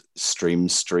stream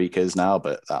streak is now,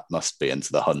 but that must be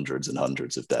into the hundreds and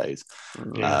hundreds of days.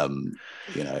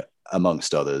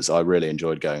 Amongst others, I really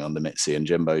enjoyed going on the Mitzi and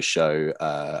Jimbo show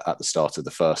at the start of the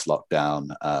first lockdown,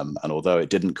 and although it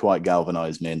didn't quite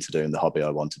galvanize me into doing the hobby I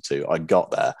wanted to, I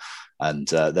got there, and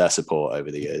their support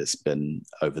over the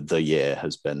year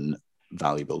has been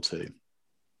valuable too.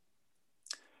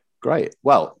 Great.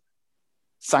 Well,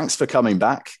 thanks for coming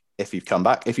back. If you've come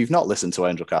back, if you've not listened to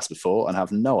Angelcast before and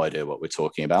have no idea what we're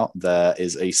talking about, there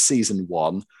is a season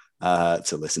 1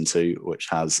 to listen to, which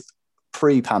has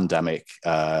pre-pandemic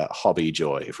hobby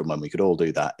joy from when we could all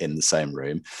do that in the same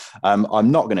room.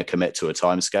 I'm not going to commit to a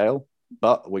timescale,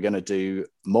 but we're going to do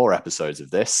more episodes of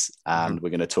this and we're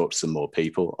going to talk to some more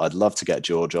people. I'd love to get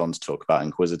George on to talk about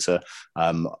Inquisitor.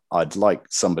 I'd like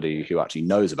somebody who actually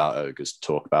knows about ogres to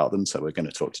talk about them. So we're going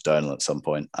to talk to Donal at some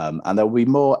point. And there'll be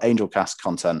more Angelcast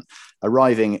content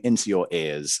arriving into your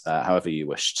ears, however you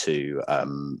wish to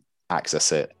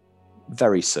access it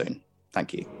very soon.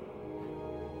 Thank you.